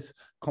which is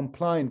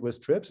compliant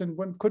with TRIPS, and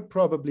one could it's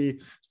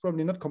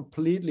probably not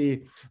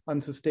completely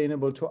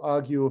unsustainable to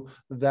argue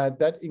that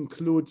that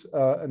includes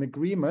an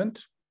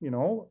agreement, in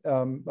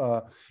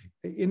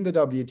the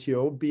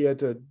WTO, be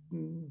it a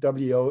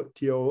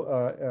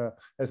WTO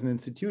as an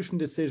institution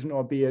decision,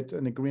 or be it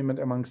an agreement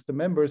amongst the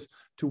members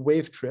to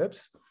waive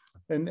TRIPS.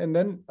 And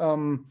then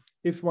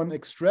if one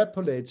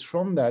extrapolates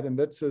from that, and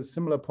that's a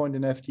similar point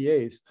in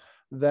FTAs,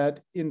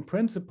 that in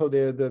principle,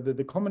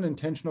 the common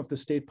intention of the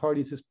state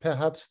parties is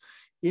perhaps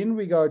in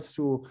regards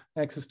to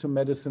access to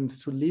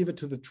medicines to leave it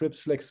to the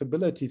TRIPS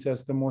flexibilities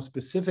as the more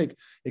specific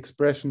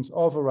expressions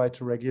of a right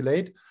to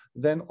regulate,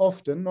 then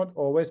often, not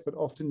always, but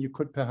often you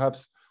could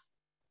perhaps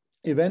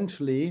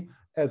eventually,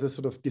 as a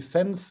sort of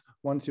defense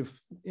once you've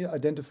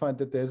identified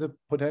that there's a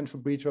potential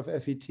breach of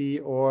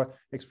FET or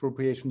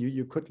expropriation,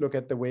 you could look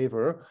at the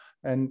waiver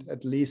and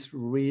at least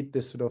read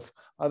the sort of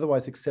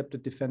otherwise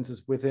accepted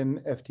defenses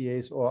within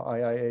FTAs or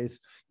IIAs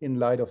in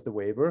light of the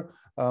waiver.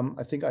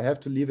 I think I have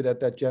to leave it at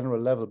that general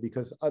level,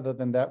 because other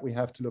than that, we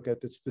have to look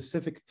at the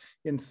specific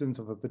instance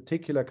of a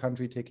particular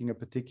country taking a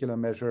particular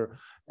measure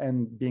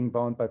and being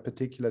bound by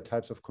particular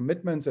types of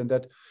commitments. And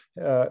that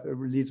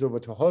leads over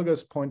to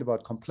Holger's point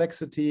about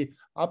complexity.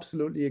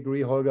 Absolutely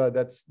agree, Holger.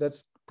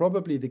 That's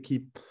probably the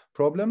key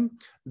problem,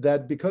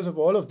 that because of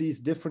all of these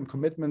different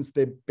commitments,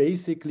 they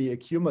basically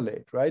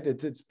accumulate, right?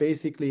 It's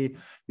basically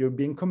you're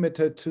being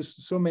committed to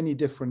so many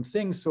different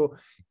things. So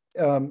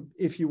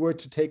if you were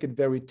to take it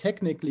very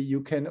technically,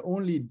 you can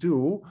only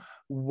do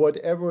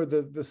whatever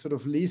the sort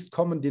of least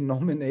common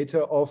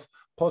denominator of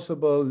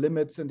possible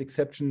limits and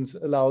exceptions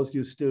allows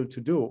you still to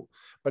do.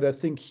 But I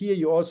think here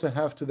you also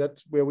have to,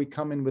 that's where we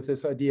come in with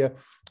this idea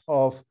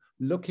of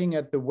looking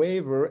at the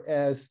waiver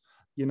as,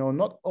 you know,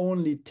 not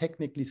only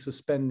technically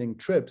suspending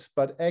TRIPS,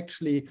 but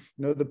actually, you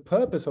know, the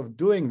purpose of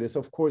doing this,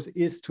 of course,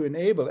 is to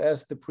enable,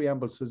 as the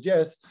preamble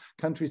suggests,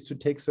 countries to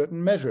take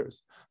certain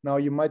measures. Now,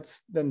 you might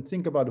then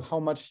think about how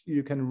much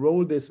you can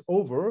roll this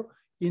over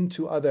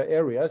into other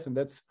areas, and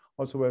that's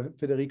also where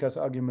Federica's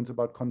arguments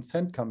about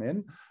consent come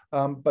in.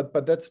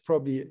 But that's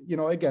probably, you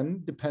know,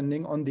 again,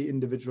 depending on the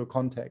individual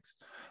context.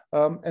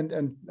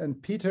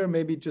 And Peter,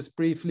 maybe just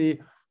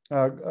briefly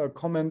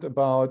comment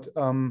about,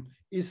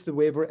 is the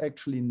waiver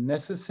actually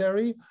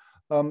necessary?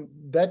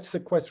 That's a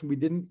question we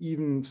didn't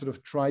even sort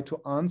of try to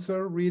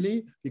answer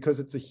really, because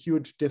it's a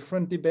huge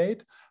different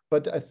debate.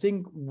 But I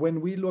think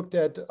when we looked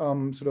at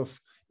sort of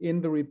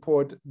in the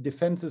report,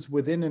 defenses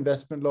within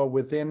investment law,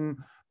 within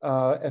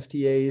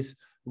FTAs,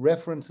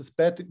 references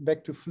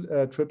back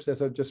to TRIPS,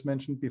 as I just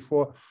mentioned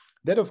before,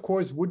 that of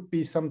course would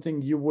be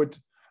something you would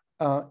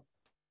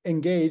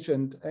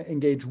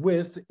engage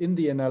with in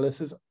the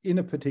analysis in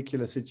a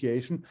particular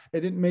situation.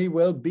 And it may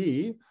well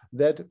be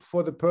that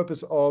for the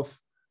purpose of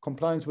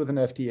compliance with an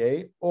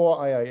FTA or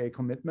IIA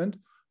commitment,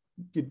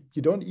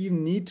 you don't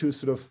even need to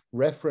sort of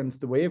reference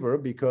the waiver,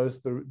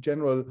 because the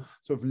general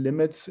sort of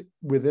limits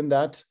within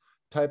that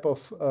type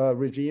of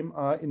regime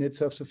are in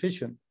itself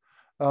sufficient.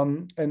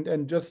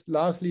 And just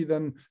lastly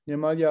then,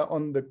 Nirmalya,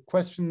 on the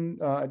question,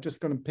 I'm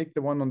just going to pick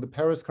the one on the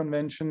Paris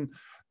Convention.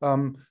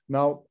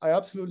 Now, I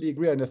absolutely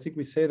agree, and I think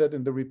we say that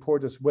in the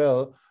report as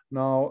well.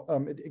 Now,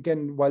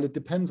 again, while it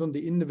depends on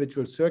the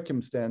individual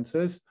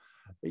circumstances,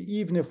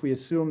 even if we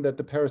assume that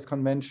the Paris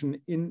Convention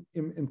in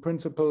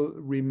principle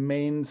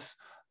remains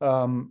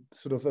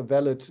sort of a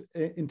valid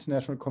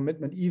international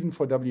commitment, even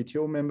for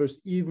WTO members,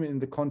 even in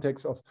the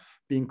context of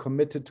being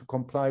committed to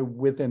comply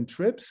within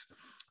TRIPS,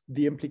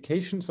 the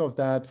implications of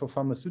that for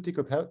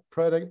pharmaceutical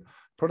product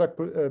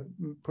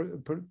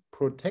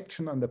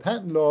protection under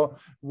patent law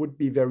would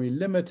be very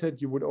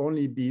limited. You would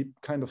only be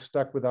kind of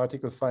stuck with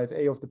Article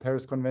 5A of the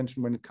Paris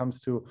Convention when it comes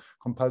to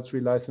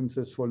compulsory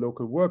licenses for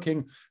local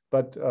working.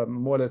 But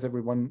more or less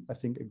everyone, I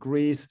think,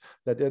 agrees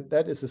that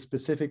that is a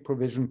specific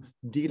provision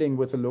dealing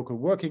with the local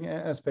working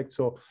aspect.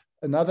 So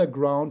another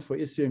ground for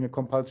issuing a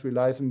compulsory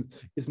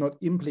license is not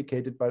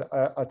implicated by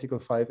Article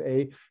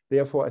 5A.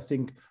 Therefore, I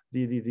think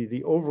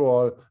the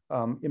overall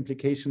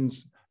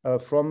implications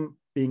from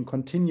being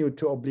continued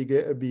to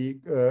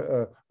be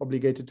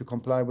obligated to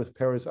comply with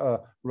Paris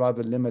are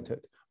rather limited.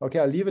 Okay,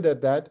 I'll leave it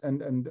at that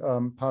and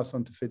pass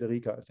on to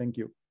Federica. Thank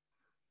you.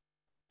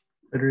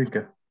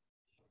 Federica.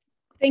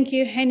 Thank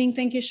you, Henning.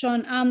 Thank you,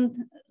 Sean.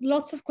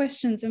 Lots of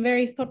questions and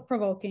very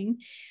thought-provoking.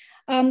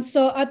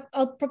 So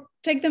I'll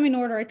take them in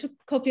order. I took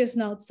copious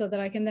notes so that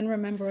I can then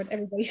remember what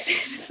everybody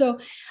said. So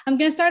I'm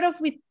going to start off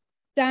with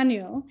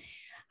Daniel.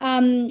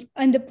 And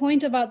the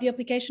point about the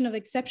application of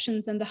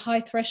exceptions and the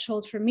high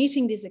threshold for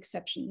meeting these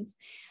exceptions.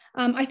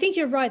 I think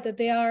you're right that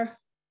they are,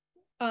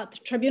 the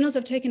tribunals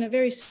have taken a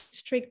very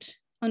strict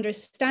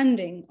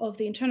understanding of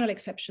the internal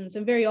exceptions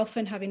and very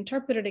often have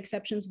interpreted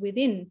exceptions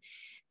within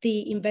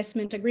the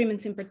investment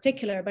agreements in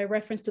particular by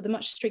reference to the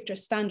much stricter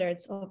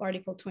standards of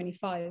Article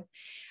 25.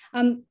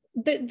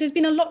 There's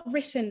been a lot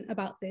written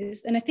about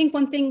this. And I think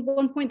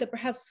one point that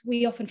perhaps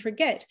we often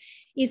forget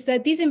is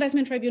that these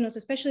investment tribunals,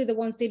 especially the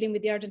ones dealing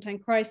with the Argentine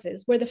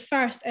crisis, were the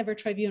first ever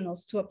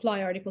tribunals to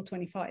apply Article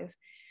 25,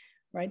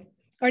 right?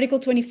 Article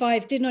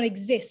 25 did not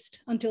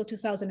exist until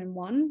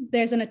 2001.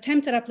 There's an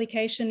attempt at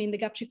application in the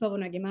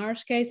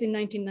Gapchikovo-Nagimaros case in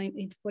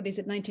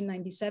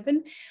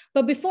 1997.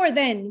 But before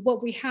then,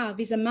 what we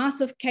have is a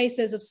mass of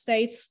cases of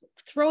states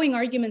throwing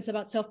arguments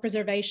about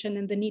self-preservation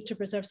and the need to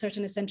preserve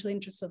certain essential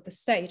interests of the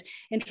state,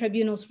 and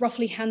tribunals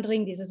roughly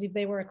handling these as if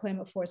they were a claim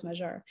of force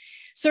majeure.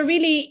 So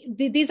really,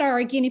 these are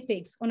our guinea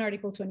pigs on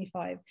Article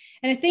 25.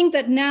 And I think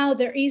that now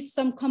there is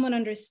some common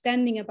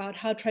understanding about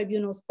how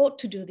tribunals ought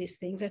to do these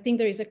things. I think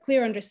there is a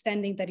clear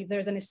understanding understanding that if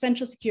there's an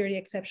essential security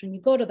exception,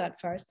 you go to that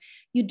first.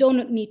 You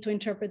don't need to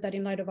interpret that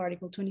in light of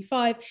Article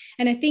 25.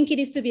 And I think it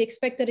is to be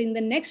expected in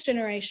the next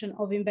generation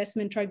of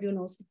investment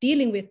tribunals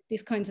dealing with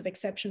these kinds of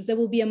exceptions, there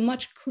will be a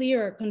much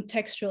clearer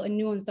contextual and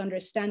nuanced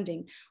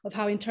understanding of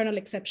how internal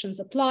exceptions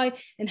apply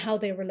and how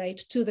they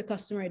relate to the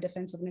customary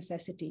defense of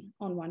necessity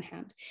on one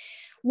hand.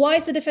 Why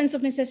is the defense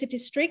of necessity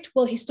strict?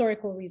 Well,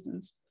 historical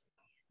reasons.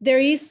 There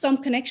is some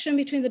connection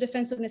between the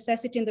defense of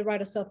necessity and the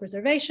right of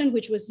self-preservation,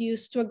 which was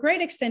used to a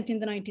great extent in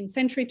the 19th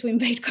century to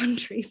invade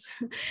countries.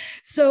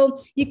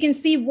 So you can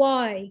see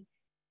why,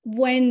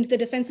 when the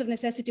defense of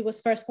necessity was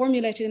first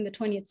formulated in the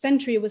 20th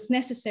century, it was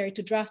necessary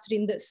to draft it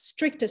in the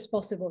strictest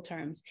possible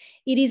terms.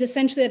 It is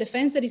essentially a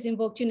defense that is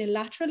invoked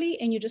unilaterally,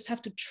 and you just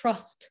have to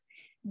trust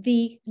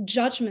the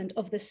judgment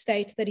of the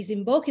state that is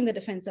invoking the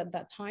defense at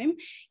that time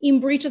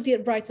in breach of the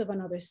rights of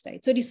another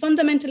state. So it is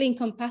fundamentally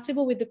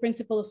incompatible with the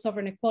principle of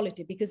sovereign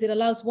equality, because it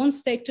allows one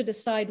state to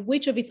decide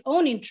which of its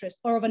own interest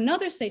or of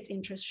another state's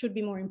interest should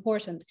be more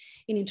important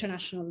in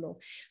international law.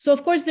 So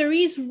of course, there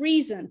is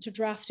reason to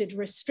draft it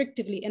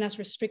restrictively and as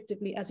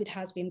restrictively as it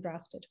has been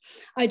drafted.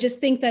 I just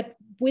think that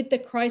with the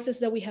crisis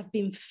that we have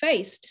been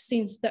faced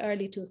since the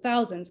early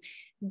 2000s,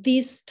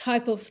 this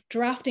type of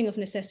drafting of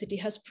necessity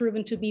has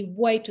proven to be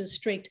way too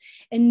strict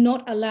and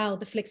not allow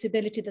the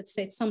flexibility that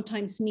states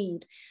sometimes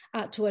need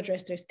to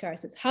address this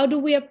crisis. How do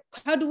we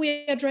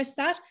address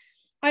that?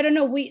 I don't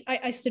know.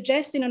 I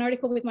suggest in an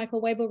article with Michael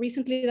Weibo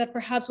recently that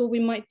perhaps what we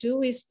might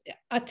do is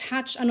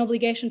attach an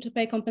obligation to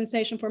pay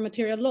compensation for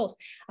material loss.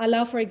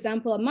 Allow, for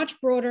example, a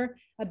much broader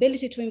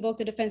ability to invoke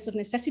the defense of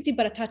necessity,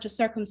 but attach a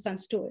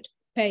circumstance to it,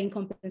 paying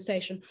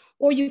compensation.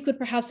 Or you could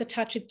perhaps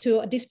attach it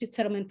to a dispute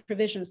settlement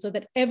provision so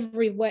that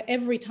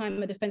every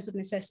time a defense of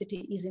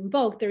necessity is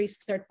invoked, there is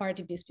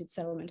third-party dispute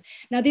settlement.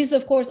 Now, this is,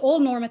 of course, all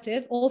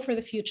normative, all for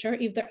the future,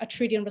 if a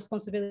treaty on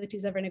responsibility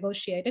is ever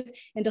negotiated,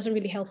 and doesn't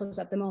really help us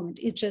at the moment.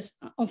 It's just,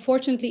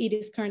 unfortunately, it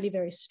is currently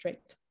very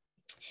strict.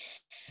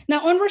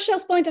 Now, on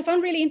Rochelle's point, I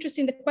found really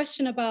interesting the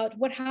question about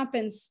what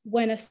happens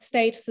when a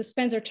state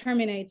suspends or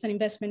terminates an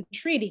investment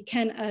treaty.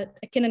 Can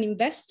an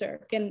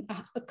investor, can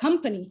a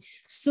company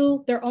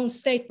sue their own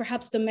state,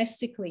 perhaps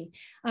domestically,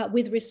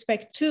 with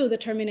respect to the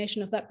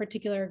termination of that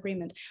particular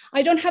agreement?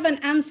 I don't have an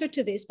answer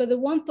to this, but the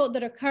one thought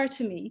that occurred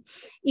to me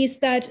is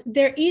that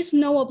there is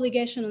no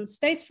obligation on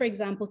states, for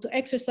example, to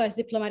exercise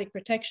diplomatic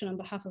protection on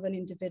behalf of an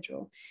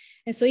individual.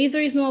 And so if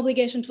there is no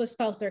obligation to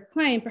espouse their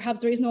claim, perhaps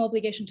there is no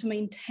obligation to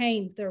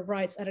maintain their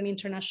rights at an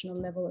international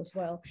level as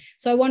well.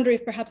 So I wonder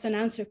if perhaps an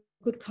answer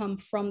could come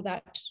from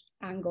that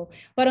angle.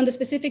 But on the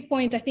specific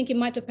point, I think it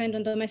might depend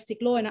on domestic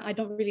law, and I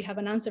don't really have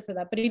an answer for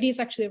that, but it is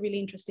actually a really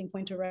interesting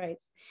point to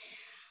raise.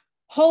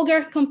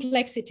 Holger,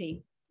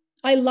 complexity.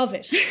 I love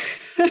it.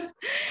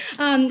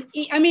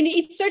 I mean,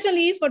 it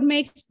certainly is what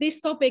makes this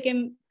topic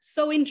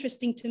so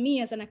interesting to me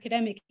as an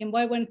academic, and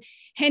why when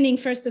Henning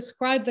first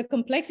described the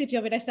complexity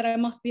of it, I said, I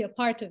must be a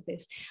part of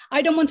this.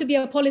 I don't want to be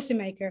a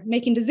policymaker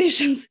making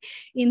decisions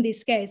in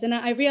this case. And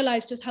I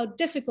realized just how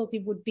difficult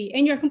it would be.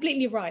 And you're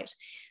completely right.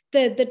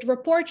 The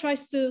report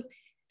tries to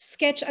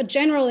sketch a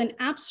general and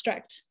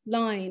abstract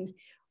line,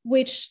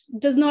 which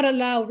does not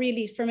allow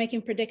really for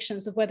making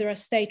predictions of whether a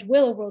state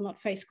will or will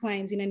not face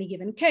claims in any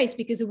given case,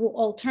 because it will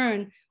all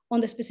turn on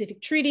the specific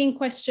treaty in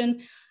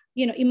question.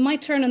 You know, it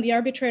might turn on the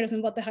arbitrators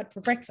and what they had for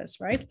breakfast,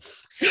 right?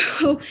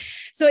 So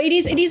it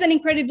is an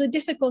incredibly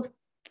difficult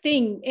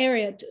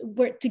area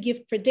to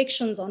give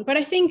predictions on. But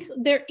I think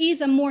there is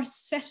a more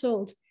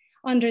settled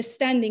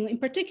understanding, in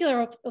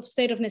particular of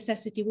state of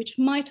necessity, which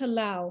might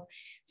allow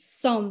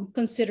some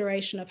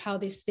consideration of how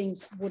these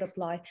things would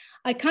apply.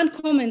 I can't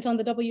comment on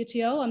the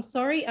WTO. I'm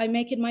sorry. I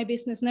make it my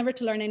business never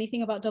to learn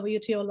anything about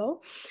WTO law.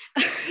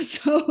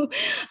 So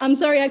I'm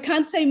sorry, I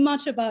can't say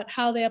much about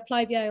how they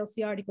apply the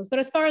ILC articles. But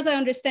as far as I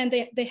understand,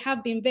 they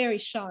have been very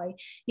shy,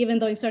 even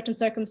though in certain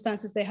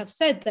circumstances they have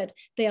said that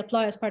they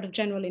apply as part of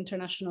general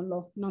international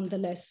law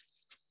nonetheless.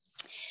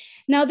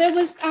 Now, there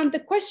was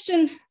the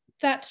question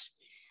that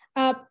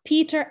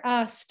Peter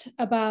asked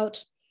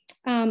about,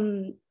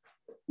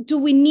 do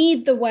we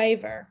need the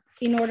waiver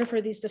in order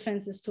for these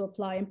defenses to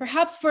apply? And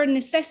perhaps for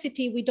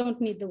necessity, we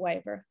don't need the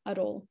waiver at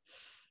all.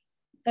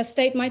 A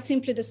state might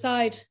simply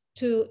decide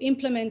to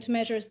implement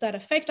measures that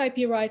affect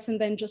IP rights and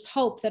then just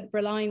hope that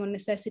relying on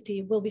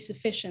necessity will be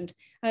sufficient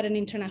at an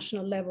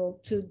international level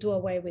to do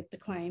away with the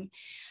claim.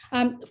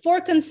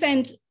 For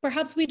consent,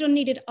 perhaps we don't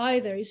need it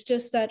either. It's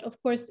just that,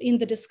 of course, in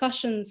the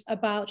discussions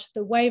about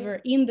the waiver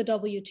in the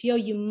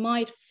WTO, you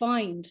might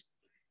find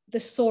the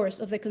source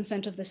of the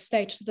consent of the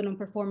state to the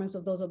non-performance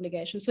of those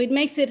obligations. So it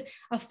makes it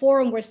a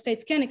forum where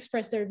states can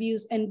express their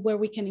views and where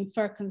we can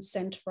infer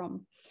consent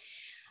from.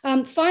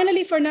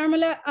 Finally, for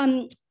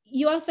Narmala,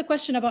 you asked the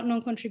question about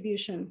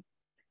non-contribution.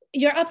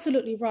 You're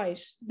absolutely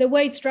right. The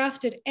way it's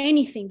drafted,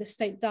 anything the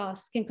state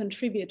does can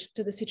contribute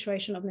to the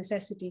situation of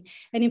necessity.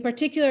 And in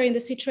particular, in the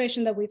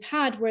situation that we've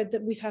had, where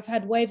we have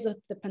had waves of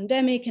the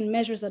pandemic and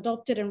measures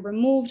adopted and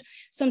removed,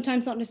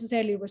 sometimes not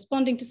necessarily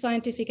responding to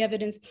scientific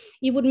evidence,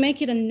 it would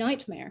make it a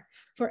nightmare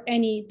for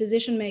any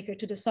decision maker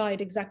to decide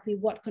exactly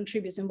what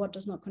contributes and what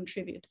does not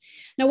contribute.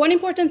 Now, one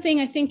important thing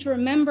I think to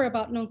remember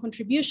about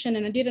non-contribution,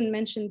 and I didn't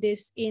mention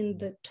this in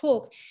the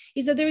talk,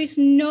 is that there is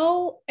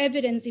no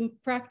evidence in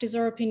practice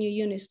or opinion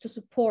units to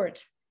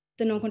support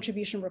the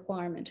non-contribution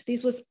requirement.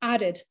 This was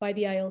added by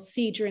the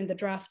ILC during the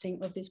drafting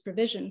of this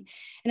provision.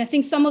 And I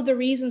think some of the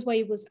reasons why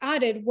it was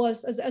added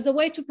was as a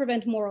way to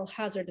prevent moral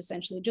hazard,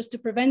 essentially, just to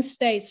prevent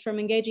states from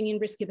engaging in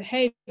risky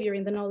behavior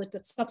in the knowledge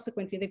that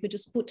subsequently they could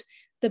just put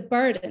the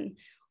burden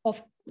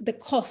of the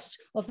cost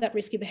of that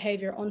risky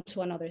behavior onto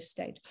another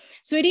state.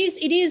 So it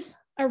is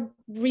a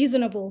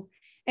reasonable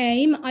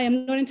aim. I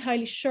am not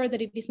entirely sure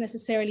that it is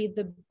necessarily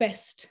the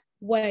best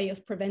way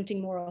of preventing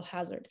moral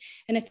hazard.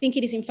 And I think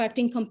it is in fact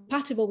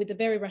incompatible with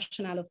the very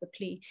rationale of the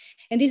plea.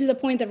 And this is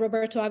a point that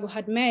Roberto Ago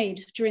had made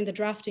during the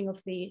drafting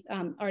of the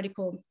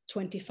Article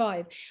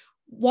 25.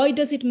 Why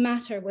does it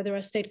matter whether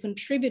a state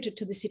contributed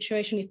to the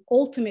situation if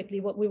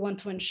ultimately what we want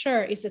to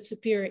ensure is that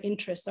superior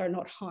interests are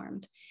not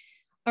harmed?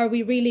 Are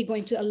we really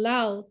going to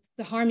allow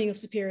the harming of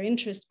superior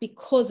interest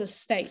because a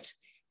state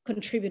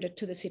contributed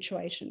to the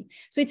situation?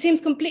 So it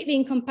seems completely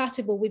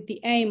incompatible with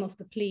the aim of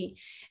the plea.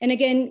 And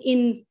again,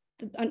 in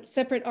a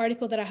separate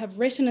article that I have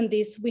written on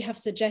this, we have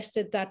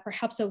suggested that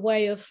perhaps a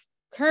way of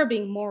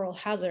curbing moral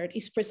hazard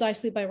is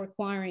precisely by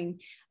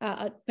requiring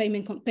a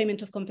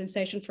payment of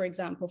compensation, for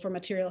example, for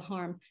material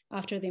harm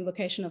after the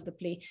invocation of the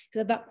plea.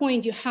 Because at that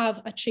point, you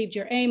have achieved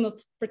your aim of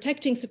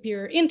protecting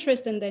superior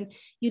interest, and then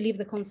you leave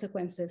the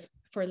consequences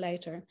for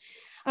later.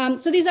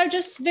 So these are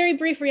just very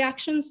brief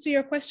reactions to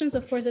your questions.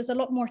 Of course, there's a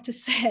lot more to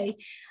say,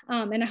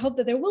 and I hope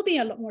that there will be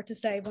a lot more to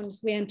say once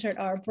we enter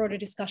our broader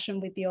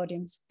discussion with the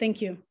audience. Thank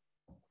you.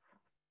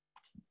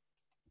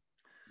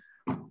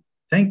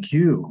 Thank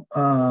you.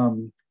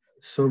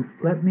 So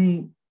let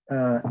me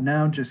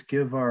now just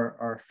give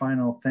our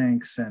final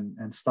thanks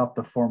and stop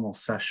the formal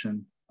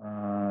session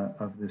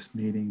of this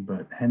meeting.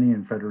 But Henning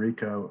and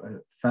Federica,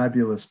 a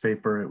fabulous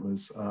paper. It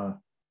was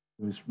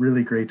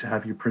really great to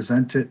have you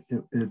present it.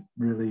 It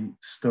really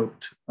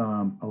stoked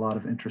a lot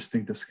of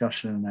interesting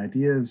discussion and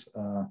ideas,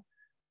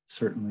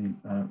 certainly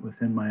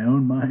within my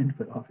own mind,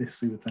 but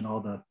obviously within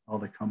all the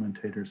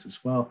commentators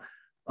as well.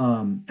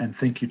 And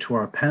thank you to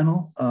our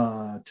panel,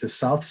 to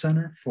South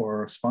Center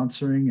for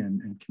sponsoring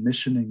and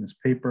commissioning this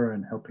paper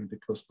and helping to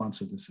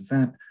co-sponsor this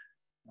event,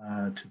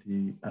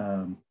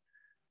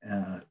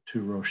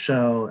 to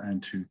Rochelle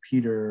and to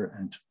Peter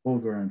and to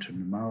Olga and to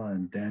Numala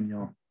and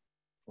Daniel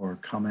for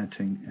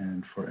commenting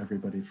and for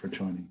everybody for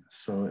joining us.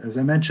 So as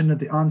I mentioned at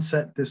the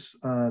onset, this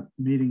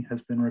meeting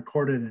has been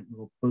recorded and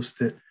we'll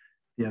post it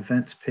the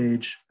events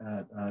page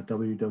at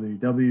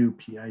www.pijip.org.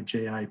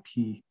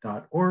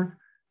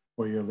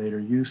 for your later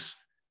use.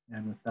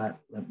 And with that,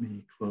 let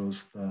me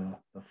close the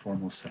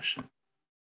formal session.